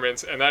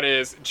performance, and that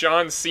is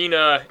John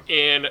Cena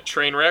in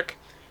Trainwreck.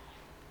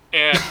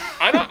 And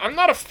I'm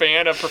not a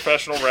fan of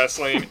professional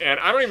wrestling, and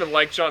I don't even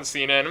like John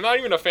Cena, and I'm not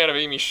even a fan of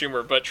Amy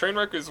Schumer, but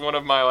Trainwreck is one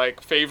of my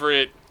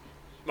favorite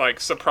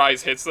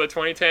surprise hits of the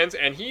 2010s,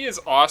 and he is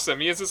awesome.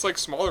 He has this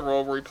smaller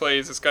role where he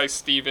plays this guy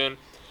Steven,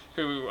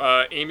 who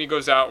Amy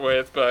goes out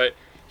with, but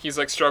he's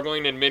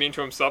struggling admitting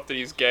to himself that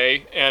he's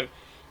gay, and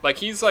Like,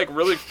 he's like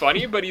really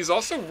funny, but he's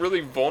also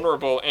really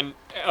vulnerable. And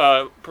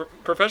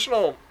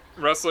professional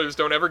wrestlers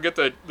don't ever get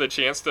the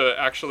chance to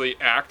actually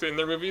act in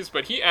their movies,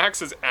 but he acts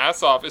his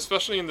ass off,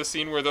 especially in the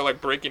scene where they're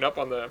like breaking up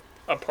on the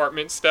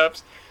apartment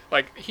steps.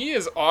 Like, he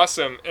is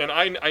awesome, and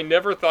I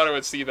never thought I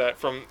would see that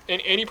from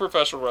any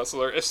professional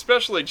wrestler,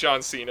 especially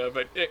John Cena,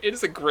 but it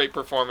is a great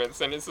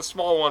performance, and it's a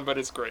small one, but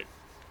it's great.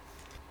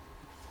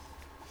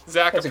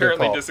 Zach That's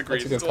apparently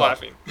disagrees. He's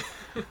laughing.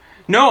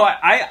 No,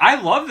 I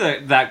love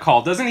that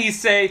call. Doesn't he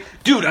say,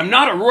 dude, I'm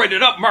not a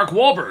roided up Mark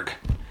Wahlberg?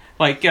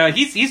 Like,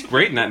 he's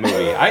great in that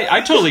movie.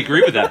 I totally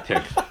agree with that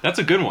pick. That's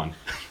a good one.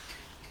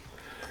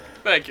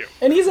 Thank you.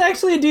 And he's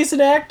actually a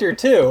decent actor,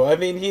 too. I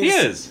mean, he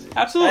is.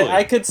 Absolutely.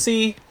 I could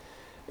see...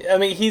 I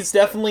mean, he's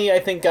definitely, I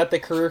think, got the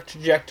career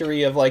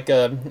trajectory of like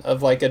a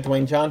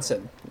Dwayne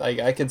Johnson. Like,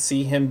 I could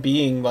see him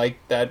being like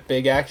that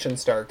big action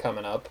star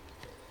coming up.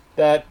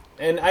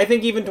 And I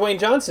think even Dwayne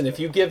Johnson, if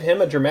you give him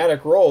a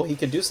dramatic role, he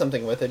could do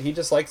something with it. He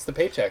just likes the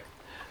paycheck.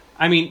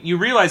 I mean, you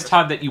realize,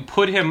 Todd, that you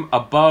put him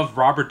above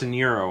Robert De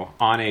Niro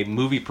on a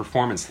movie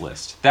performance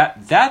list.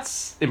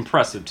 That's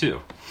impressive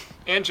too.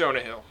 And Jonah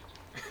Hill.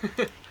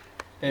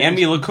 And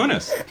Mila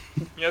Kunis.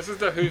 Yeah, this is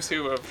the who's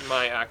who of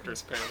my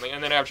actors, apparently.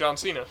 And then I have John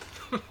Cena.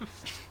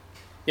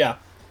 Yeah.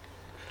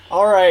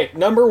 All right,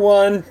 number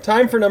one.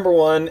 Time for number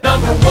one.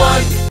 Number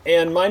one!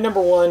 And my number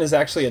one is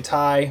actually a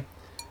tie.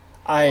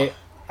 I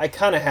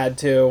kind of had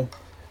to.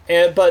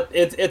 But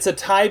it's a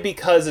tie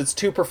because it's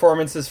two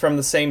performances from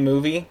the same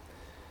movie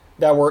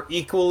that were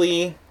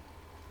equally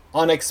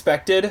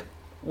unexpected,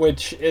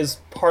 which is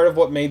part of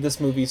what made this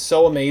movie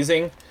so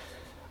amazing.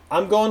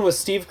 I'm going with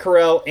Steve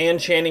Carell and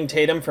Channing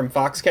Tatum from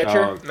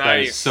Foxcatcher. Oh, that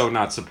is so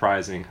not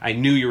surprising. I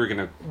knew you were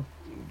gonna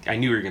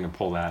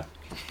pull that.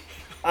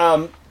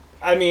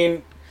 I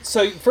mean,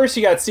 so first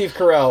you got Steve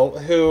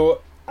Carell, who,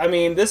 I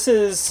mean, this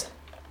is...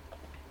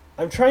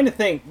 I'm trying to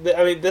think.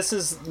 I mean, this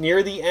is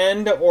near the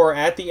end or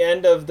at the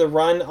end of the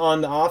run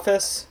on The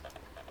Office.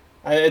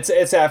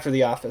 It's after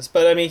The Office.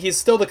 But, I mean, he's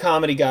still the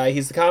comedy guy.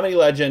 He's the comedy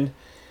legend.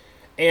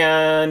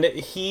 And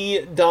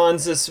he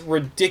dons this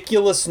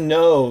ridiculous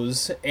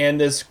nose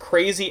and this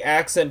crazy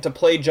accent to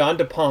play John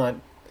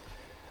DuPont,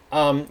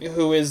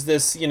 who is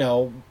this,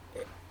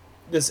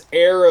 this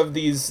heir of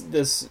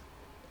this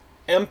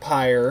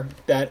empire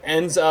that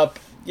ends up,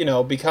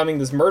 becoming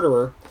this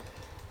murderer.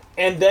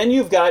 And then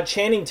you've got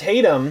Channing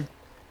Tatum,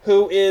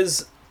 who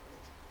is,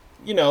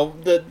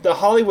 the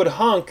Hollywood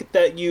hunk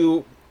that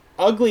you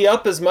ugly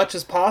up as much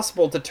as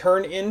possible to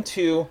turn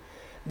into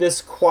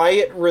this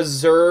quiet,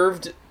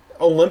 reserved,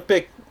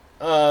 Olympic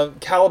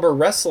caliber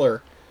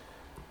wrestler.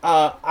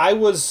 I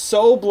was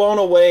so blown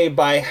away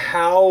by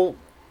how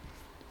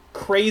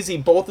crazy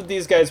both of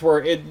these guys were.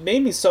 It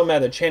made me so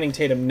mad that Channing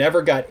Tatum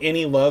never got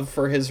any love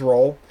for his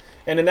role.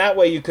 And in that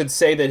way, you could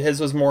say that his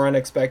was more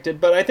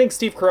unexpected. But I think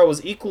Steve Carell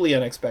was equally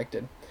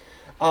unexpected.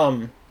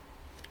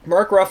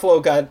 Mark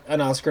Ruffalo got an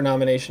Oscar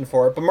nomination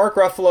for it. But Mark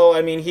Ruffalo,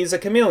 I mean, he's a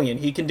chameleon.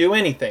 He can do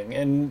anything.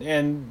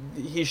 And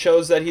he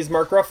shows that he's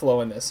Mark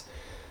Ruffalo in this.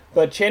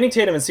 But Channing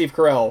Tatum and Steve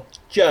Carell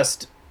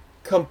just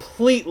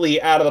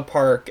completely out of the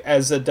park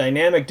as a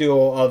dynamic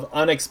duo of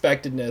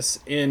unexpectedness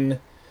in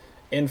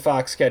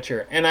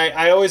Foxcatcher. And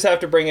I always have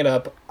to bring it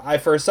up. I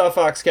first saw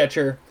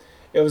Foxcatcher.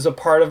 It was a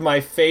part of my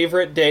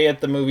favorite day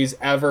at the movies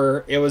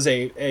ever. It was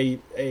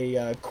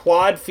a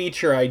quad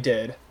feature I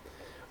did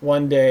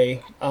one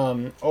day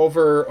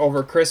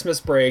over Christmas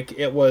break.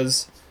 It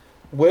was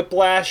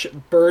Whiplash,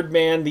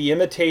 Birdman, The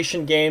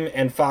Imitation Game,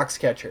 and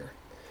Foxcatcher.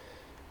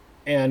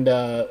 And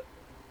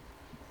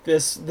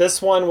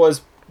this one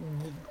was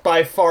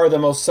by far the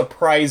most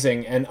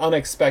surprising and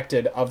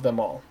unexpected of them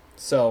all.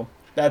 So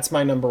that's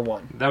my number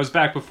one. That was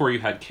back before you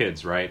had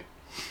kids, right?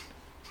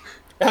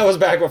 That was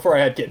back before I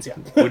had kids, yeah.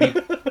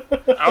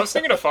 I was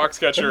thinking of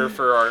Foxcatcher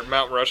for our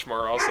Mount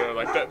Rushmore also.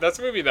 Like that's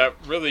a movie that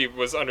really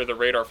was under the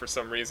radar for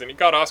some reason. It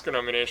got Oscar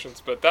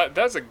nominations, but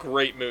that's a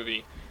great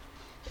movie.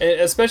 And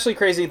especially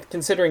crazy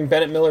considering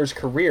Bennett Miller's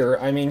career.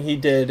 I mean, he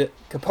did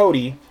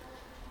Capote,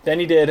 then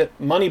he did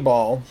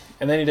Moneyball,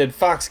 and then he did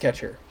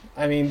Foxcatcher.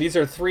 I mean, these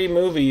are three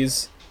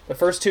movies. The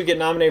first two get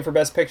nominated for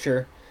Best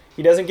Picture.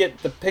 He doesn't get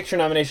the picture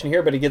nomination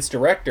here, but he gets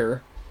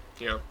director.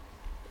 Yeah.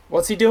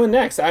 What's he doing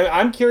next?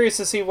 I'm curious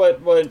to see what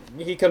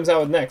he comes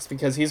out with next,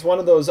 because he's one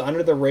of those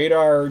under the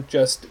radar,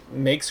 just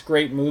makes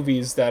great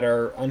movies that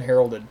are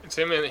unheralded. It's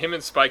him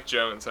and Spike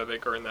Jonze, I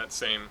think, are in that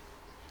same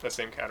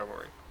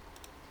category.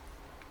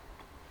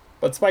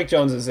 But Spike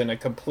Jonze is in a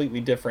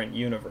completely different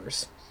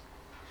universe.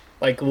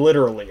 Like,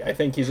 literally. I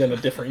think he's in a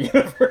different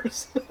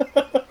universe.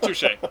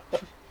 Touché.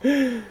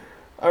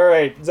 All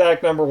right,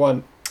 Zach, number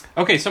one.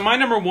 Okay, so my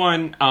number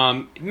one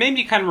made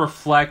me kind of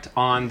reflect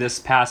on this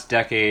past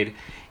decade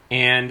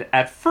And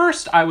at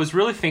first, I was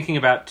really thinking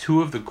about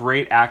two of the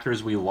great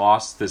actors we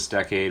lost this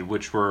decade,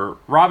 which were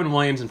Robin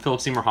Williams and Philip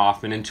Seymour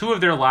Hoffman. And two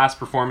of their last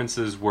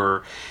performances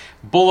were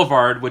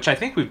Boulevard, which I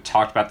think we've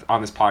talked about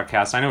on this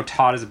podcast. I know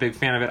Todd is a big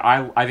fan of it.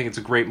 I think it's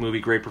a great movie,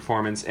 great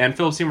performance. And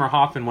Philip Seymour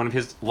Hoffman, one of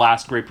his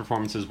last great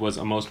performances was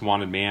A Most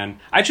Wanted Man.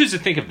 I choose to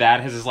think of that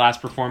as his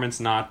last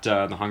performance, not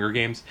The Hunger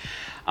Games.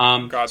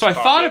 God's so I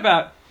Pocket. thought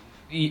about...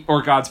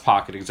 Or God's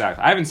Pocket,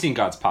 exactly. I haven't seen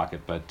God's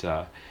Pocket,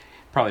 but...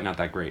 probably not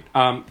that great.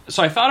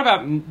 So I thought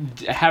about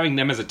having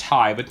them as a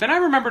tie, but then I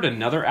remembered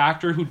another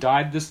actor who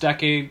died this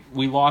decade.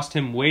 We lost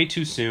him way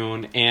too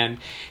soon, and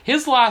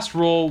his last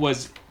role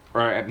was,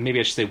 or maybe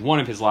I should say one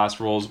of his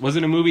last roles, was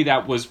in a movie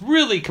that was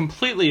really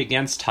completely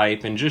against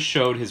type and just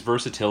showed his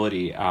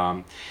versatility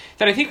that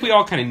I think we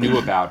all kind of knew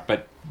about,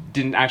 but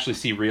didn't actually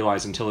see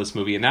realized until this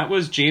movie, and that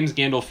was James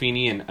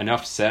Gandolfini in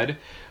Enough Said,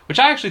 which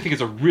I actually think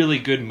is a really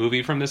good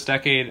movie from this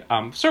decade.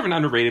 Sort of an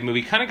underrated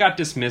movie, kind of got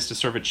dismissed as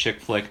sort of a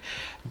chick flick.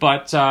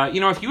 But,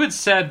 if you had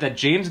said that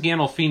James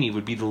Gandolfini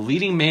would be the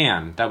leading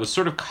man that was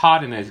sort of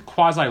caught in a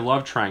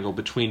quasi-love triangle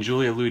between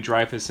Julia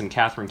Louis-Dreyfus and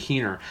Catherine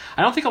Keener,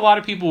 I don't think a lot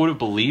of people would have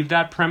believed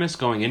that premise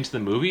going into the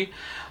movie.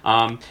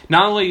 Not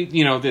only,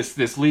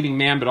 this leading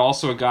man, but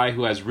also a guy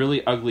who has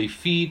really ugly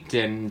feet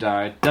and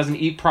doesn't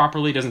eat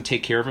properly, doesn't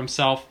take care of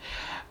himself.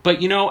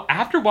 But,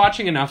 after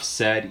watching Enough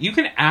Said, you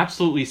can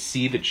absolutely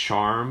see the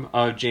charm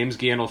of James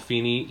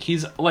Gandolfini.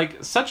 He's,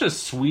 such a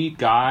sweet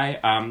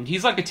guy.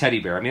 He's like a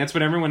teddy bear. I mean, that's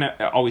what everyone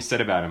always said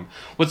about him.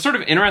 What's sort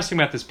of interesting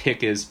about this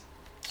pick is,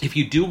 if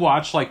you do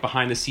watch,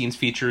 behind-the-scenes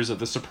features of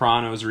The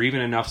Sopranos or even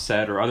Enough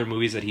Said or other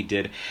movies that he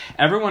did,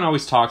 everyone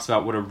always talks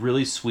about what a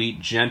really sweet,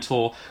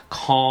 gentle,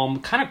 calm,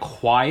 kind of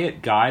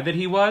quiet guy that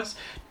he was.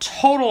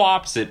 Total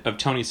opposite of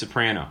Tony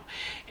Soprano.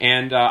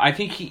 And I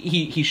think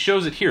he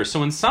shows it here.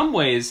 So in some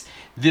ways,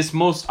 this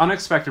most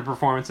unexpected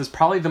performance is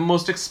probably the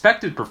most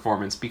expected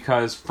performance,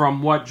 because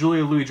from what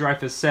Julia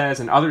Louis-Dreyfus says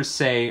and others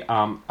say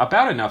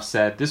about Enough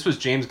Said, this was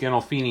James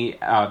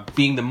Gandolfini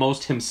being the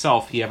most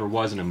himself he ever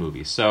was in a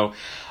movie. So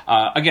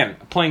again,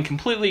 playing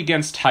completely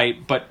against type,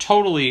 but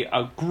totally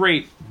a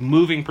great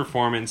moving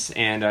performance,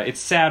 and it's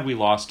sad we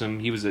lost him.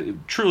 He was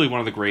truly one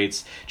of the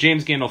greats.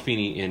 James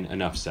Gandolfini in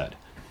Enough Said.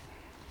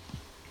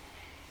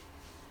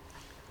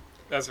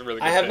 That's a really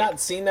good I have pick. not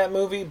seen that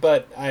movie,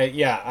 but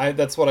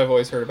that's what I've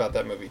always heard about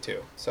that movie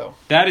too. So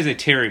that is a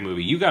Terry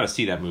movie. You got to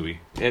see that movie.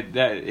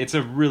 It's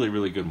a really,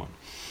 really good one.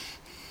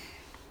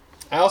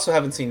 I also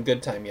haven't seen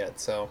Good Time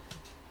yet, so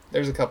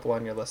there's a couple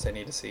on your list I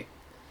need to see.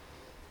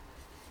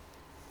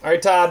 All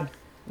right, Todd,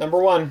 number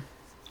one.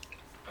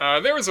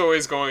 There was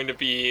always going to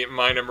be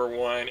my number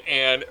one,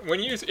 and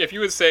if you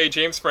would say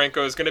James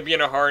Franco is going to be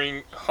in a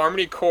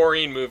Harmony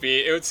Korine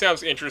movie, it would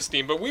sound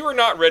interesting, but we were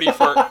not ready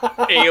for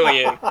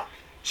Alien.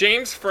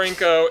 James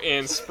Franco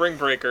in Spring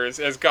Breakers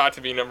has got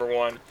to be number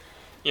one.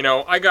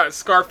 I got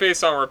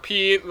Scarface on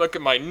repeat. Look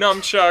at my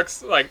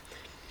nunchucks.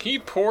 He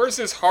pours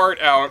his heart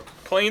out,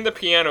 playing the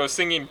piano,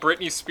 singing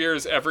Britney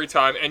Spears every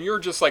time, and you're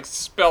just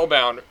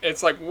spellbound.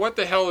 It's what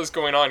the hell is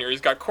going on here?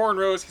 He's got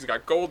cornrows, he's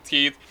got gold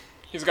teeth,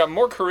 he's got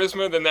more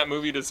charisma than that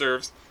movie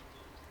deserves.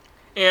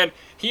 And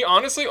he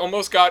honestly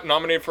almost got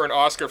nominated for an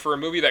Oscar for a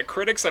movie that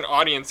critics and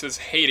audiences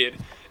hated.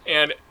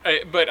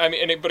 But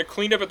it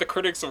cleaned up at the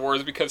Critics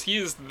Awards because he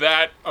is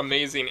that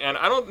amazing, and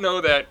I don't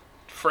know that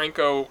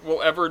Franco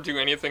will ever do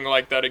anything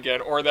like that again,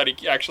 or that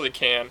he actually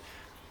can.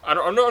 I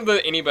don't know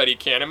that anybody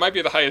can. It might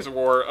be the highest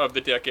war of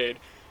the decade.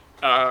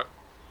 I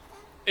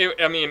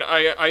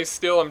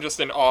still am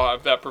just in awe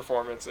of that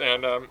performance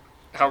and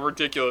how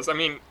ridiculous.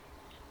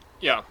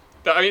 Yeah,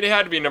 it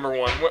had to be number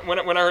one.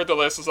 When I heard the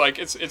list,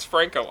 it's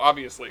Franco,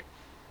 obviously.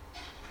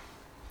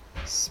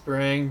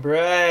 Spring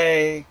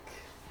Break.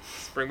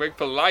 Spring Break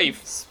for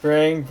life.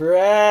 Spring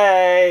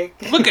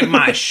Break. Look at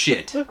my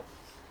shit.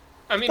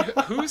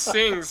 Who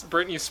sings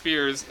Britney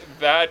Spears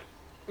that,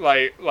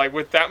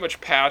 with that much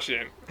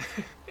passion,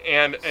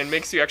 and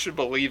makes you actually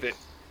believe it,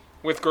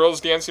 with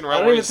girls dancing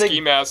around wearing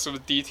ski masks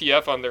with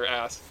DTF on their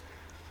ass?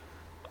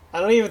 I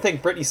don't even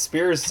think Britney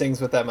Spears sings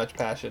with that much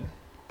passion.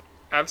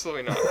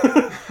 Absolutely not.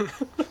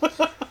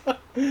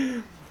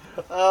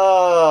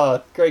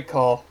 Oh, great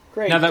call.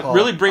 Now that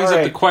really brings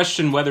up the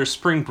question whether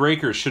Spring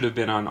Breakers should have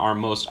been on our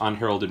most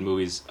unheralded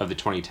movies of the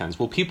 2010s.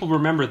 Will people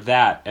remember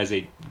that as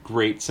a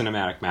great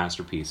cinematic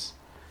masterpiece?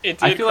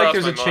 I feel like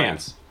there's a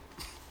chance.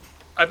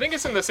 I think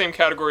it's in the same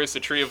category as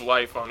The Tree of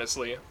Life,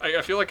 honestly.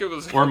 I feel like it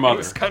was... Or Mother. It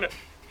was kind of...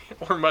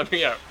 Or Mother,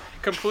 yeah.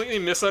 Completely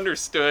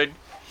misunderstood,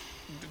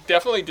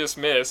 definitely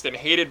dismissed, and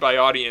hated by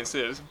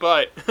audiences,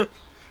 but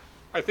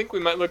I think we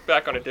might look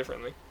back on it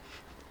differently.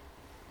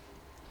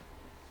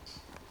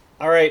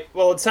 All right,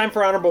 well, it's time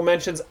for honorable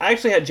mentions. I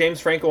actually had James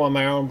Franco on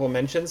my honorable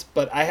mentions,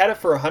 but I had it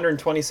for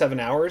 127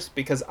 hours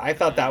because I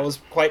thought that was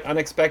quite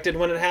unexpected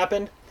when it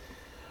happened.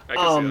 I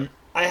can see that.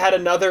 I had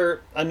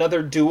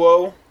another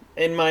duo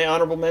in my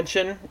honorable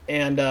mention,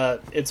 and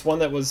it's one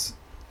that was...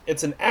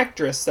 It's an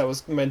actress that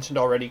was mentioned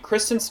already.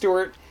 Kristen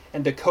Stewart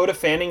and Dakota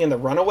Fanning in The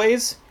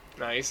Runaways.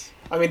 Nice.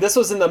 This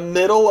was in the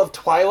middle of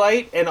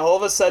Twilight, and all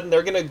of a sudden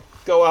they're going to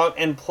go out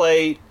and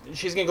play.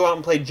 She's gonna go out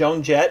and play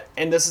Joan Jett,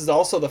 and this is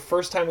also the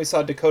first time we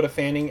saw Dakota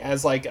Fanning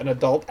as like an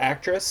adult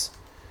actress.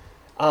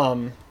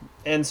 And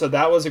so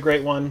that was a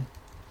great one.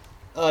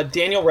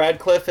 Daniel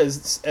Radcliffe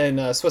is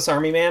in Swiss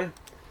Army Man.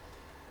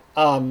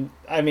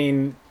 I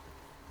mean,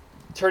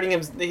 turning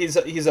him,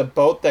 he's a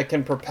boat that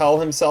can propel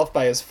himself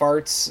by his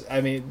farts.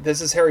 I mean,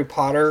 this is Harry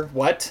Potter.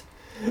 What?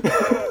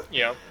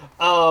 Yeah.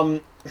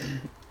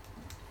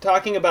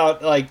 Talking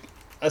about like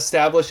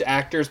established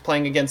actors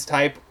playing against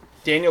type,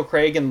 Daniel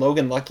Craig and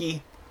Logan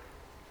Lucky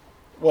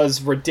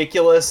was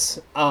ridiculous.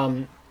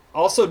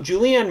 Also,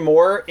 Julianne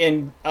Moore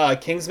in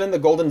Kingsman: The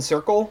Golden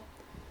Circle,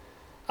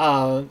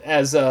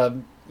 as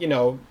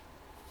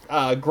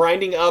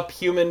grinding up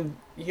human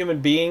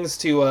beings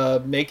to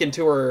make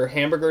into her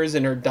hamburgers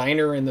in her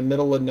diner in the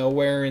middle of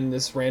nowhere in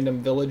this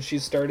random village she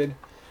started.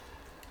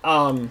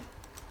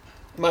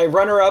 My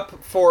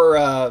runner-up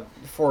for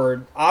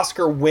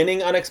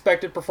Oscar-winning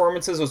unexpected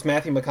performances was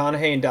Matthew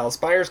McConaughey in Dallas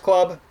Buyers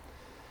Club.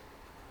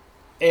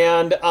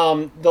 And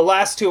the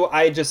last two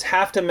I just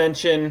have to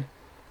mention,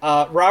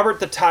 Robert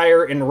the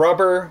Tire in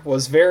Rubber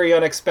was very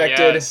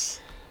unexpected. Yes.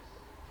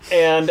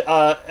 And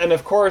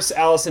of course,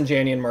 Allison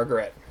Janney and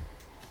Margaret.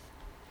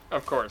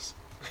 Of course.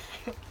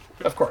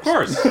 Of course. Of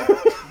course.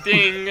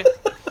 Ding.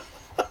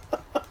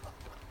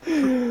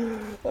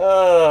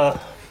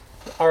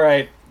 All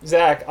right,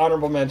 Zach,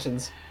 honorable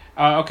mentions.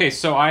 Okay,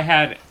 so I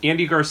had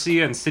Andy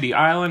Garcia in City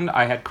Island.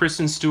 I had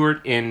Kristen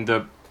Stewart in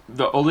the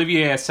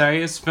Olivier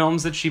Assayas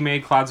films that she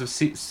made, Clouds of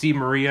C.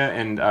 Maria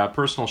and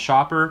Personal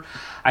Shopper.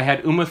 I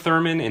had Uma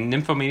Thurman in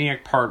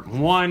Nymphomaniac Part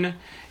 1.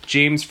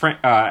 James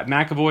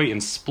McAvoy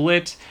in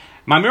Split.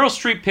 My Meryl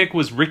Streep pick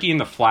was Ricky in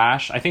The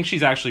Flash. I think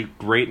she's actually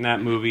great in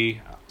that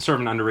movie. Sort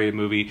of an underrated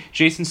movie.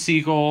 Jason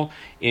Segel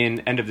in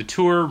End of the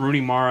Tour. Rooney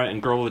Mara in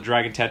Girl with a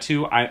Dragon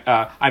Tattoo.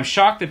 I'm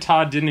shocked that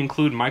Todd didn't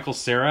include Michael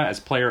Cera as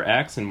Player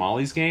X in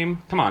Molly's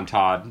Game. Come on,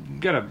 Todd. You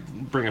gotta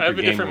bring up your game a little bit. I have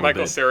a different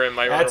Michael Cera in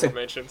my honorable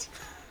mentions.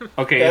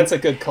 Okay. That's a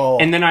good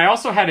call. And then I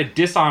also had a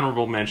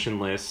dishonorable mention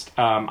list.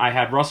 I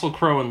had Russell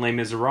Crowe in Les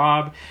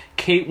Miserables,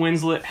 Kate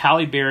Winslet,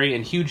 Halle Berry,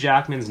 and Hugh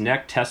Jackman's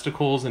neck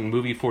testicles in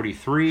movie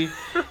 43,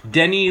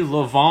 Denny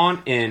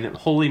Lavant in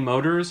Holy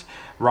Motors,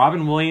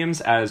 Robin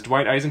Williams as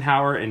Dwight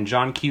Eisenhower and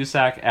John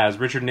Cusack as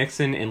Richard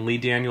Nixon and Lee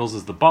Daniels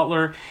as the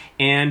butler,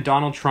 and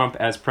Donald Trump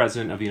as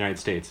President of the United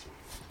States.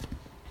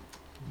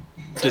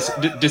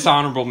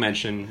 Dishonorable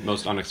mention,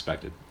 most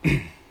unexpected.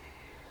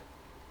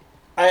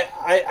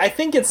 I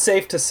think it's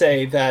safe to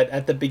say that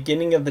at the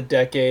beginning of the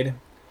decade,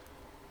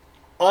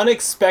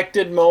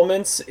 unexpected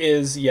moments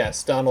is,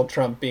 yes, Donald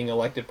Trump being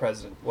elected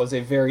president was a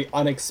very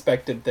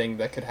unexpected thing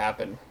that could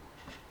happen.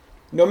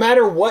 No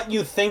matter what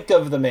you think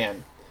of the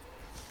man,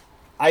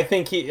 I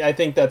think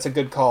that's a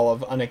good call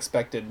of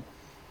unexpected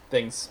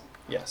things.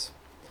 Yes.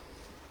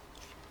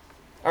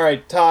 All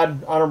right,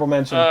 Todd, honorable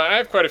mention. I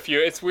have quite a few.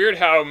 It's weird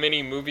how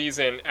many movies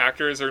and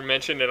actors are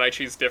mentioned, and I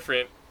choose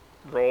different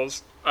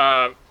roles.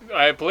 I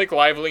have Blake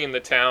Lively in The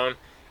Town.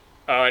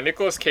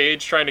 Nicolas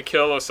Cage trying to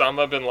kill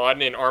Osama bin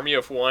Laden in Army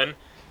of One.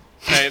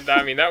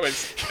 I mean, that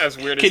was as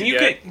weird as you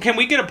get. Can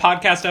we get a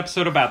podcast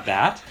episode about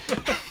that?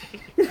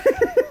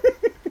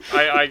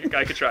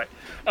 I could try.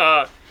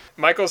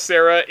 Michael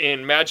Cera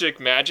in Magic,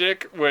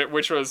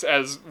 which was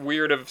as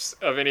weird of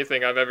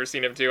anything I've ever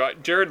seen him do.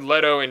 Jared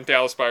Leto in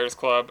Dallas Buyers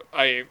Club.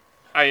 I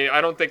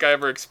don't think I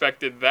ever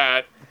expected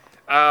that.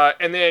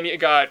 And then you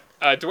got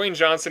Dwayne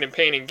Johnson in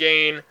Pain and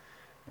Gain,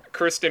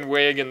 Kristen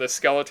Wiig in The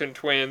Skeleton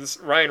Twins,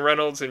 Ryan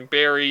Reynolds in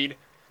Buried,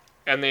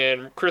 and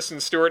then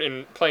Kristen Stewart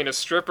in playing a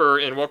stripper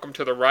in Welcome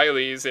to the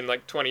Rileys in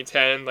like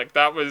 2010. Like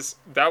that was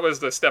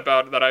the step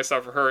out that I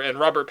saw for her. And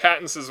Robert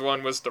Pattinson's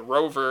one was The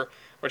Rover,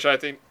 which I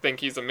think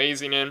he's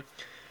amazing in.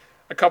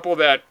 A couple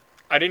that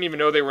I didn't even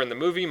know they were in the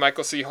movie: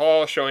 Michael C.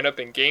 Hall showing up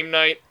in Game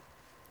Night,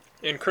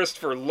 and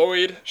Christopher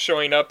Lloyd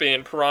showing up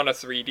in Piranha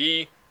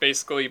 3D,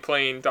 basically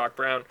playing Doc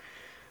Brown.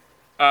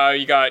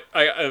 You got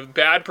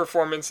bad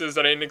performances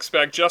that I didn't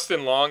expect.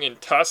 Justin Long in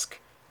Tusk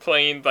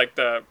playing like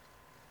the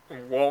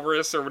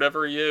walrus or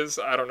whatever he is.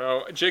 I don't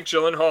know. Jake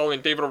Gyllenhaal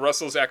in David O.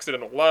 Russell's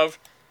Accidental Love.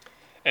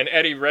 And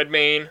Eddie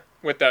Redmayne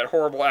with that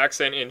horrible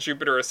accent in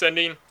Jupiter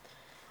Ascending.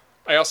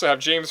 I also have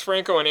James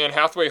Franco and Anne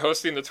Hathaway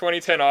hosting the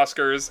 2010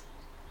 Oscars.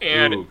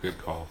 And Ooh, good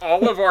call.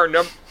 All of our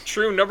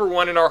true number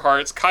one in our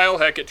hearts, Kyle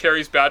Heck at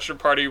Terry's bachelor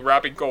party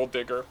rapping Gold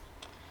Digger.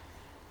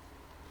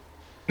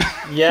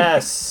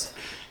 Yes.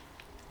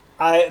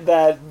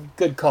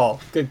 Good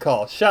call. Good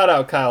call. Shout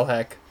out Kyle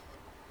Heck.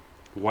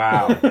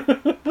 Wow.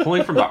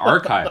 Pulling from the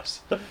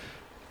archives.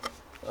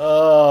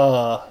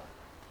 Wow.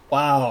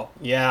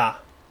 Yeah.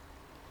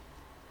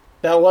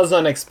 That was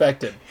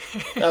unexpected.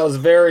 That was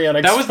very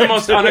unexpected. That was the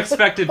most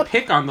unexpected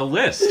pick on the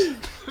list.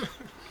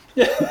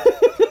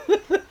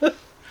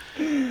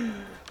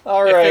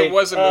 All right. If it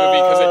was a movie,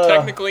 because it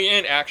technically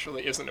and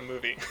actually isn't a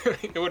movie,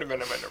 it would have been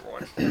my number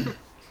one.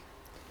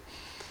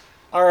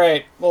 All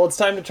right. Well, it's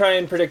time to try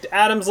and predict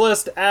Adam's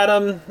list.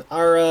 Adam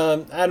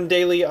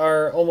Daly,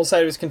 our Almost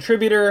Sideways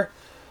contributor.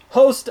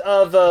 host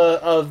of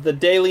the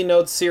Daily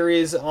Notes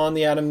series on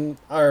the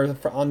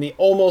on the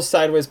Almost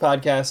Sideways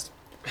podcast.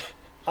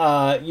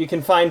 You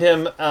can find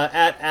him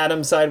at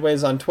Adam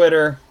Sideways on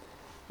Twitter.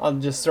 I'll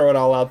just throw it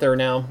all out there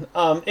now.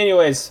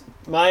 Anyways,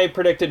 my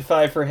predicted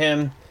 5 for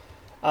him.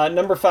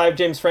 Number 5,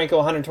 James Franco,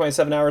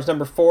 127 Hours.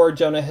 Number 4,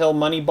 Jonah Hill,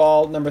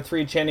 Moneyball. Number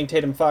 3, Channing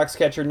Tatum,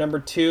 Foxcatcher. Number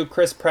 2,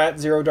 Chris Pratt,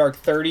 Zero Dark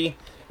 30.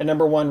 And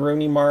number 1,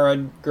 Rooney Mara,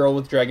 Girl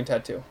with Dragon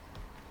Tattoo.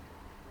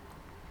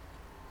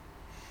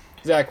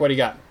 Zach, what do you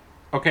got?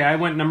 Okay, I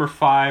went number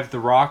 5, The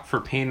Rock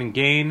for Pain and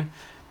Gain.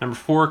 Number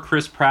 4,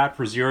 Chris Pratt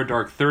for Zero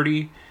Dark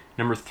 30.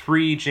 Number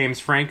 3, James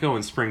Franco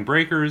in Spring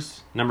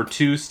Breakers. Number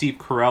 2, Steve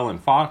Carell in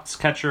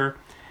Foxcatcher.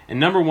 And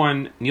number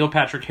 1, Neil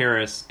Patrick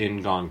Harris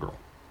in Gone Girl.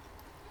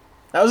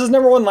 That was his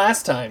number 1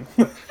 last time.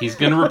 He's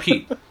going to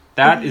repeat.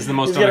 That is the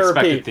most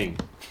unexpected thing.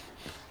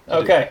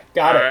 Okay,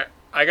 got it. Right,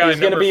 I got He's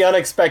going to be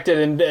unexpected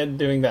in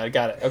doing that.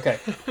 Got it. Okay.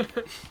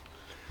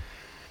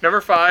 Number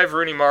 5,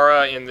 Rooney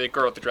Mara in The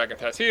Girl with the Dragon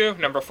Tattoo.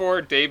 Number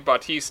 4, Dave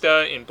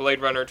Bautista in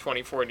Blade Runner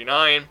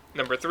 2049.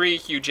 Number 3,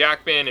 Hugh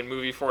Jackman in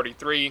Movie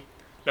 43.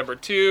 Number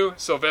 2,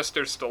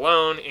 Sylvester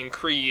Stallone in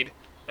Creed.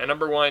 And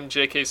number 1,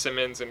 J.K.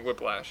 Simmons in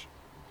Whiplash.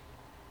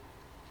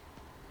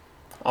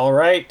 All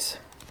right.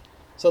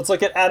 So let's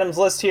look at Adam's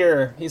list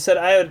here. He said,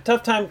 I had a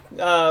tough time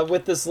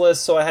with this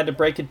list, so I had to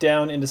break it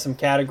down into some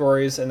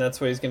categories, and that's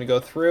what he's going to go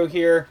through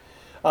here.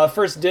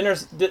 First,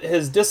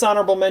 his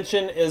dishonorable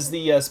mention is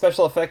the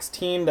special effects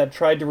team that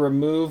tried to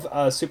remove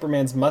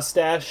Superman's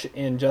mustache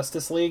in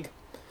Justice League.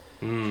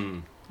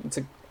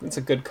 It's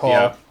a good call.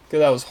 Yeah. Because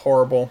that was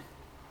horrible.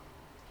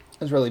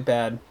 It was really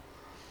bad.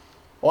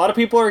 A lot of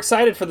people are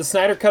excited for the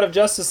Snyder Cut of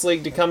Justice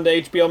League to come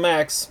to HBO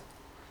Max.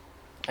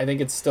 I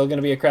think it's still going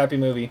to be a crappy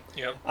movie.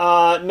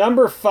 Yep.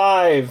 Number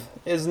 5,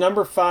 his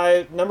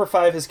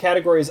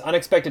category is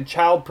unexpected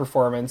child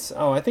performance.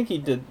 Oh, I think he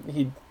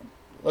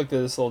looked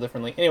at this a little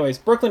differently. Anyways,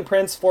 Brooklyn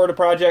Prince, Florida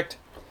Project.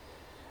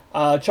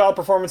 Child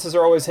performances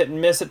are always hit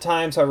and miss at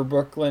times. However,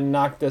 Brooklyn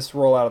knocked this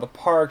role out of the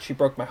park. She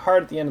broke my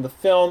heart at the end of the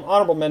film.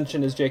 Honorable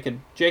mention is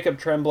Jacob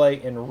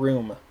Tremblay in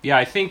Room. Yeah,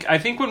 I think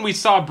when we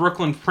saw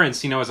Brooklyn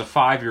Prince, as a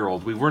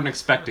 5-year-old, we weren't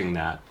expecting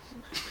that.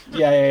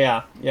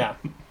 Yeah.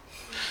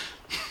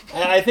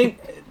 And I think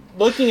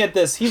looking at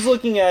this, he's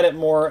looking at it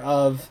more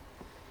of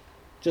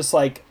just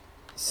like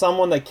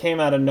someone that came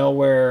out of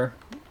nowhere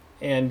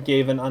and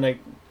gave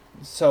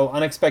so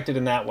unexpected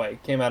in that way,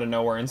 came out of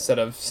nowhere instead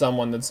of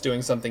someone that's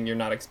doing something you're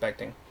not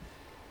expecting.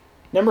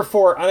 Number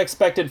 4,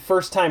 unexpected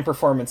first-time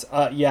performance.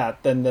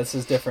 Then this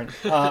is different.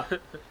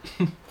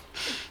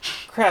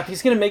 Crap,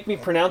 he's going to make me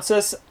pronounce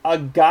this.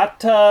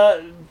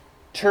 Agata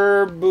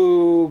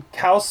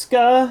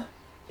Turbukowska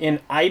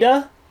in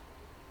Ida.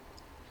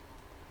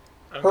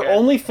 Okay. Her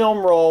only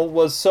film role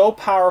was so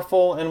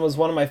powerful and was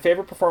one of my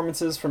favorite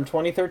performances from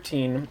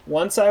 2013.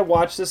 Once I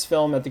watched this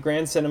film at the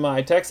Grand Cinema,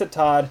 I texted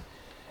Todd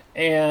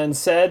and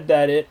said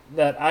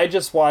that I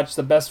just watched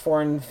the best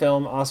foreign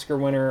film Oscar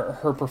winner.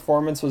 Her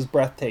performance was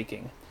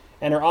breathtaking.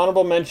 And her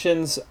honorable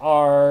mentions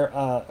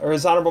are,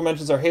 his honorable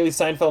mentions are Haley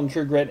Steinfeld in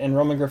True Grit and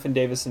Roman Griffin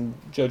Davis in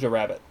Jojo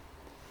Rabbit,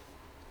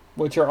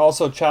 which are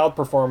also child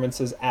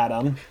performances,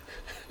 Adam.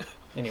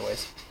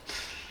 Anyways.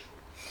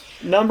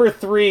 Number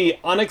 3,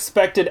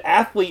 unexpected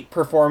athlete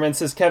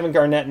performance is Kevin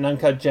Garnett in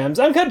Uncut Gems.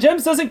 Uncut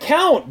Gems doesn't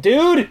count,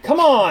 dude! Come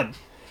on!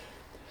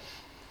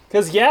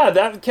 Because,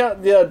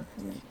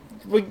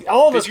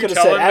 all of us could have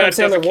said Adam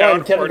Sandler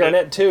 1, Kevin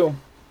Garnett 2.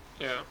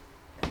 Yeah.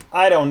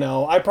 I don't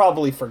know. I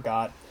probably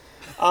forgot.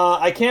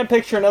 I can't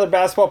picture another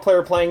basketball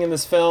player playing in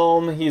this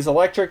film. He's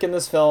electric in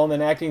this film,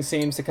 and acting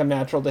seems to come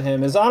natural to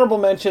him. His honorable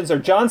mentions are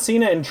John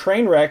Cena in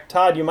Trainwreck.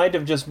 Todd, you might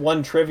have just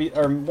won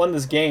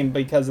this game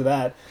because of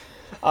that.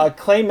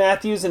 Clay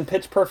Matthews in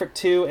Pitch Perfect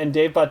 2, and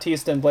Dave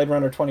Bautista in Blade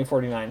Runner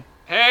 2049.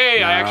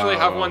 Hey, I actually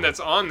have one that's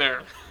on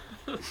there.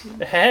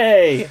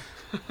 Hey!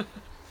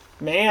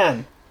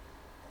 Man.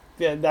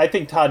 Yeah, I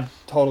think Todd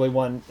totally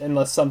won,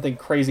 unless something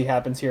crazy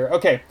happens here.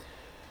 Okay.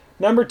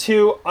 Number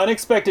 2,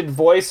 unexpected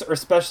voice or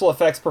special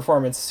effects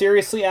performance.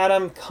 Seriously,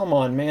 Adam? Come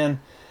on,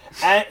 man.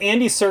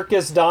 Andy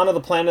Serkis, Dawn of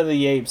the Planet of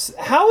the Apes.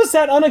 How is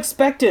that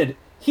unexpected?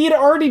 He had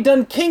already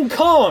done King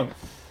Kong.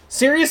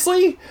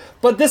 Seriously?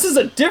 But this is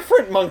a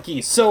different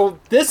monkey, so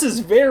this is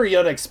very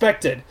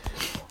unexpected.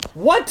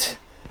 What?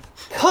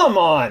 Come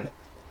on.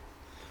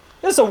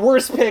 This is the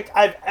worst pick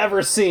I've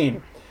ever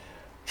seen.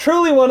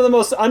 Truly one of the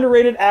most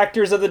underrated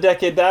actors of the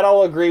decade, that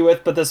I'll agree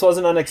with, but this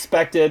wasn't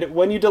unexpected.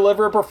 When you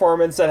deliver a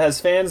performance that has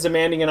fans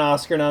demanding an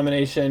Oscar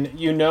nomination,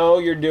 you know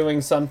you're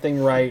doing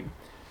something right.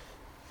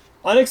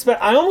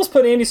 I almost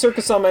put Andy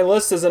Serkis on my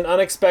list as an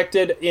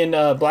unexpected in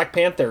Black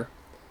Panther,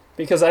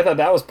 because I thought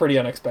that was pretty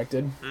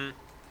unexpected.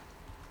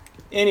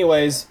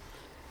 Anyways,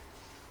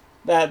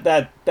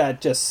 that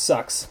just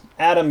sucks.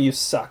 Adam, you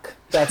suck.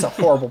 That's a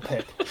horrible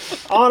pick.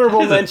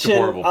 Honorable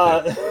mention.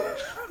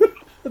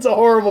 It's a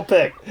horrible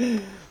pick.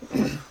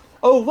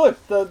 Oh,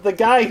 look, the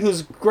guy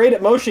who's great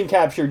at motion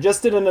capture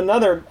just did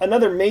another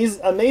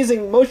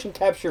amazing motion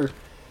capture.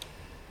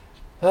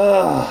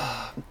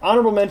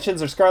 Honorable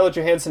mentions are Scarlett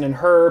Johansson in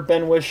Her,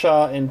 Ben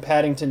Whishaw in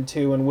Paddington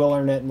 2, and Will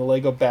Arnett in the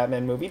Lego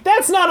Batman movie.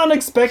 That's not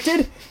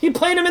unexpected! He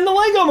played him in the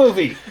Lego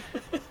movie!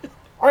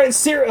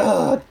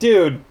 Alright,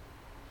 dude.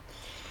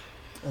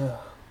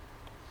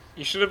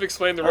 You should have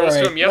explained the rules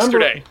All to right, him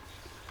yesterday.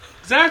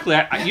 Exactly.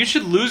 You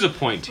should lose a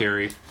point,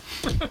 Terry.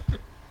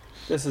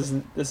 This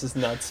is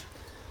nuts.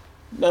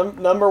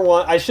 Number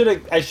one, I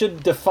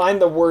should define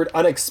the word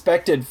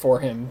unexpected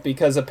for him,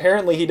 because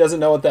apparently he doesn't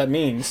know what that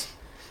means.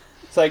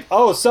 It's like,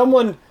 oh,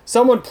 someone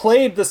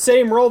played the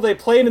same role they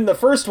played in the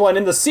first one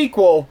in the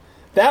sequel.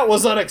 That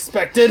was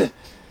unexpected.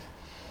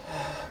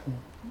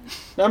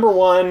 Number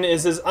one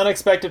is his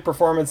unexpected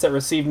performance that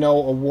received no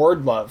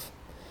award love,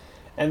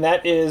 and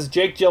that is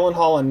Jake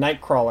Gyllenhaal in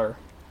Nightcrawler.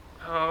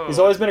 Oh. He's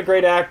always been a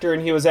great actor,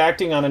 and he was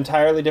acting on an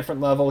entirely different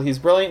level. He's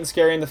brilliant and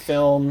scary in the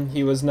film.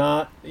 He was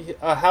not...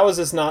 how is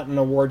this not an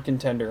award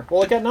contender?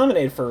 Well, it got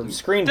nominated for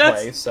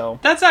screenplay, so...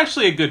 That's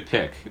actually a good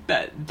pick.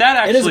 That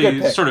It is a good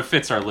actually pick. sort of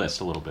fits our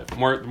list a little bit.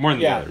 More than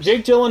the others.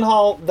 Jake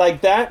Gyllenhaal,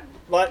 that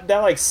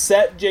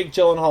set Jake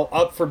Gyllenhaal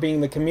up for being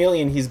the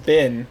chameleon he's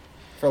been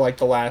for,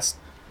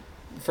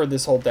 for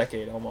this whole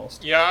decade,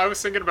 almost. Yeah, I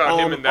was thinking about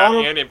him in that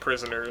and in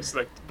Prisoners.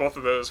 Like, both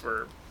of those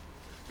were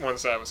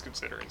ones that I was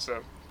considering,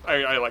 so...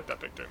 I like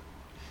that pick too.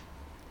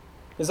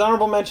 His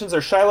honorable mentions are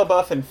Shia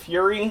LaBeouf in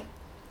Fury,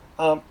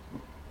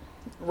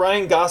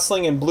 Ryan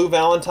Gosling in Blue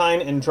Valentine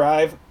and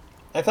Drive.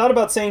 I thought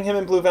about saying him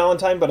in Blue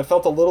Valentine, but it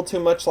felt a little too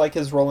much like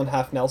his role in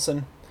Half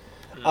Nelson.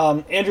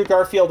 Andrew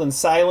Garfield in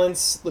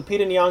Silence,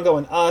 Lupita Nyong'o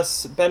in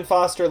Us, Ben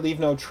Foster, Leave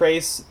No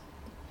Trace.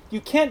 You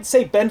can't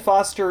say Ben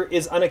Foster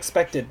is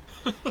unexpected.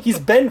 He's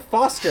Ben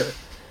Foster.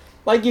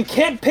 You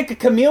can't pick a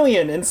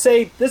chameleon and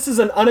say this is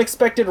an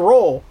unexpected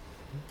role.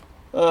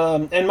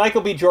 And Michael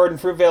B. Jordan,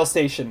 Fruitvale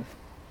Station.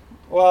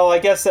 Well, I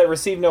guess that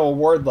received no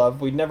award love.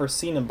 We'd never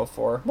seen him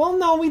before. Well,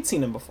 no, we'd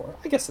seen him before.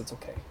 I guess it's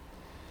okay.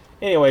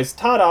 Anyways,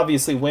 Todd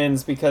obviously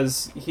wins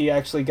because he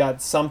actually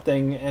got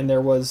something, and there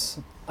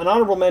was an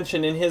honorable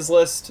mention in his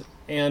list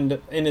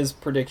and in his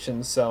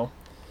predictions, so...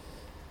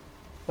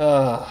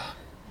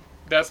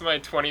 That's my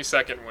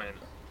 20-second win.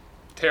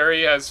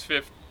 Terry has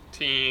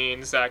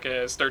 15, Zach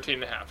has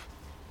 13.5.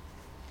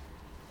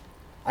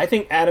 I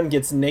think Adam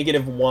gets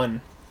 -1.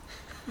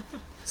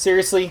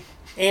 Seriously,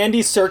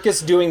 Andy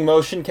Serkis doing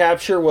motion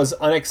capture was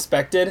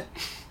unexpected.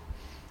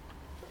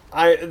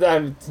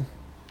 I'm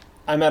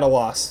at a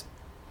loss.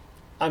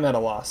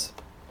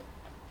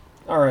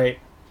 All right,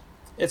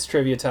 it's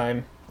trivia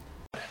time.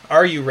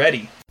 Are you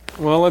ready?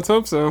 Well, let's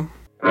hope so.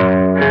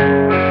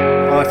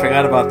 Oh, I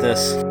forgot about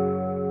this.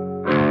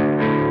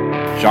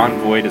 John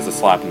Voight is a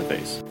slap in the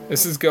face.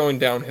 This is going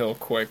downhill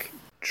quick.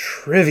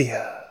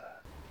 Trivia.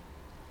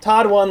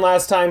 Todd won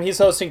last time. He's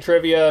hosting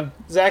trivia.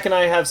 Zach and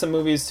I have some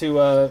movies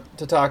to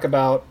talk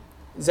about.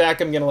 Zach,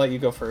 I'm going to let you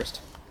go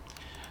first.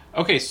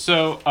 Okay,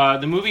 so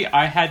the movie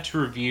I had to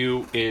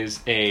review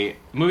is a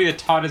movie that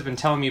Todd has been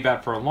telling me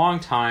about for a long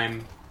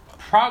time,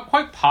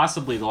 quite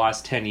possibly the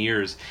last 10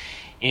 years.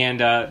 And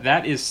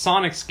that is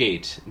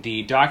Sonicsgate,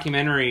 the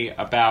documentary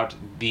about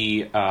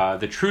the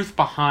truth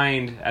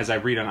behind, as I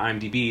read on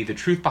IMDb, the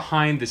truth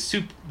behind the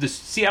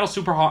Seattle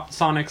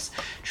Supersonics'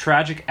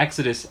 tragic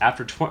exodus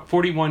after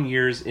 41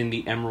 years in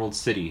the Emerald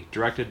City,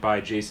 directed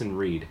by Jason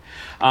Reed.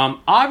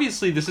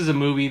 Obviously, this is a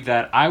movie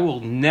that I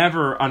will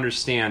never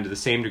understand to the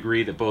same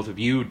degree that both of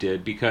you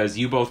did, because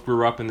you both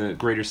grew up in the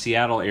greater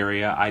Seattle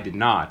area. I did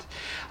not.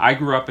 I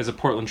grew up as a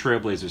Portland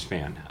Trailblazers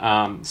fan.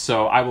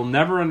 So I will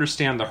never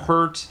understand the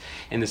hurt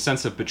and the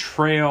sense of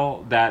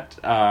betrayal that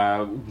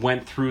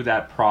went through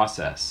that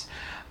process.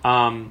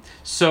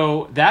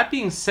 So that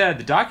being said,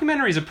 the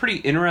documentary is a pretty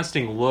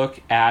interesting look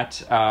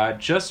at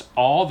just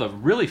all the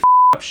really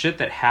up shit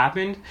that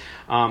happened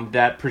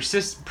that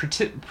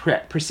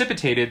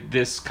precipitated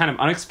this kind of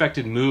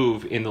unexpected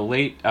move in the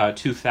late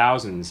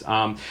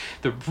 2000s.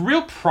 The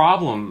real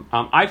problem,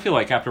 I feel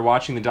like, after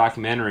watching the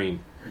documentary,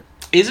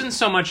 isn't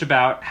so much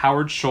about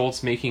Howard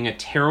Schultz making a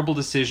terrible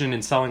decision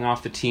and selling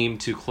off the team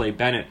to Clay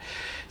Bennett.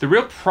 The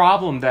real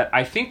problem that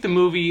I think the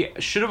movie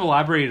should have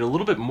elaborated a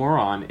little bit more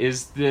on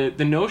is the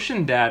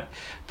notion that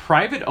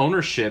private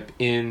ownership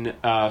in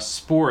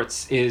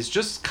sports is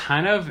just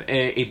kind of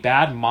a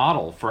bad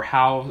model for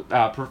how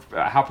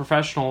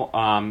professional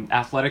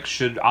athletics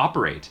should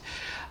operate.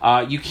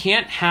 You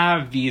can't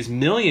have these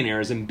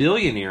millionaires and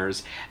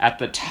billionaires at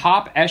the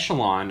top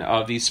echelon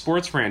of these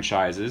sports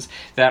franchises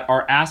that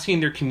are asking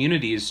their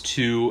communities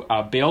to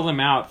bail them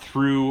out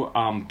through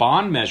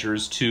bond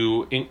measures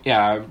to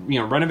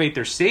renovate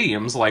their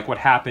stadiums, like what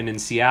happened in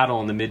Seattle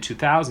in the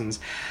mid-2000s,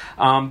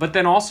 but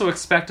then also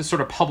expect a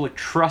sort of public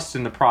trust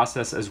in the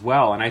process as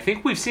well. And I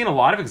think we've seen a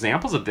lot of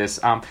examples of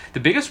this. The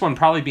biggest one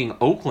probably being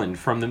Oakland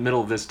from the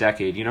middle of this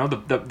decade. You know,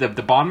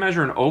 the bond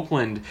measure in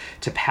Oakland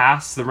to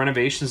pass the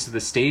renovations to the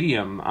stadium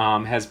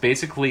has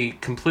basically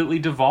completely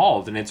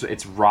devolved, and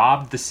it's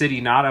robbed the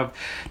city not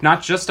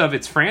just of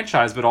its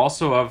franchise, but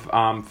also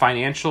of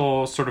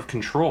financial sort of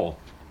control.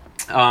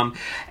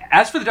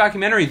 As for the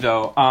documentary,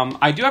 though,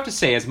 I do have to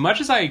say, as much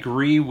as I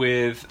agree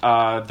with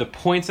the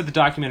points that the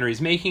documentary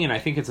is making, and I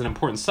think it's an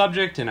important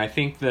subject, and I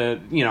think that,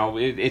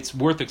 it's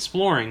worth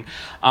exploring,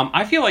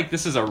 I feel like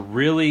this is a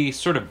really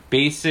sort of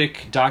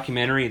basic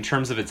documentary in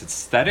terms of its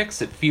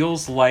aesthetics. It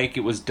feels like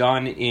it was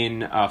done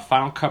in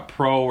Final Cut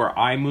Pro or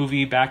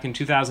iMovie back in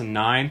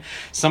 2009.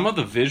 Some of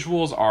the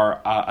visuals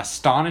are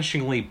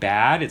astonishingly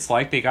bad. It's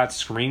like they got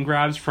screen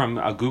grabs from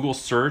a Google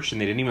search, and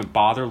they didn't even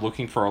bother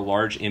looking for a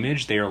large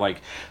image. They are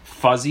like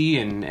fuzzy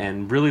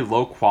and really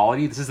low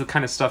quality. This is the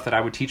kind of stuff that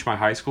I would teach my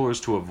high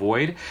schoolers to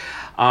avoid.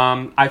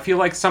 I feel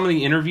like some of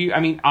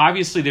the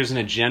obviously there's an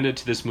agenda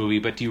to this movie,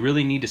 but do you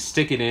really need to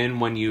stick it in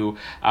when you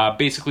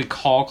basically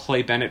call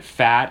Clay Bennett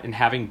fat and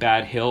having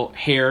bad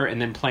hair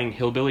and then playing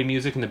hillbilly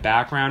music in the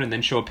background and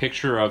then show a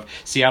picture of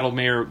Seattle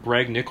Mayor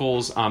Greg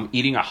Nichols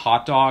eating a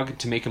hot dog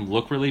to make him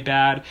look really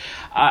bad?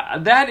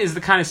 That is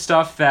the kind of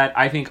stuff that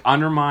I think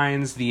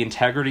undermines the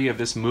integrity of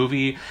this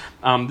movie.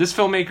 This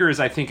filmmaker is,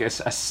 I think,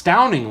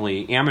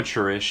 astoundingly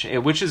amateurish,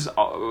 which is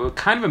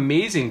kind of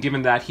amazing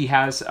given that he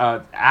has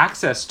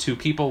access to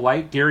people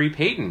like Gary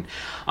Payton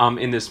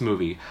in this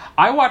movie.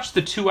 I watched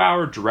the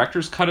 2-hour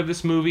director's cut of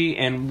this movie,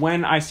 and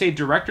when I say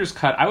director's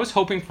cut, I was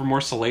hoping for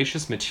more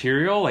salacious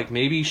material, like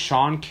maybe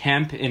Sean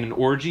Kemp in an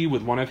orgy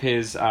with one of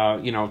his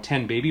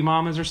 10 baby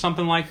mamas or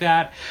something like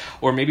that,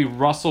 or maybe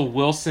Russell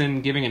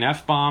Wilson giving an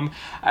F-bomb.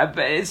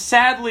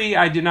 Sadly,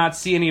 I did not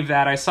see any of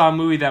that. I saw a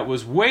movie that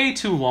was way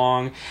too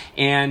long,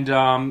 and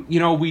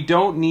we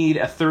don't need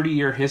a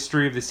 30-year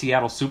history of the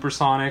Seattle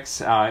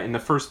Supersonics in the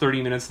first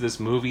 30 minutes of this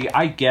movie.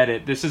 I get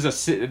it. This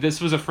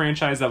was a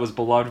franchise that was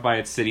beloved by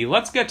its city.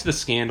 Let's get to the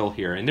scandal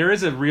here, and there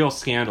is a real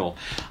scandal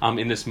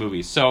in this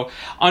movie. So,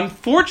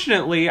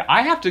 unfortunately,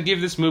 I have to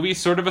give this movie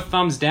sort of a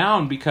thumbs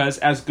down, because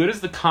as good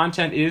as the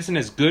content is and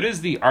as good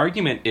as the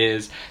argument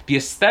is, the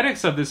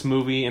aesthetics of this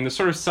movie and the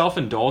sort of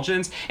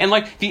self-indulgence and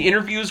like the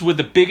interviews with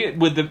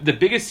the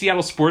biggest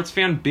Seattle sports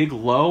fan, Big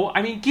Low.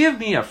 I mean, give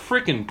me a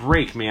freaking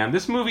break, man.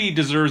 This movie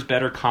deserves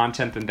better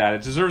content than that.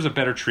 It deserves a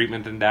better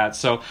treatment than that.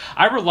 So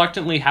I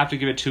reluctantly have to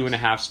give it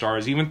 2.5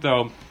 stars, even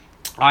though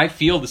I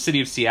feel the city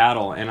of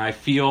Seattle, and I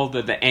feel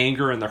the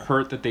anger and the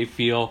hurt that they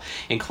feel.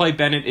 And Clay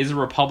Bennett is a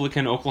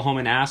Republican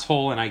Oklahoman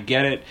asshole, and I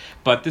get it.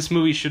 But this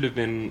movie should have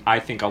been, I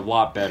think, a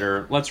lot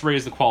better. Let's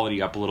raise the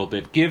quality up a little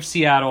bit. Give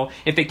Seattle,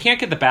 if they can't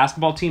get the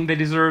basketball team they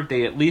deserve,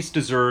 they at least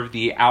deserve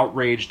the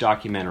outrage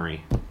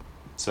documentary.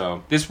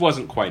 So this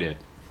wasn't quite it.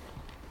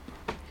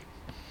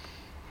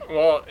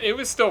 Well, it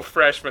was still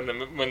fresh when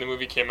the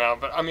movie came out,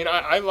 but I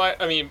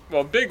mean,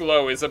 Big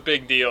Low is a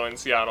big deal in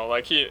Seattle.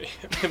 Like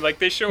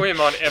they show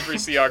him on every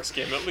Seahawks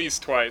game at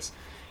least twice,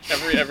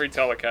 every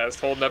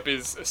telecast, holding up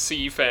his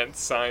sea fence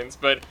signs.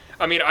 But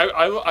I mean,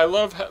 I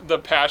love the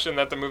passion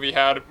that the movie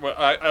had.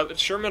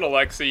 Sherman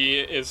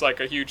Alexie is like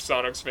a huge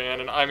Sonics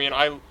fan, and I mean,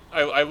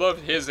 I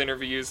love his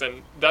interviews,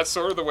 and that's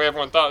sort of the way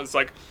everyone thought. It's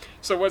like,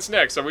 so what's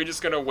next? Are we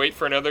just going to wait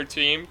for another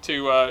team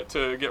to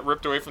get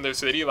ripped away from their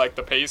city, like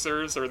the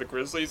Pacers or the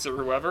Grizzlies or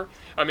whoever?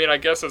 I mean, I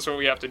guess that's what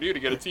we have to do to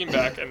get a team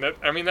back, and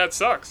that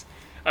sucks.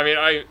 I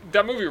mean,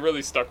 that movie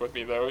really stuck with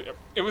me, though.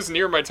 It was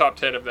near my top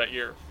 10 of that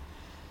year.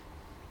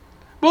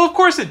 Well, of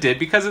course it did,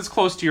 because it's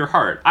close to your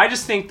heart. I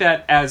just think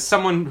that as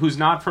someone who's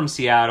not from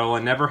Seattle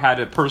and never had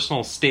a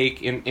personal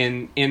stake in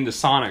the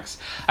Sonics,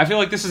 I feel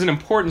like this is an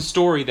important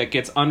story that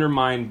gets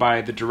undermined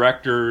by the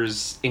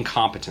director's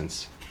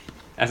incompetence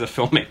as a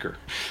filmmaker.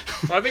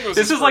 Well, I think it was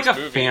this is like a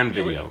movie. fan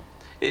video.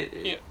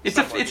 It's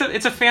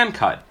a fan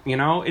cut,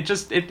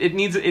 It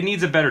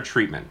needs a better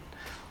treatment.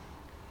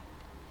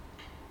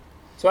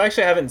 So I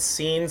actually haven't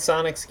seen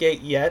Sonics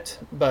Gate yet,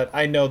 but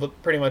I know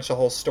pretty much the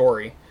whole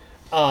story.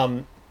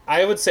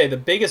 I would say the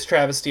biggest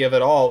travesty of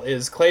it all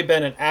is Clay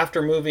Bennett,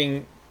 after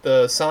moving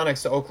the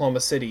Sonics to Oklahoma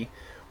City,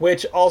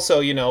 which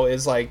also,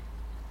 is like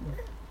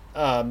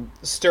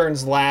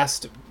Stern's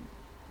last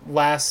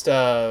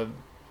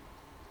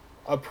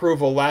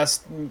approval,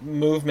 last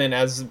movement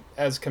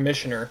as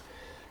commissioner.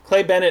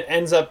 Clay Bennett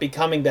ends up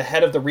becoming the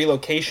head of the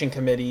relocation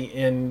committee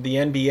in the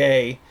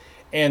NBA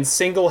and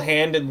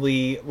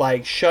single-handedly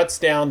shuts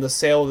down the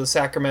sale of the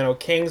Sacramento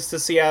Kings to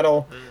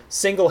Seattle,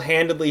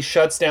 single-handedly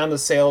shuts down the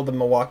sale of the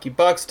Milwaukee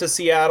Bucks to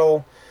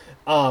Seattle,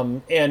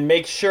 and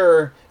makes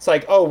sure it's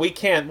like, oh, we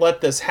can't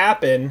let this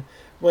happen,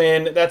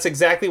 when that's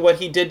exactly what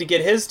he did to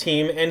get his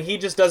team, and he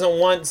just doesn't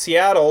want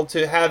Seattle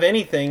to have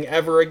anything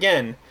ever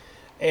again.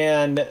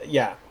 And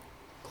yeah,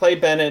 Clay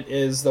Bennett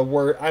is the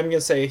worst. I'm going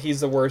to say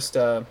he's the worst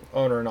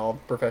owner in all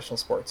professional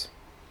sports.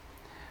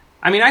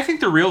 I mean, I think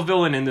the real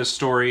villain in this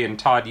story, and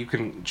Todd, you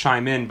can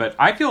chime in, but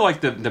I feel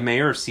like the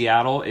mayor of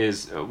Seattle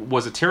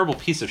was a terrible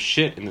piece of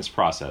shit in this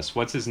process.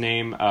 What's his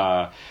name?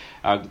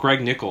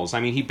 Greg Nichols. I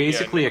mean, he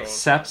basically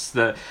accepts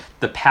the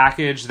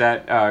package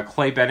that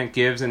Clay Bennett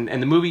gives, and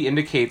the movie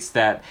indicates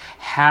that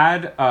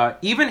had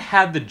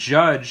the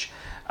judge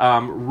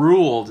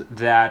ruled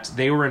that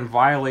they were in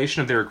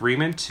violation of their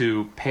agreement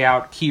to pay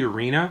out Key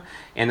Arena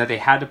and that they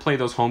had to play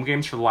those home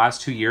games for the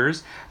last 2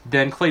 years,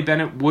 then Clay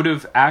Bennett would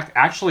have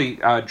actually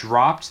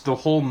dropped the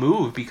whole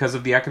move because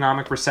of the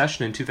economic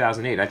recession in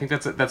 2008. I think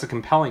that's a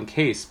compelling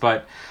case,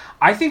 but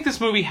I think this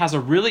movie has a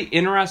really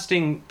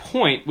interesting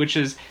point, which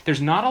is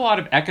there's not a lot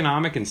of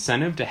economic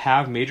incentive to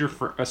have major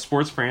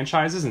sports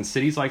franchises in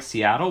cities like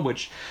Seattle,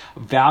 which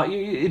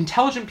value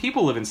intelligent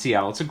people live in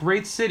Seattle. It's a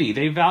great city.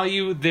 They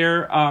value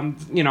their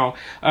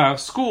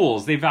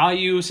schools. They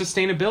value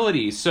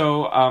sustainability.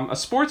 So a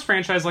sports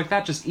franchise like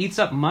that just eats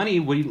up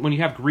money when you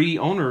have greedy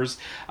owners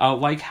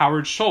like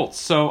Howard Schultz.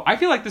 So I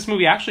feel like this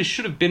movie actually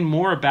should have been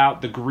more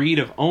about the greed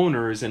of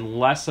owners and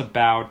less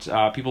about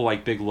people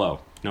like Big Low.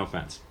 No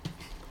offense.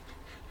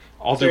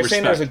 All So due you're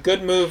respect.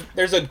 saying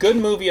there's a good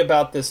movie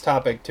about this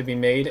topic to be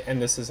made,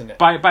 and this isn't it?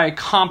 By a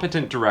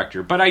competent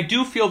director. But I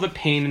do feel the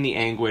pain and the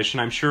anguish,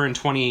 and I'm sure in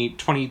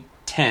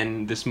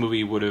 2010 this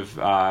movie would have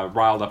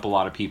riled up a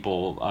lot of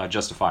people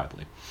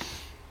justifiably.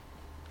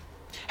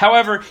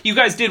 However, you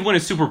guys did win a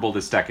Super Bowl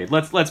this decade.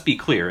 Let's be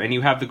clear, and you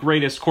have the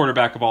greatest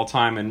quarterback of all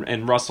time,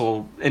 and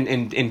Russell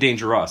and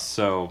Danger Us.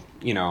 So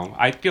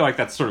I feel like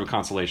that's sort of a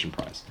consolation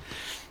prize.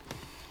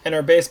 And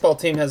our baseball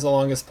team has the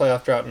longest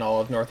playoff drought in all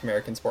of North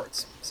American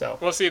sports. So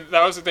Well, see,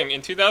 that was the thing.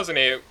 In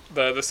 2008,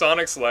 the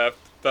Sonics left.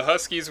 The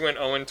Huskies went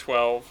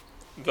 0-12.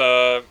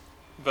 The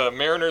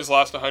Mariners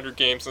lost 100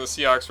 games, and the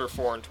Seahawks were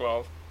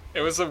 4-12.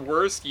 It was the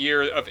worst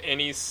year of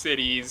any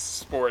city's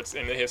sports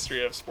in the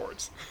history of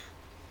sports.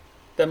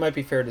 that might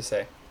be fair to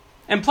say.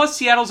 And plus,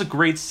 Seattle's a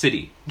great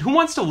city. Who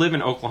wants to live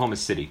in Oklahoma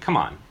City? Come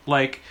on.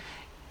 Like,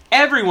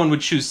 everyone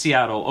would choose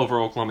Seattle over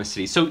Oklahoma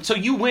City. So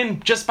you win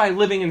just by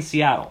living in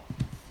Seattle.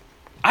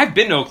 I've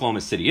been to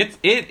Oklahoma City. It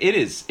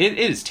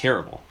is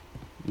terrible.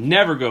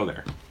 Never go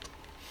there.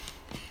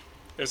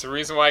 There's a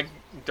reason why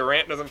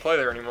Durant doesn't play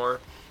there anymore.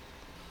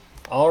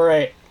 All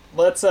right,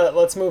 let's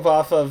move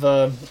off of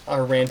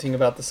our ranting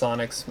about the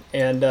Sonics.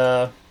 And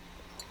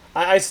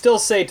I still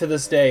say to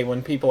this day,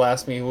 when people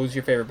ask me who's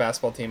your favorite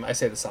basketball team, I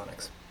say the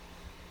Sonics.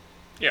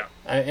 Yeah.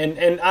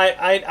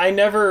 I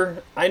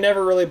never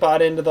really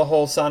bought into the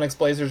whole Sonics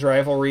Blazers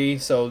rivalry.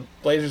 So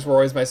Blazers were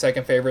always my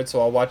second favorite. So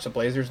I'll watch the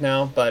Blazers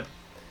now, but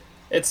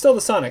it's still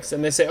the Sonics.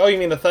 And they say, "Oh, you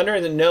mean the Thunder?"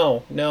 And then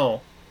no.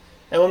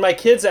 And when my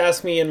kids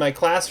ask me in my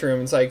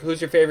classroom, it's like,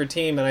 "Who's your favorite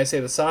team?" and I say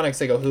the Sonics,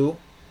 they go, "Who?"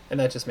 And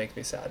that just makes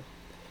me sad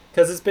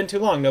because it's been too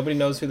long. Nobody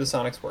knows who the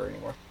Sonics were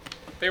anymore.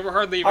 They were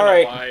hardly even All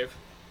right. alive.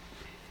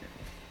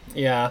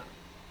 Yeah.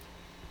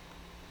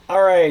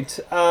 All right.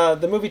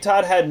 The movie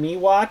Todd had me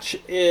watch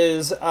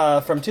is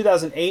from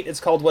 2008. It's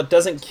called What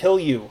Doesn't Kill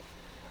You.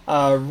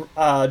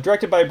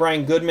 Directed by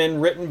Brian Goodman,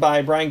 written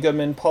by Brian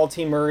Goodman, Paul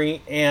T.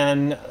 Murray,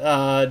 and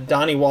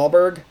Donnie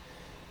Wahlberg,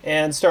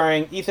 and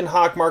starring Ethan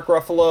Hawke, Mark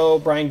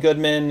Ruffalo, Brian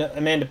Goodman,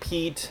 Amanda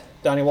Peet.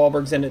 Donnie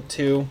Wahlberg's in it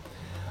too.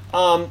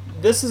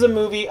 This is a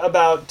movie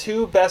about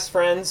two best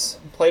friends,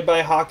 played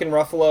by Hawke and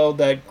Ruffalo,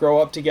 that grow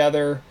up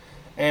together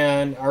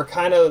and are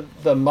kind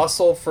of the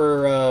muscle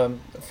for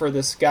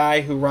this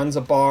guy who runs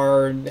a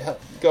bar.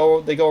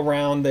 They go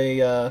around.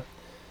 They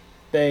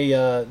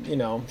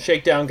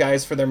shake down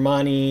guys for their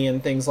money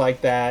and things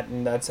like that,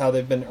 and that's how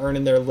they've been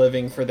earning their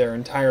living for their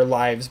entire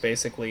lives,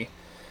 basically.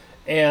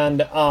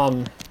 And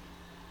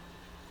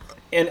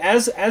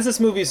as this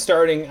movie's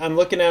starting, I'm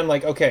looking at it, I'm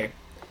like, okay,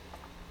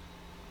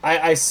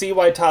 I see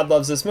why Todd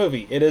loves this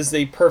movie. It is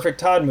the perfect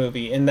Todd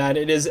movie in that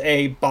it is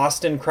a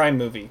Boston crime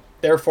movie.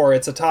 Therefore,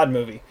 it's a Todd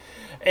movie.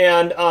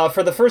 And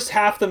for the first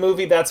half of the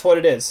movie, that's what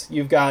it is.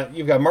 You've got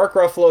Mark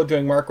Ruffalo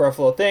doing Mark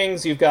Ruffalo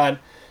things. You've got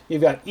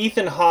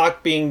Ethan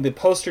Hawke being the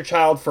poster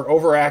child for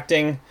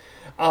overacting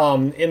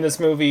in this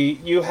movie.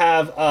 You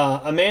have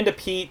Amanda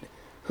Peet,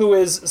 who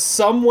is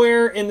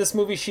somewhere in this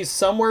movie. She's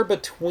somewhere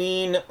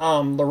between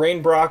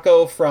Lorraine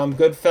Bracco from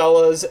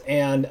Goodfellas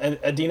and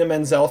Idina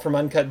Menzel from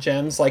Uncut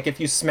Gems. Like, if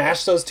you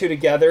smash those two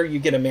together, you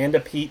get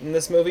Amanda Peet in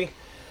this movie.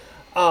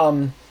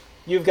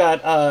 You've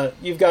got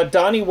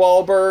Donnie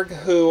Wahlberg,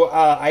 who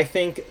I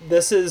think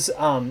this is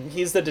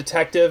he's the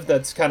detective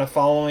that's kind of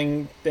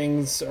following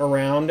things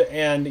around,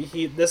 and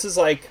this is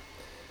like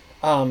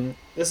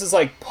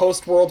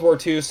post World War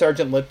II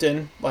Sergeant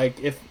Lipton. Like,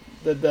 if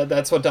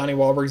that's what Donnie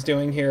Wahlberg's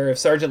doing here. If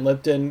Sergeant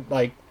Lipton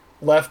like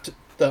left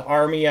the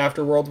army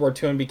after World War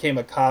II and became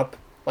a cop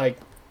like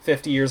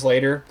 50 years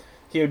later,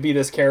 he would be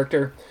this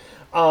character.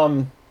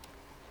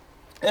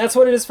 That's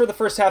what it is for the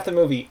first half of the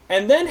movie,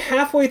 and then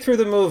halfway through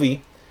the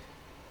movie,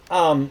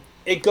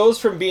 it goes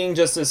from being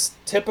just this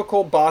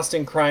typical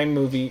Boston crime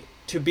movie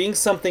to being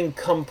something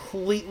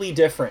completely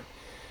different.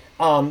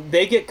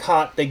 They get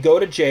caught, they go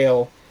to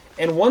jail,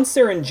 and once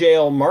they're in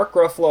jail, Mark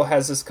Ruffalo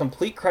has this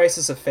complete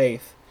crisis of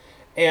faith.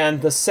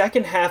 And the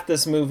second half of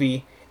this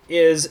movie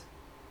is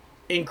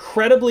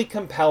incredibly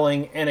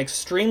compelling and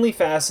extremely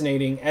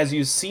fascinating as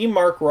you see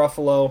Mark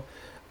Ruffalo,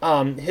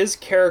 his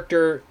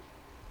character,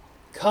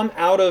 come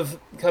out of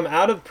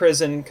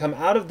prison, come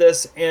out of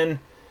this, and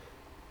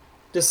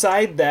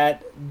decide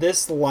that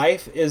this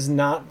life is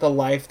not the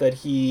life that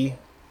he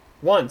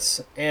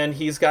once, and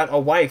he's got a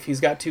wife, he's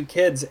got 2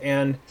 kids,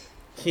 and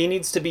he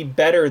needs to be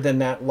better than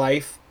that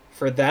life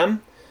for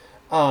them.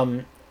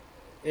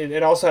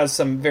 It also has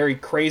some very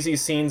crazy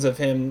scenes of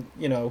him,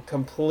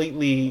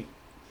 completely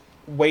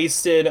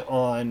wasted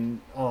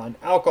on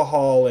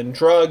alcohol and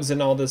drugs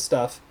and all this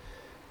stuff,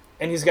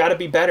 and he's got to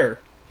be better.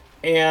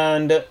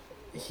 And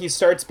he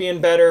starts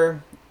being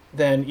better.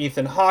 Then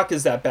Ethan Hawke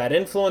is that bad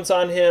influence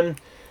on him,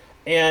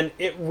 and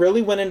it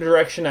really went in a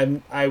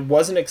direction I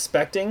wasn't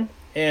expecting,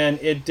 and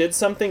it did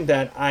something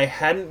that I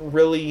hadn't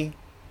really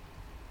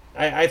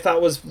I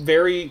thought was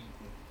very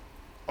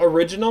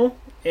original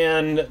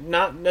and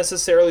not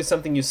necessarily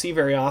something you see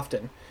very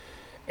often.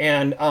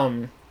 And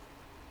Mark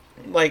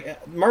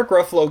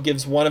Ruffalo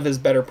gives one of his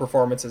better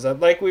performances.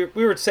 Like we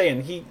were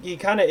saying, he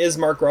kind of is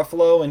Mark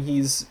Ruffalo, and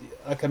he's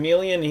a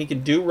chameleon. He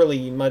can do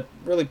really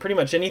pretty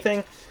much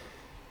anything.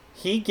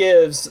 He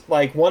gives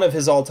one of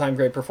his all-time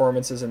great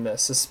performances in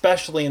this,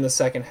 especially in the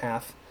second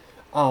half.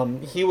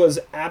 He was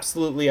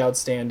absolutely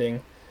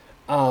outstanding.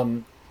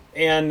 And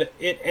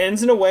it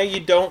ends in a way you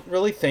don't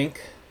really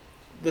think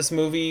this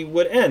movie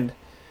would end.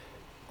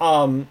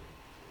 I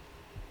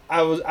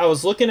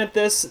was looking at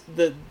this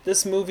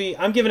movie.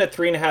 I'm giving it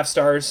 3.5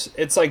 stars.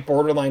 It's like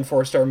borderline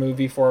 4-star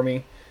movie for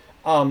me.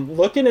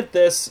 Looking at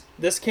this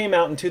came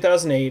out in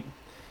 2008.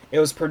 It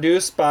was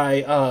produced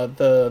by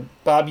the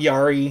Bob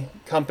Yari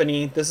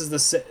company. This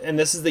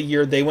is the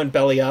year they went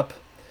belly up.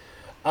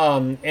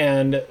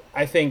 And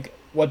I think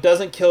What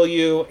Doesn't Kill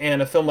You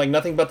and a film like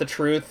Nothing But the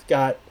Truth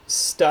got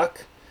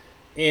stuck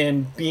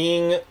in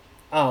being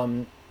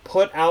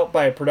put out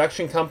by a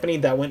production company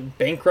that went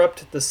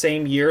bankrupt the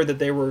same year that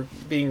they were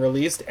being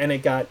released, and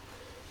it got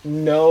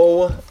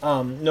no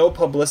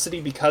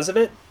publicity because of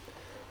it.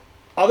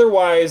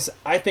 Otherwise,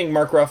 I think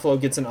Mark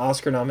Ruffalo gets an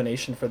Oscar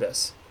nomination for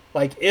this.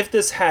 If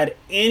this had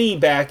any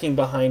backing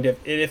behind it,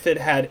 if it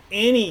had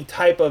any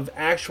type of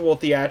actual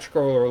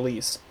theatrical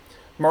release,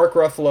 Mark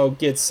Ruffalo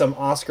gets some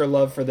Oscar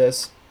love for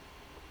this,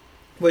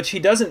 which he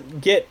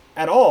doesn't get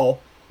at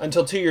all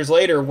until 2 years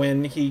later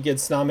when he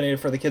gets nominated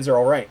for The Kids Are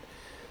All Right.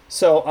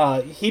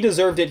 So he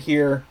deserved it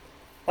here.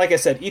 Like I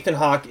said, Ethan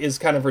Hawke is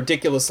kind of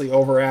ridiculously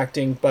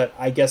overacting, but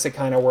I guess it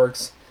kind of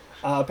works.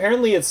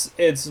 Apparently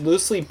it's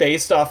loosely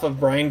based off of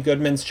Brian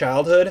Goodman's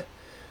childhood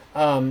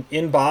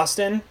in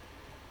Boston.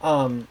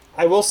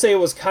 I will say it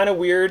was kind of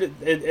weird.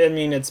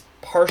 It's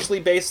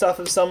partially based off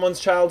of someone's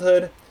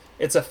childhood.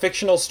 It's a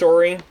fictional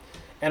story,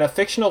 and a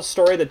fictional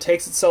story that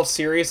takes itself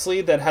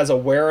seriously, that has a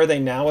where are they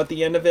now at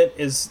the end of it,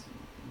 is...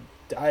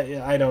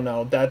 I don't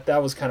know.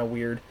 That was kind of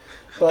weird.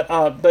 But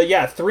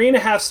yeah,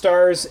 3.5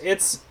 stars.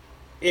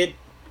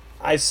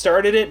 I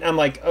started it, and I'm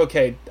like,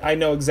 okay, I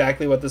know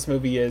exactly what this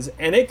movie is.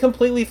 And it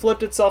completely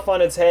flipped itself on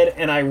its head,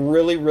 and I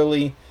really,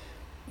 really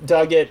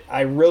dug it.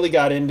 I really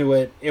got into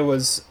it. It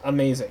was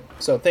amazing.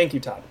 So thank you,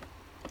 Todd.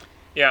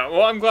 Yeah,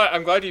 well, I'm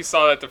glad you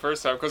saw that the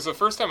first time, because the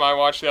first time I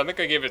watched it, I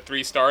think I gave it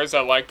 3 stars. I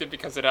liked it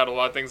because it had a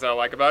lot of things that I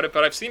like about it,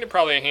 but I've seen it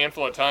probably a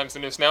handful of times,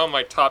 and it's now in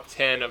my top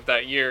 10 of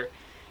that year.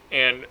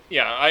 And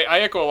yeah,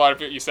 I echo a lot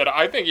of what you said.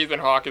 I think Ethan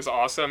Hawke is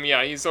awesome.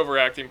 Yeah, he's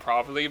overacting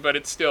probably, but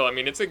it's still,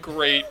 it's a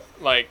great,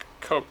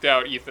 coked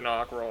out Ethan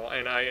Hawke role,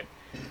 and I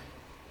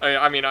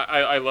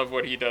love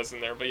what he does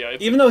in there. But yeah,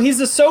 even though he's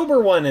the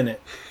sober one in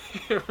it.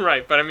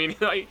 Right, but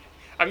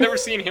I've never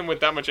seen him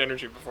with that much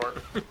energy before.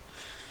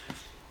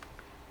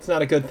 It's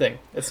not a good thing.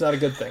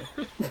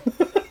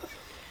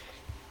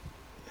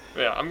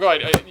 Yeah, I'm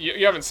glad.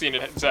 You haven't seen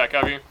it, Zach,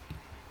 have you?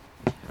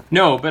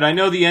 No, but I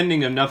know the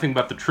ending of Nothing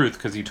But the Truth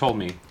because you told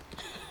me.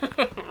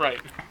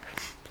 Right.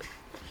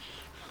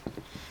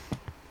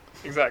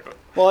 Exactly.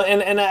 Well,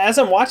 and as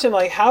I'm watching,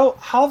 how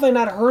have I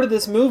not heard of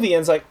this movie? And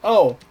it's like,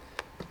 oh,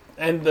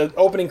 and the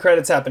opening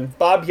credits happen.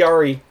 Bob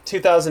Yari,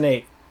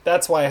 2008.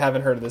 That's why I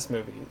haven't heard of this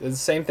movie. It's the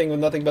same thing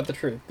with Nothing But the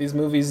Truth. These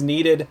movies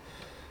needed,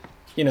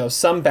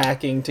 some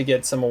backing to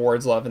get some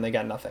awards love, and they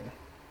got nothing.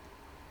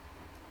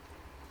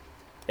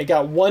 It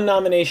got 1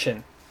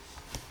 nomination,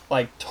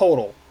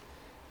 total.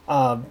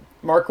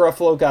 Mark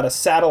Ruffalo got a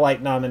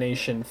satellite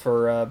nomination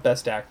for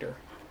Best Actor.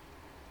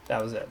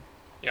 That was it.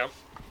 Yep.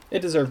 It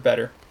deserved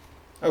better.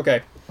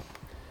 Okay.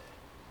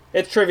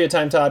 It's trivia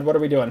time, Todd. What are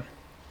we doing?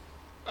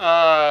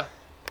 Well,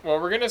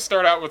 we're going to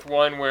start out with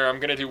one where I'm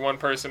going to do one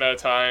person at a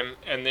time,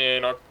 and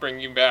then I'll bring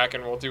you back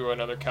and we'll do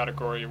another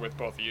category with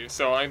both of you.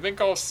 So I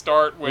think I'll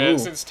start with,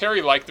 since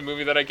Terry liked the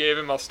movie that I gave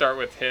him, I'll start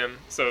with him.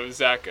 So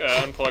Zach,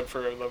 unplug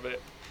for a little bit.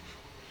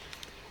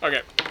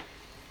 Okay.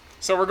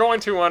 So we're going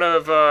to one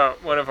of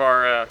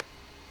our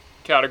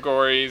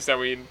categories that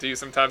we do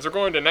sometimes. We're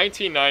going to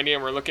 1990,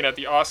 and we're looking at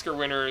the Oscar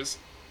winners'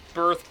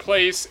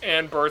 birthplace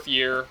and birth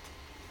year.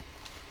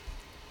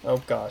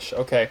 Oh gosh.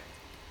 Okay.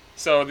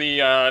 So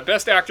the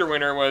Best Actor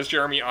winner was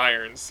Jeremy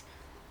Irons.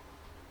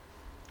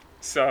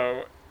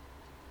 So,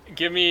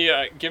 give me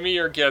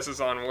your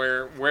guesses on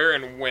where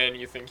and when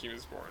you think he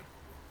was born.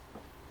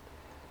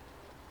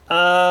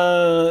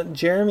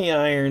 Jeremy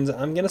Irons.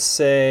 I'm gonna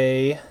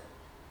say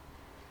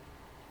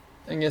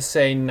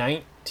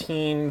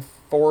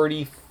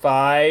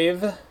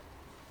 1945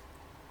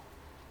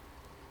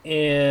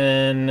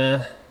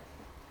 in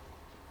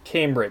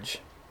Cambridge.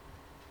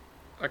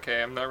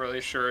 Okay, I'm not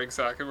really sure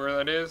exactly where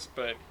that is,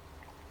 but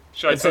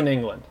It's in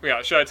England.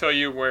 Yeah, should I tell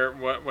you where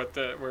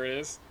it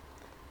is?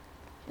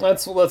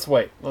 Let's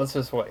wait. Let's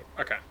just wait.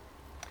 Okay.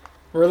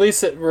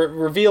 Release it.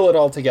 Reveal it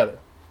all together.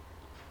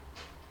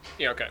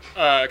 Yeah. Okay.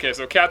 Okay.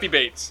 So Kathy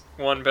Bates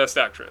won Best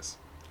Actress.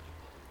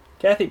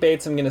 Kathy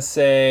Bates, I'm gonna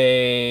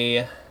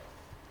say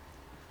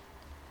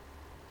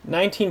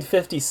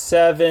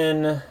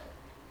 1957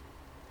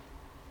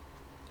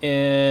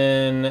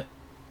 in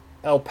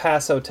El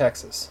Paso,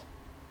 Texas.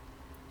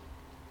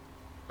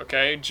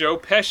 Okay. Joe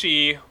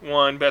Pesci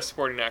won Best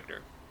Supporting Actor.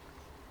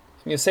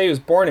 I'm gonna say he was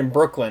born in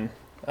Brooklyn.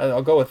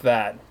 I'll go with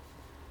that.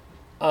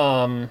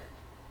 Gosh,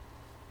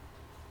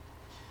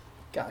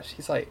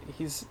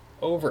 he's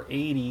over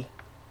 80.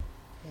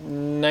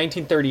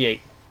 1938.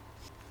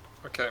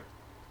 Okay.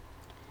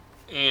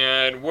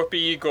 And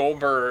Whoopi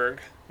Goldberg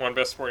won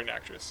Best Supporting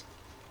Actress.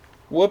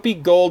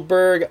 Whoopi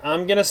Goldberg,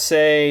 I'm gonna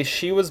say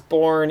she was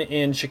born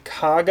in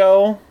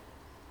Chicago,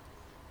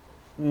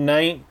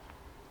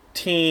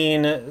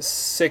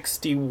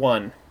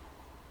 1961.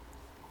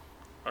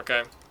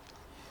 Okay.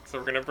 So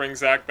we're gonna bring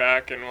Zach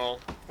back, and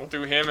we'll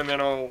do him, and then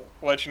I'll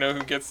let you know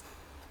who gets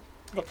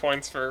the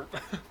points for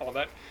all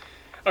that.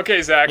 Okay,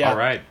 Zach. Yeah. All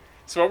right.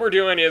 So what we're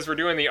doing is we're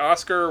doing the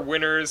Oscar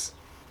winners'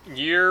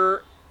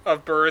 year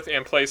of birth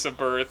and place of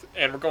birth,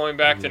 and we're going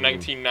back to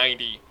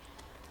 1990.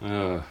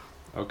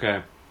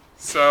 Okay.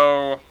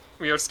 So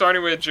we are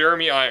starting with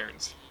Jeremy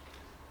Irons.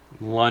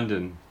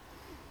 London.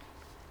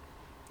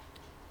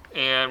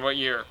 And what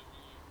year?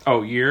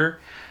 Oh, year?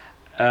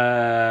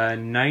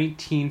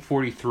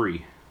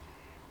 1943.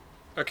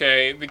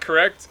 Okay, the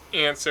correct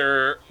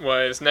answer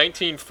was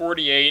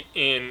 1948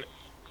 in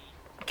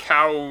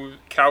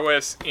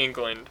Cowes,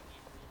 England.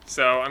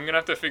 So I'm gonna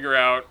have to figure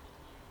out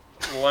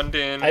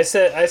London. I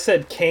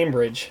said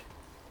Cambridge.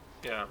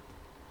 Yeah.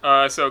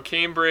 So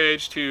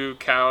Cambridge to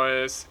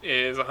Cowes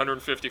is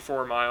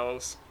 154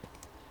 miles,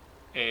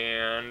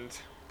 and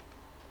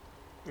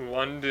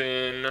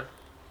London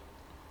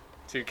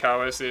to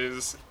Cowes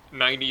is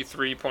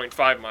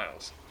 93.5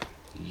 miles.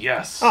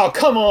 Yes. Oh,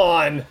 come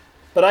on!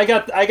 But I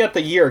got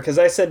the year because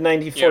I said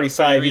 1945.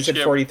 So you said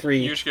 43.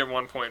 You should get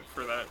 1 point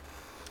for that.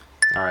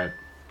 All right.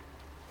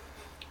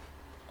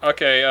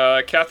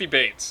 Okay, Kathy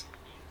Bates.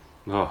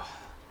 Oh,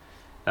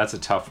 that's a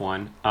tough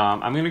one.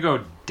 I'm going to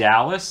go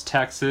Dallas,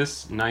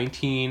 Texas,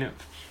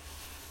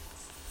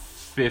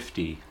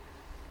 1950.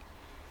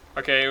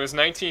 Okay, it was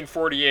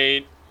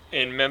 1948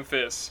 in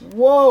Memphis.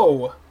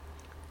 Whoa!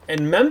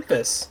 In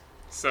Memphis.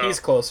 So he's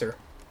closer.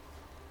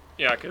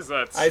 Yeah, because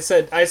that's... I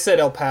said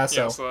El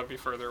Paso. Yeah, so that'd be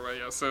further away,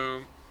 yeah.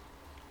 So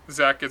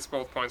Zach gets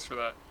both points for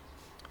that.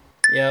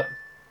 Yep.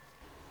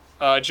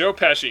 Joe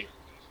Pesci.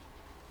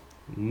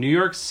 New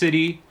York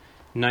City,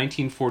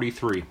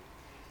 1943.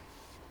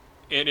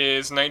 It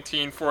is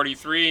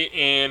 1943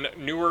 in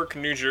Newark,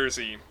 New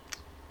Jersey.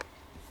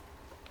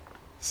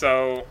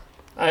 So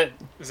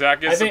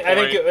Zach gets I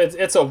think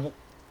it's a...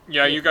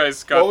 Yeah, you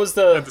guys got what was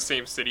at the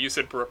same city. You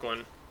said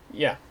Brooklyn.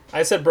 Yeah,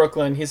 I said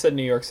Brooklyn. He said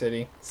New York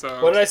City.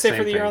 So what did I say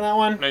for the year on that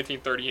one?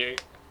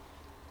 1938.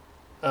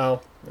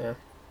 Oh, yeah.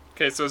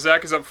 Okay, so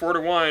Zach is up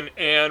 4-1,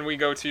 and we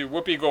go to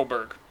Whoopi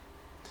Goldberg.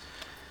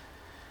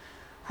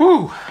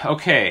 Whew.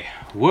 Okay.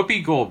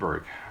 Whoopi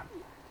Goldberg.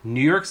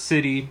 New York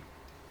City,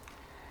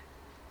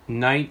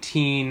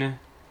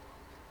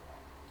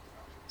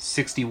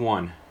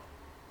 1961.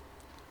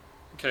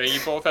 Okay, you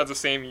both had the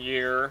same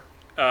year.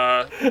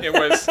 It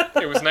was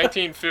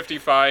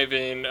 1955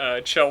 in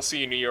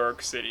Chelsea, New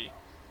York City.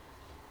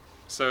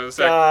 So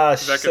Zach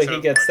so he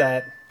gets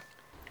that.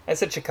 I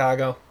said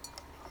Chicago.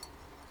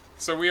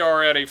 So we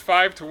are at a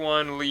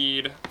 5-1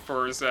 lead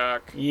for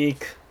Zach.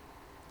 Yeek.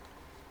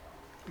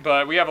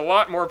 But we have a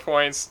lot more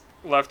points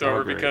left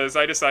over great. because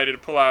I decided to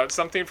pull out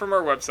something from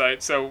our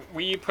website. So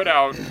we put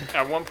out,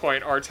 at one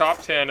point, our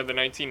top 10 of the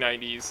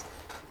 1990s.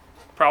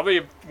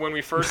 Probably when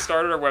we first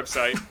started our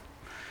website.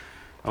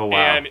 Oh, wow.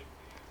 And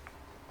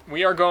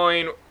we are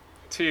going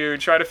to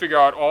try to figure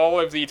out all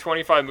of the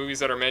 25 movies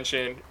that are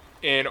mentioned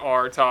in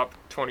our top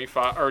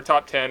 25 or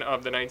top 10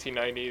 of the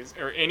 1990s,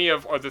 or any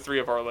of the three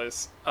of our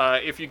lists.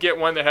 If you get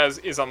one that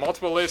is on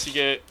multiple lists, you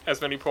get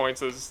as many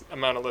points as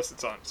amount of lists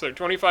it's on. So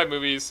 25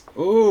 movies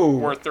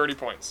worth 30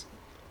 points.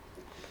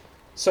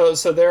 So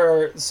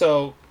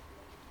the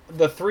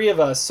three of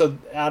us. So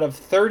out of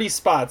 30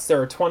 spots,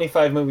 there are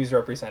 25 movies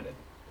represented.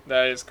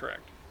 That is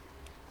correct.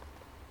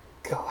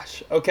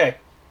 Gosh. Okay.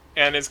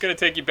 And it's going to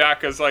take you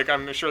back because,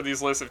 I'm sure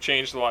these lists have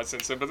changed a lot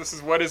since then. But this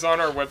is what is on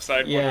our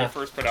website when we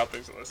first put out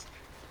these lists.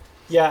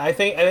 Yeah, I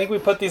think we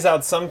put these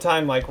out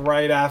sometime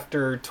right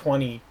after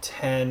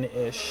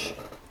 2010-ish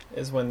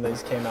is when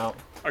these came out.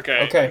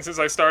 Okay. And since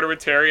I started with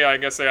Terry, I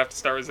guess I have to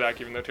start with Zach,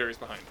 even though Terry's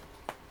behind.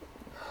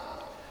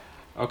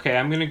 Okay,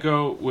 I'm going to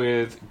go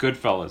with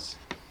Goodfellas.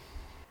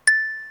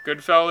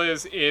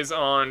 Goodfellas is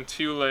on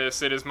 2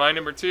 lists. It is my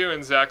number 2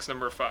 and Zach's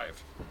number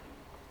 5.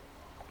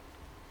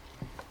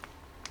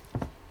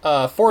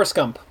 Forrest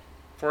Gump.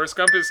 Forrest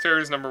Gump is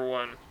Terry's number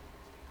 1.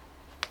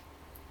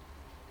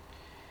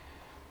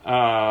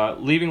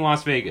 Leaving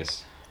Las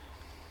Vegas.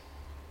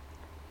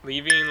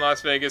 Leaving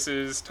Las Vegas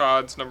is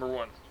Todd's number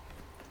 1.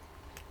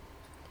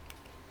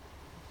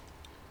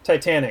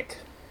 Titanic.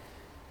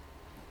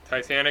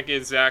 Titanic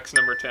is Zach's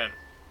number 10.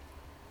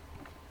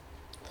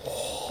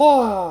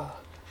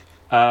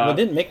 It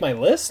didn't make my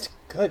list?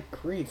 Good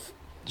grief.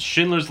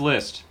 Schindler's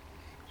List.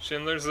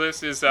 Schindler's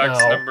List is Zach's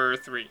No. number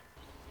 3.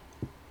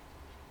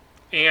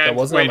 And That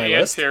wasn't on my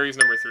list? Terry's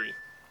number 3.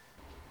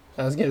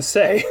 I was gonna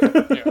say.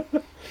 Yeah.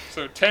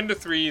 So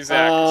 10-3,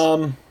 Zach.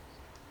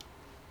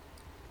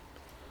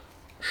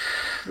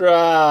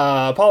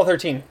 Apollo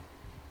 13.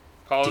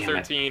 Apollo Damn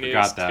it, 13 is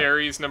forgot that.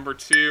 Terry's number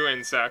 2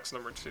 and Zach's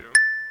number 2.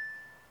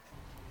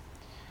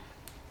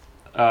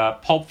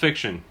 Pulp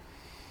Fiction.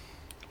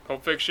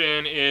 Pulp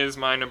Fiction is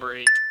my number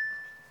 8.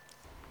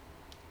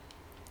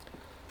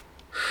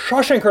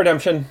 Shawshank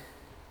Redemption.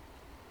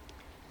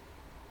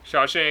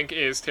 Shawshank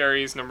is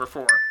Terry's number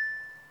 4.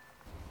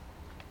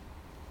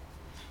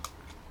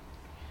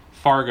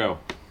 Fargo.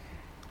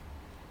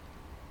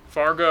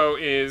 Fargo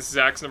is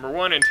Zach's number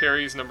 1 and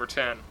Terry's number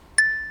 10.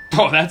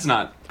 Oh, that's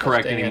not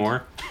correct dang it.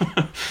 anymore.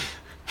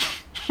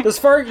 Does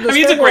Fargo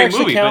it's a great actually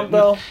movie, count, but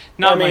though?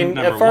 not I my mean,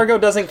 number Fargo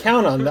doesn't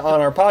count on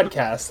our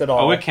podcast at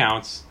all. Oh, it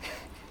counts.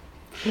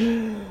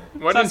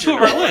 What It's is on your 2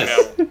 of our number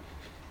lists. now?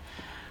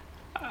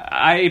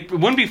 It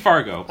wouldn't be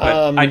Fargo,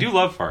 but I do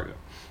love Fargo.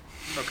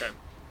 Okay.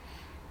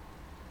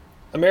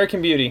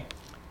 American Beauty.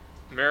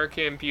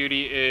 American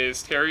Beauty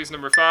is Terry's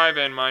number 5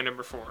 and my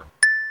number 4.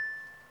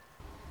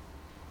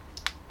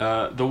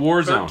 The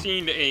War Zone.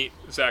 13-8,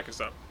 Zach is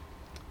up.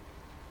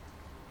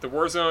 The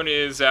War Zone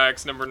is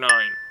Zach's number 9.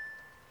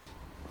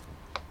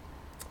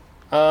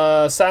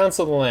 Silence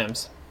of the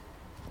Lambs.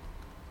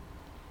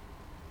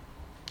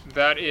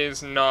 That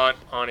is not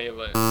on a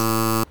list.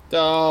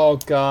 Oh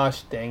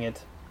gosh, dang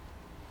it.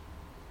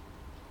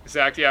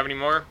 Zach, do you have any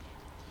more?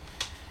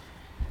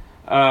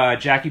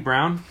 Jackie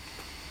Brown.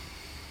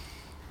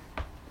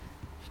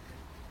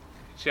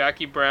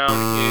 Jackie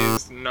Brown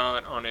is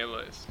not on a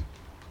list.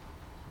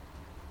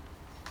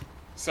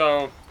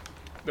 So,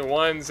 the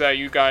ones that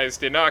you guys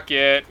did not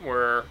get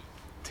were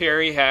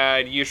Terry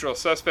had Usual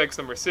Suspects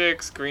number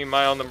 6, Green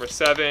Mile number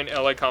 7,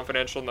 LA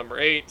Confidential number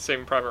 8,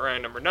 Saving Private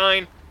Ryan number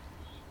 9.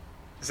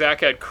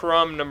 Zach had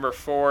Crumb number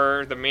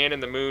 4, The Man in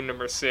the Moon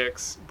number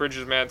 6,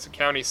 Bridges of Madison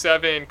County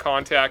 7,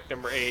 Contact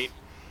number 8.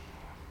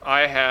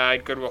 I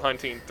had Good Will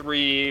Hunting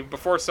 3,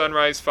 Before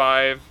Sunrise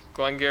 5,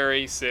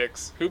 Glengarry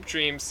 6, Hoop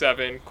Dreams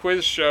 7,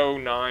 Quiz Show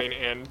 9,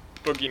 and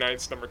Boogie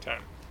Nights number 10.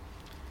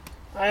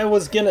 I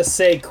was gonna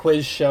say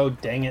Quiz Show,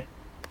 dang it.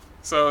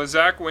 So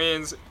Zach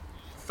wins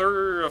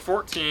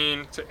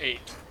 14-8.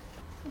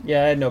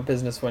 Yeah, I had no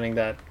business winning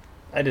that.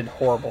 I did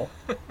horrible.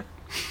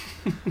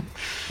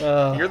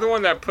 You're the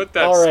one that put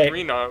that all right.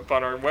 screen up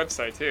on our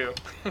website too.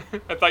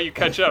 I thought you'd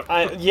catch up.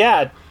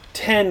 Yeah,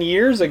 10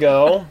 years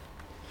ago.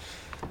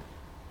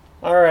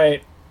 All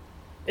right.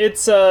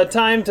 It's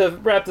time to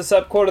wrap this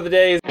up. Quote of the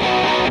day.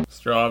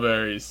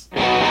 Strawberries.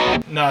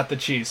 Not the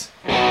cheese.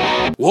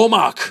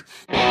 Womack.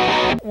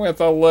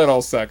 With a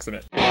little sex in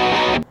it.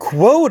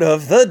 Quote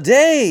of the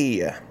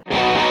day.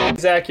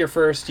 Zach, you're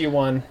first. You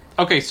won.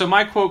 Okay, so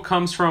my quote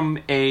comes from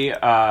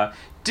a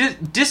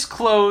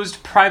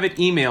disclosed private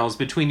emails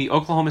between the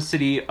Oklahoma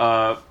City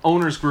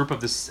owners group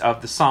of the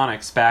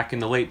Sonics back in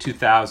the late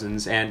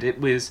 2000s, and it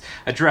was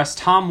addressed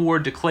Tom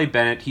Ward to Clay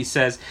Bennett. He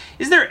says,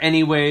 "Is there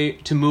any way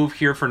to move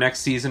here for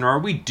next season, or are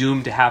we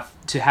doomed to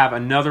have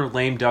another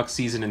lame duck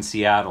season in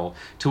Seattle?"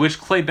 To which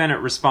Clay Bennett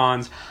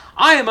responds,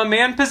 "I am a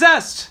man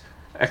possessed!"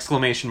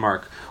 Exclamation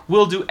mark.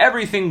 "We'll do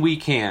everything we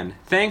can.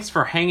 Thanks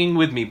for hanging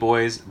with me,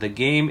 boys. The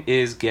game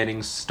is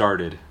getting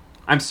started."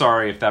 I'm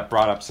sorry if that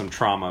brought up some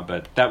trauma,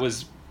 but that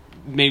was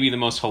maybe the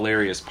most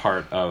hilarious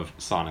part of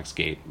Sonic's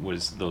Gate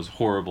was those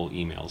horrible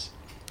emails.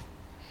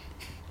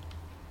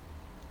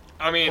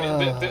 I mean,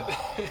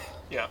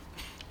 yeah.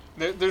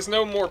 There's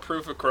no more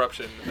proof of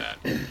corruption than that.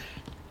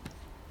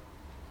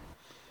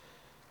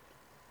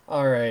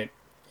 All right.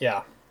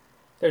 Yeah.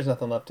 There's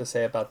nothing left to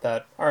say about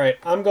that. All right.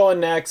 I'm going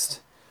next.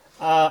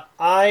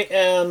 I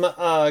am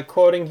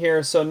quoting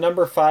here. So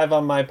number 5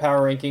 on my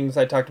power rankings,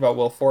 I talked about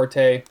Will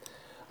Forte.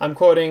 I'm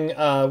quoting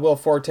Will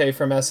Forte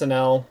from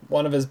SNL.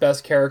 One of his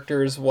best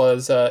characters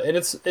was, and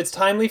it's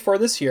timely for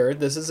this year.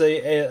 This is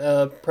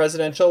a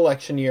presidential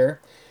election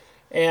year.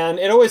 And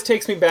it always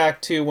takes me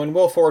back to when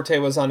Will Forte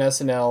was on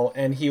SNL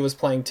and he was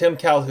playing Tim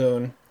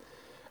Calhoun,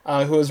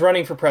 who was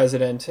running for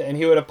president. And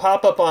he would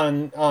pop up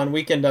on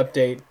Weekend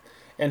Update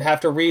and have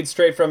to read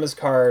straight from his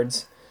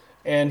cards.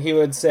 And he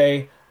would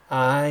say,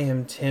 "I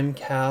am Tim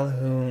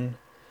Calhoun,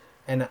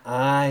 and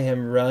I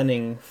am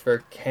running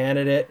for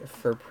candidate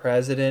for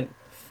president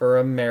for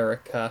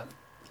America."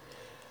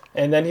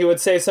 And then he would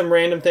say some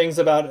random things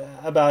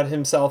about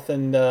himself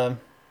and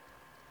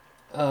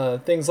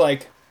things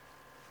like,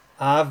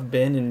 "I've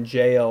been in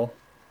jail.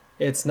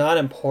 It's not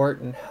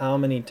important how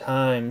many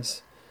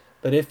times,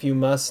 but if you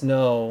must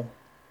know,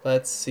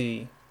 let's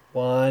see,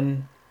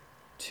 1,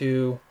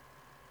 2,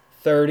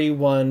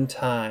 31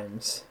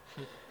 times."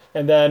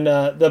 And then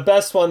the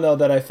best one, though,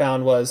 that I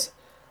found was,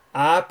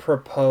 I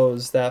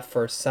propose that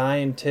for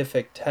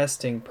scientific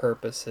testing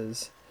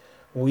purposes,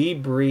 we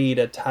breed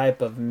a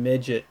type of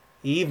midget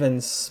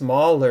even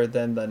smaller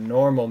than the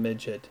normal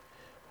midget.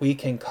 We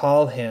can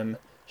call him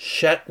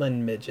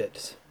Shetland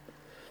midget.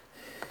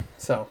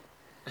 So,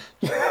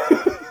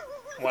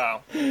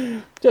 Wow.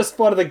 just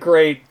one of the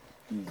great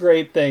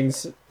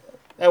things.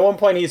 At one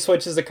point he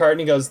switches the card and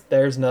he goes,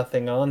 "There's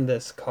nothing on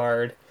this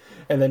card."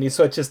 And then he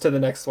switches to the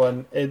next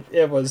one.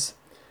 It was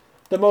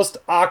the most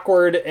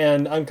awkward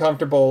and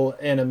uncomfortable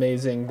and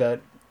amazing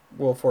that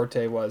Will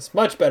Forte was.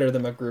 Much better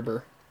than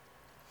MacGruber.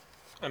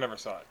 I never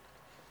saw it.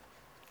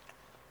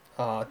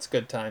 Oh, it's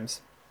good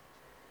times.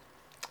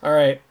 All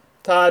right,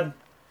 Todd,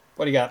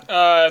 what do you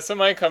got? So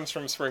mine comes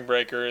from Spring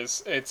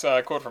Breakers. It's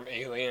a quote from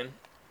Alien.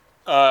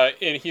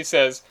 He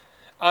says,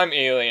 "I'm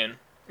Alien.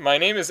 My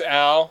name is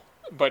Al,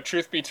 but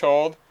truth be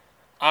told,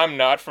 I'm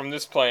not from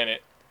this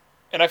planet."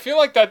 And I feel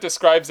like that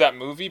describes that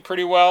movie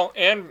pretty well,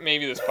 and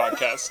maybe this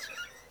podcast.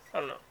 I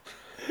don't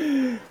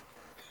know.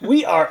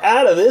 We are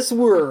out of this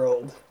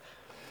world.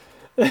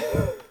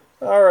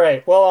 All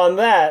right, well, on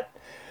that,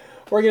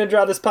 we're going to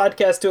draw this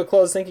podcast to a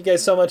close. Thank you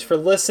guys so much for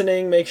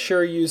listening. Make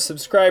sure you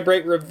subscribe,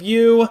 rate,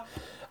 review.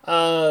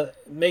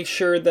 Make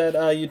sure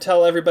that you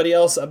tell everybody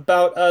else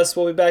about us.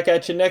 We'll be back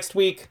at you next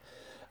week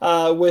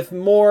with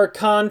more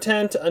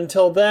content.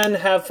 Until then,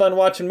 have fun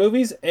watching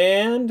movies,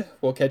 and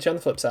we'll catch you on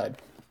the flip side.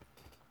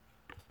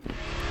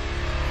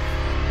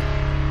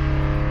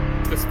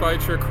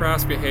 Despite your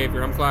crass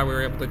behavior, I'm glad we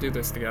were able to do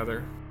this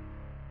together.